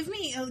 Sure. Give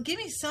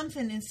me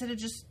something instead of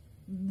just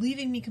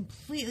leaving me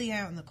completely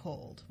out in the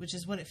cold, which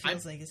is what it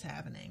feels like is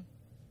happening.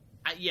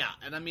 Yeah,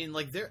 and I mean,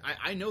 like,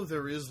 I know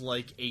there is,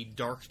 like, a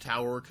Dark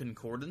Tower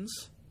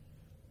Concordance,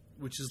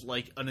 which is,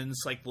 like, an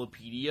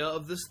encyclopedia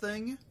of this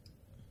thing.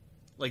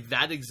 Like,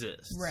 that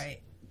exists. Right.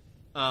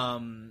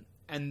 And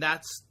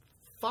that's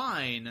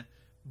fine,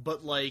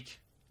 but, like,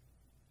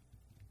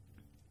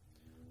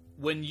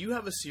 when you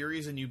have a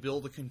series and you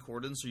build a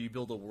concordance or you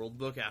build a world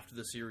book after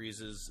the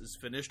series is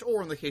finished,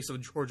 or in the case of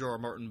George R. R.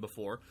 Martin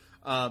before,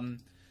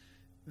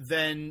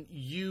 then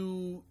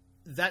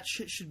that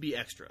shit should be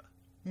extra.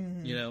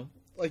 Mm-hmm. You know?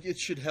 Like, it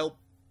should help,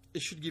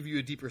 it should give you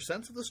a deeper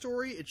sense of the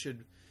story, it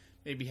should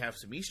maybe have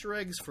some Easter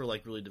eggs for,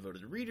 like, really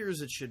devoted readers,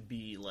 it should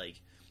be,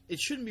 like, it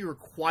shouldn't be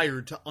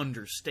required to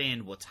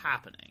understand what's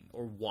happening,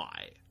 or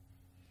why.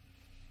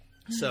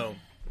 So,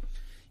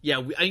 yeah,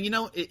 you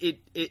know,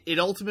 it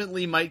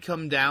ultimately might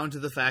come down to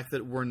the fact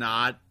that we're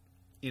not,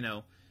 you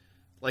know,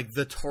 like,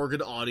 the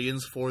target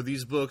audience for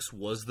these books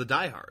was the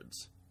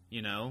diehards,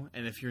 you know?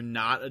 And if you're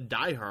not a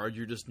diehard,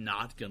 you're just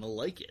not gonna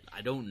like it.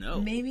 I don't know.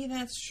 Maybe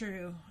that's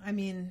true. I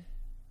mean,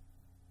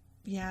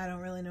 yeah, I don't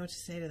really know what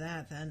to say to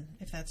that, then,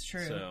 if that's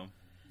true. So,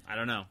 I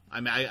don't know.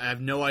 I mean, I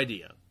have no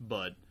idea,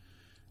 but,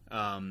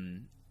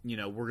 you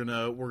know, we're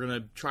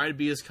gonna try to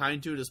be as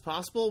kind to it as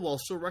possible while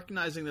still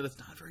recognizing that it's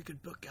not a very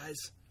good book, guys.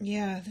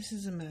 Yeah, this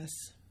is a mess.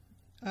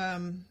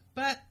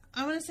 But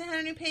I want to say hi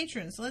to new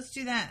patrons, so let's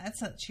do that.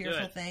 That's a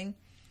cheerful thing.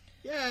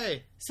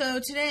 Yay! So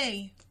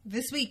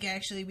this week,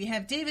 actually, we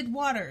have David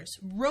Waters,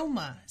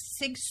 Roma,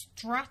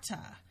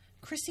 Sigstrata,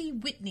 Chrissy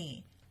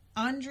Whitney,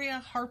 Andrea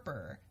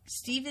Harper,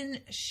 Stephen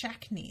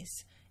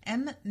Shacknies,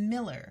 M.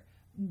 Miller,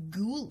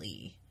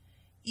 Ghoulie,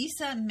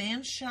 Issa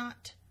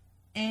Manshot,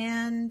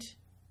 and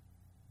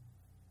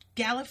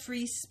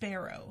Gallifrey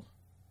Sparrow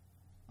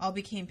all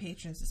became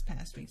patrons this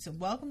past week. So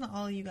welcome to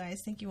all of you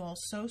guys. Thank you all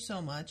so,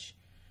 so much.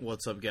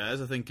 What's up,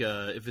 guys? I think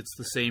if it's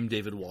the same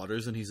David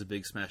Waters, then he's a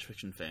big Smash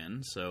Fiction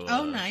fan. So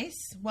oh,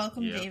 nice.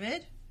 Welcome, yeah.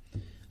 David.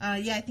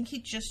 Yeah, I think he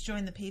just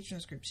joined the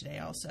patrons group today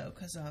also,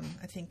 because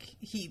I think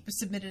he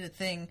submitted a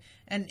thing,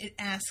 and it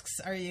asks,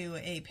 are you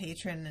a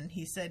patron? And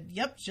he said,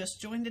 yep,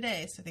 just joined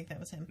today. So I think that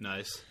was him.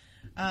 Nice.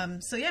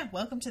 So yeah,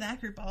 welcome to that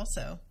group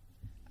also,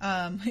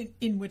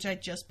 in which I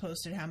just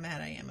posted how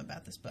mad I am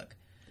about this book.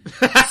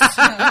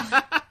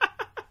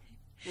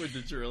 Wait,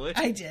 did you really?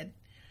 I did.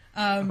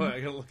 I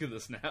gotta look at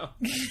this now.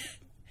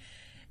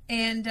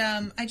 And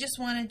I just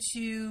wanted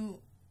to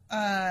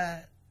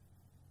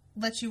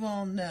let you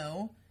all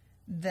know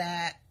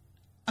that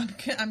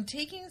I'm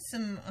taking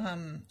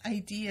some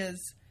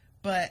ideas,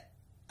 but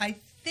I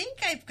think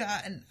I've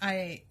got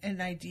an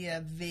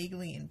idea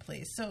vaguely in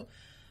place. So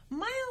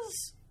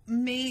Miles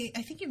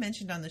I think you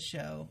mentioned on the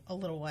show a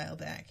little while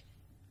back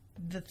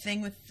the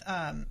thing with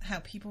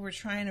how people were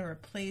trying to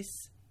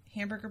replace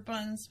hamburger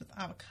buns with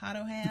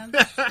avocado halves.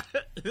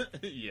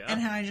 Yeah.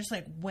 And how I just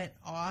went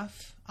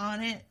off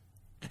on it.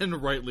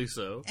 And rightly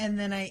so. And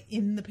then I,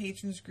 in the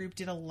patrons group,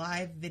 did a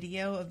live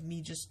video of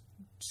me just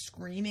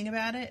screaming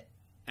about it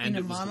And in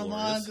a it was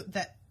monologue glorious.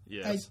 that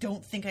Yes. I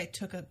don't think I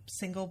took a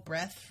single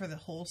breath for the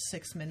whole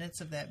 6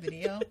 minutes of that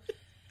video.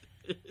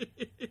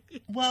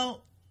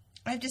 Well,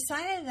 I've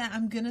decided that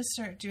I'm going to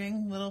start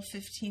doing little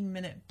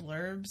 15-minute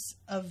blurbs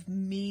of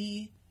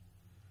me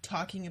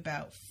talking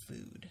about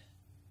food.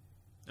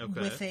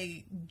 Okay. With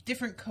a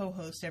different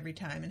co-host every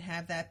time, and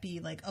have that be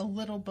a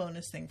little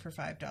bonus thing for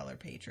 $5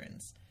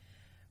 patrons.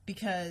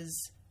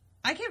 Because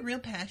I get real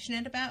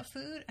passionate about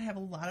food. I have a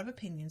lot of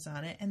opinions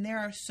on it, and there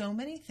are so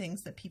many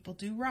things that people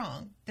do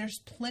wrong. There's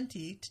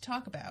plenty to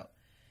talk about.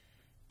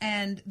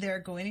 And there are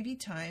going to be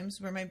times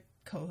where my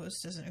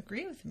co-host doesn't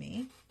agree with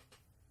me,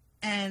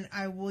 and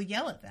I will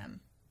yell at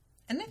them.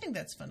 And I think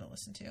that's fun to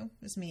listen to,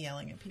 is me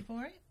yelling at people,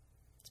 right?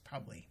 It's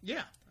probably...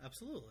 Yeah,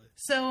 absolutely.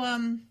 So,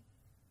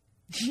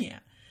 yeah.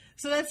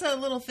 So that's a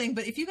little thing.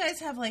 But if you guys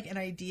have an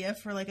idea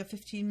for a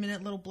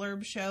 15-minute little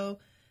blurb show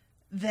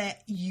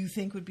that you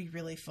think would be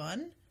really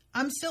fun,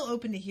 I'm still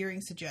open to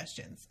hearing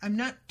suggestions. I'm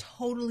not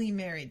totally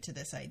married to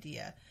this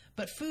idea,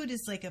 but food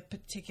is a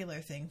particular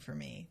thing for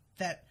me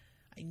that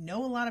I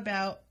know a lot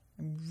about,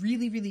 I'm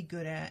really, really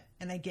good at,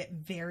 and I get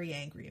very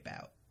angry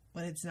about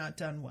when it's not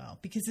done well,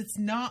 because it's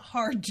not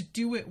hard to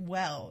do it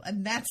well.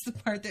 And that's the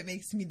part that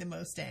makes me the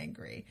most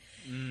angry.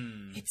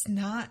 It's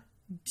not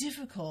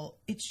difficult.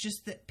 It's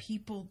just that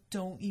people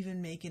don't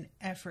even make an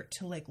effort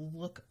to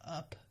look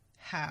up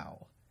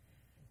how.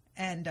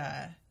 And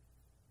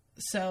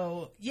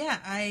so yeah,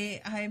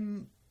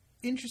 I'm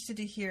interested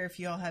to hear if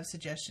you all have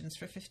suggestions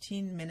for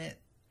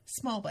 15-minute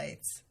small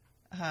bites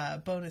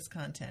bonus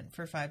content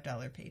for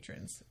 $5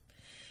 patrons,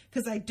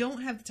 because I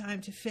don't have the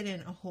time to fit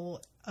in a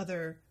whole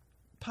other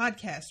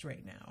podcast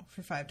right now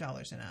for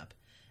 $5 and up.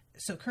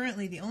 So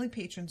currently the only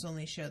patrons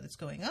only show that's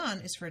going on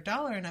is for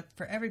 $1 and up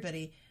for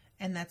everybody,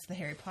 and that's the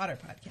Harry Potter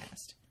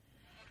podcast.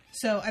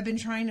 So I've been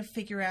trying to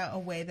figure out a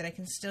way that I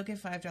can still give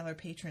 $5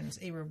 patrons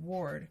a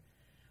reward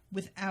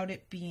without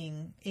it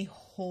being a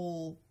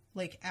whole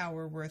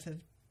hour worth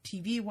of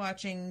TV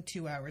watching,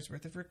 2 hours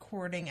worth of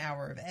recording,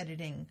 hour of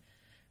editing,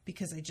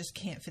 because I just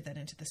can't fit that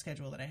into the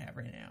schedule that I have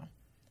right now.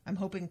 I'm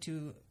hoping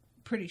to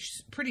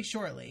pretty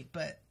shortly,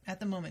 but at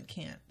the moment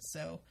can't.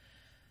 So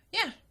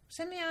yeah,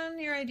 send me on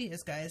your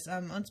ideas, guys.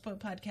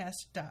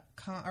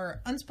 Unspoiledpodcast.com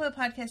or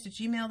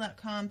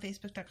unspoiledpodcast@gmail.com,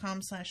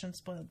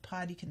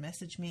 facebook.com/unspoiledpod. You can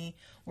message me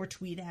or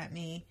tweet at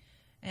me.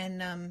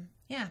 And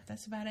yeah,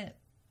 that's about it.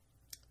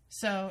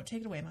 So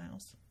take it away,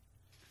 Miles.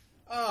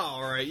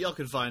 All right, y'all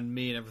can find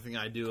me and everything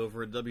I do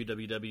over at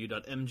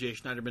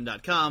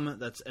www.mjschneiderman.com.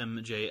 That's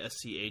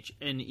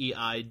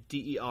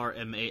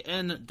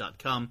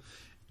MJSCHNEIDERMAN.com.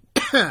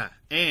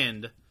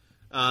 And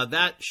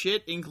that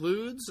shit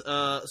includes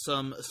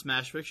some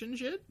Smash Fiction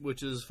shit,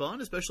 which is fun,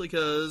 especially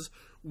because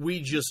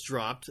we just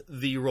dropped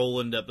the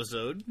Roland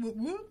episode. Whoop,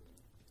 whoop.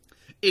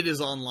 It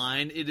is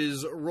online. It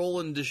is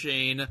Roland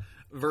Deschain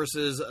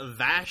versus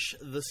Vash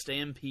the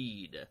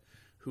Stampede,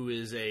 who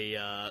is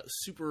a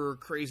super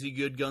crazy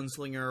good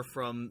gunslinger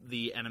from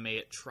the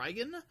anime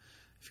Trigun,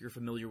 if you're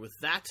familiar with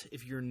that.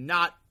 If you're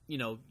not,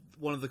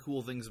 one of the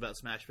cool things about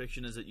Smash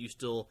Fiction is that you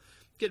still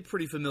get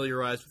pretty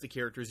familiarized with the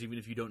characters, even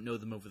if you don't know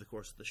them over the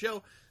course of the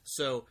show.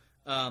 So,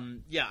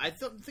 yeah, I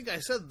think I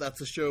said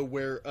that's a show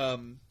where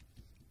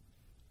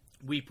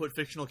we put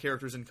fictional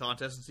characters in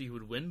contests and see who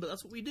would win, but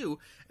that's what we do.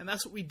 And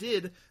that's what we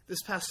did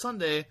this past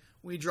Sunday.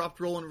 We dropped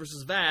Roland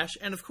versus Vash,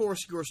 and of course,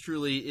 yours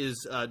truly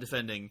is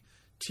defending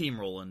Team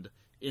Roland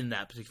in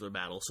that particular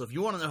battle. So if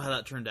you want to know how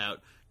that turned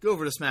out, go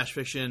over to Smash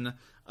Fiction,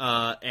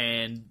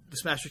 and the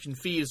Smash Fiction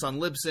feed is on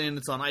Libsyn,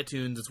 it's on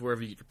iTunes, it's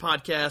wherever you get your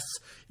podcasts.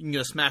 You can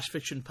go to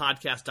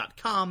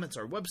smashfictionpodcast.com, it's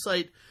our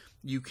website.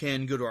 you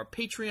can go to our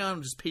Patreon,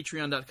 which is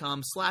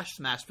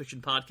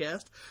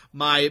patreon.com/smashfictionpodcast.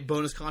 My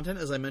bonus content,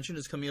 as I mentioned,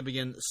 is coming up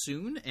again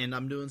soon, and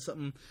I'm doing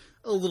something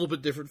a little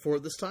bit different for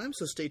it this time,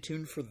 so stay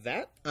tuned for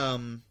that.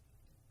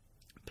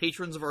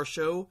 Patrons of our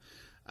show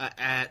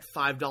at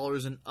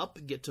 $5 and up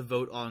get to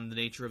vote on the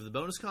nature of the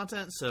bonus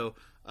content, so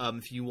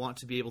if you want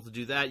to be able to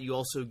do that, you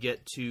also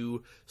get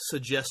to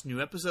suggest new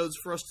episodes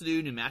for us to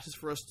do, new matches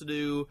for us to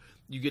do.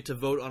 You get to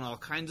vote on all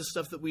kinds of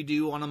stuff that we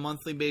do on a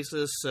monthly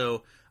basis,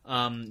 so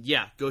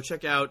go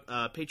check out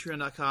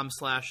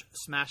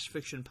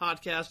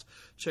patreon.com/smashfictionpodcast.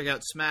 Check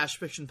out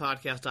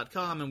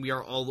smashfictionpodcast.com, and we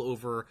are all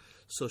over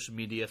social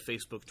media,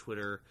 Facebook,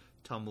 Twitter,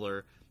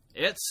 Tumblr,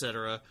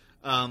 etc.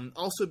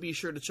 Also be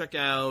sure to check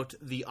out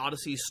the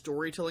Odyssey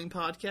Storytelling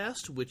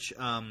Podcast, which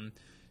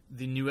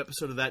the new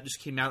episode of that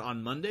just came out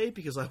on Monday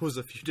because I was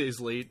a few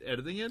days late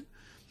editing it.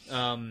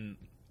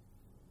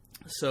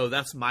 So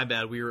that's my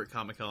bad. We were at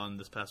Comic-Con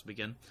this past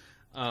weekend.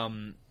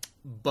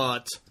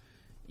 But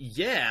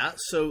yeah,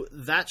 so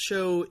that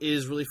show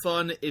is really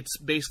fun. It's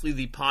basically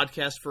the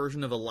podcast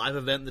version of a live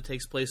event that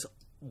takes place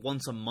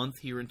once a month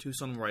here in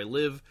Tucson where I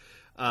live,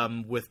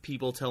 with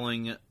people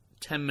telling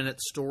 10-minute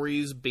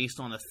stories based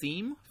on a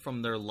theme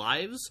from their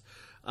lives.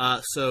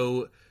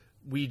 So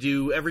we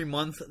do every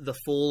month, the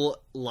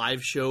full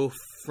live show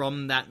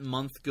from that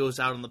month goes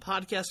out on the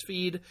podcast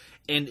feed,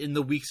 and in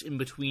the weeks in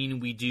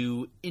between, we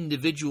do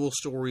individual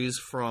stories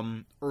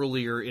from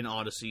earlier in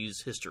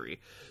Odyssey's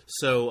history.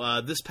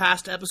 So this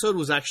past episode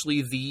was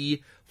actually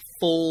the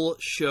full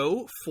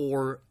show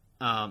for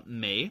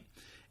May,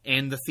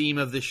 and the theme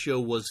of this show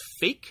was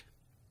fake.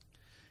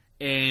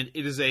 And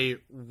it is a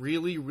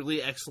really,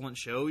 really excellent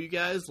show, you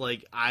guys.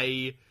 Like,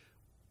 I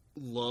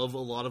love a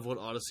lot of what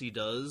Odyssey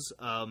does,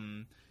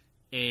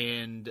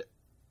 and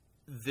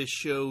this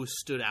show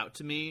stood out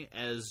to me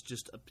as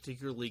just a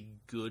particularly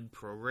good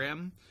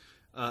program.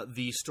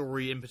 The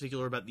story in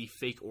particular about the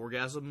fake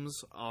orgasms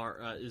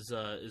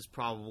is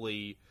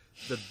probably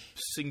the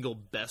single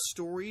best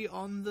story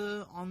on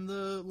the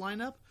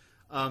lineup.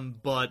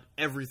 But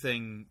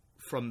everything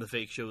from the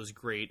fake show is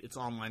great. It's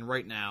online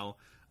right now.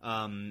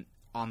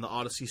 On the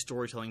Odyssey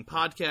Storytelling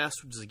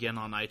Podcast, which is again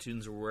on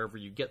iTunes or wherever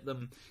you get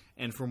them.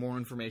 And for more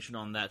information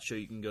on that show,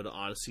 you can go to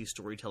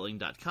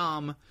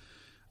odysseystorytelling.com.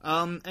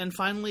 And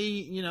finally,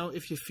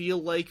 if you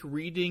feel like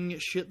reading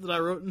shit that I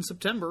wrote in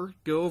September,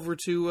 go over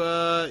to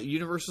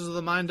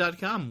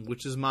universesofthemind.com,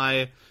 which is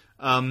my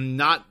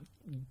not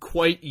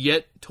quite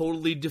yet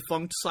totally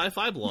defunct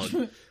sci-fi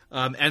blog.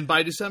 And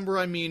by September,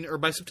 I mean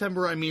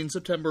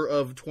September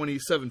of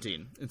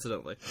 2017,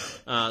 incidentally.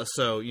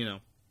 So,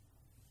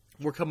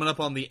 we're coming up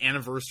on the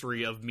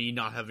anniversary of me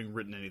not having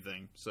written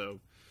anything,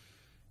 so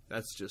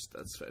that's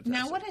fantastic.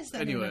 Now, what is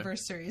that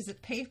anniversary? Is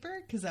it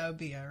paper? Because that would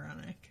be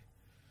ironic.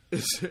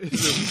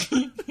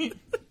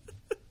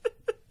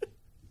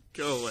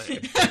 Go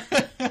away.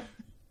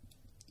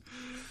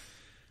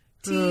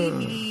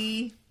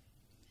 TV.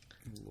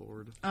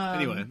 Lord.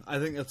 Anyway, I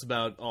think that's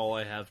about all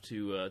I have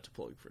to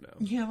plug for now.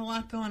 You have a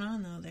lot going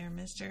on, though, there,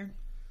 mister.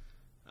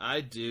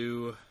 I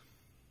do.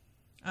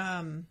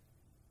 All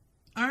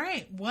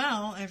right.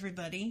 Well,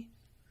 everybody.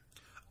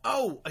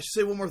 Oh, I should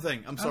say one more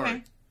thing. I'm sorry.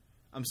 Okay.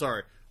 I'm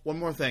sorry. One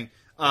more thing.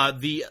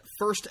 The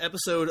first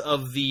episode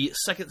of the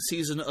second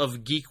season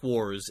of Geek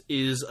Wars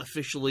is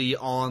officially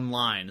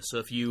online. So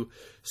if you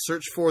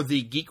search for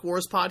the Geek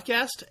Wars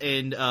podcast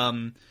and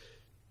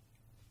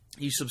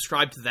you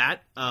subscribe to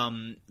that,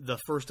 the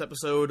first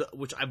episode,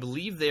 which I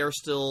believe they are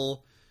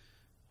still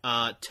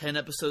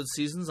 10-episode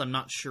seasons. I'm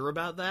not sure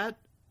about that.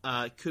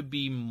 Could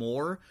be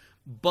more.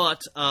 But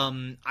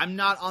I'm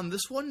not on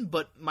this one,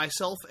 but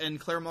myself and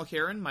Claire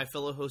Mulcairn, my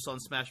fellow host on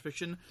Smash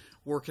Fiction,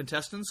 were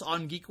contestants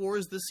on Geek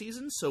Wars this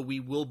season, so we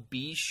will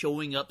be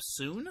showing up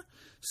soon.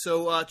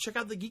 So check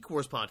out the Geek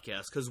Wars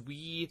podcast, because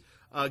we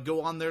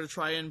go on there to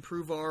try and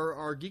improve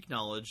our geek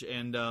knowledge,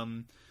 and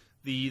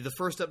the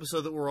first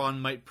episode that we're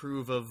on might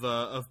prove of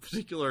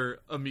particular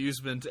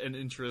amusement and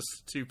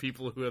interest to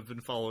people who have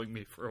been following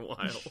me for a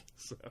while.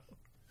 So.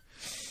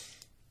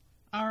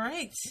 All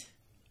right.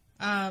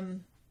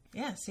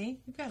 Yeah, see?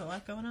 You've got a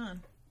lot going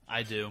on.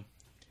 I do.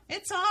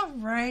 It's all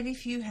right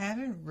if you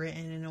haven't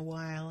written in a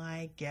while,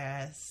 I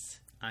guess.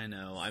 I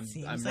know. I'm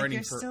like writing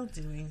you're for... still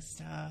doing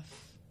stuff.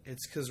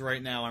 It's because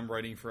right now I'm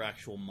writing for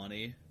actual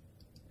money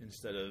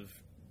instead of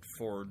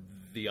for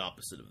the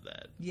opposite of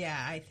that. Yeah,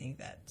 I think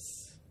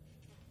that's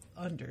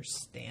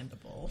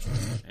understandable.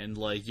 And,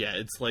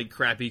 it's like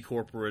crappy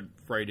corporate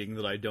writing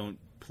that I don't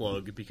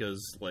plug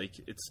because,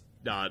 it's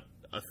not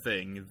a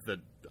thing that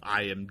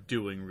I am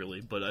doing,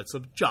 really, but it's a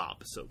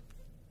job, so,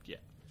 yeah.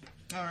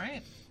 All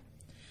right.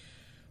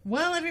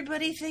 Well,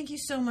 everybody, thank you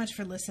so much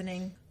for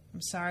listening.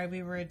 I'm sorry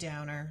we were a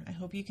downer. I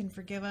hope you can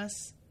forgive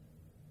us,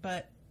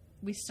 but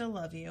we still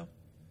love you,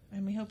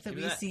 and we hope that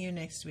we see you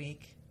next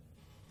week.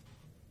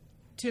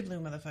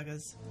 Toodaloo,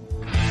 motherfuckers.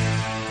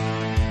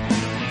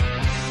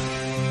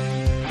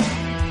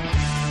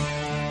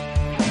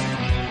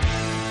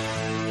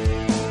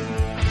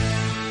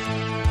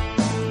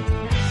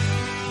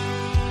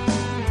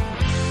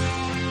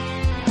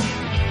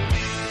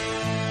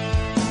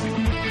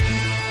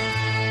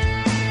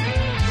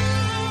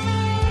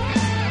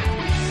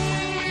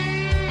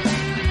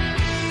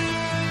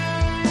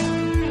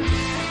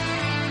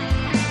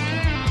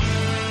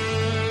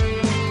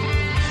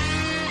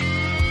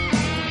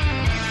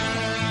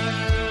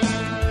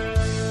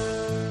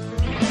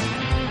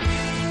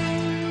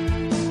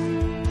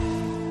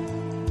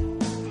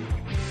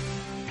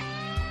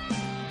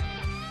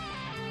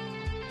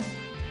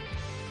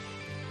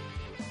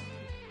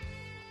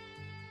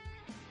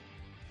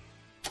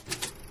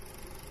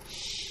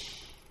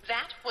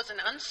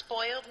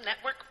 Unspoiled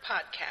Network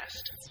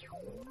podcast.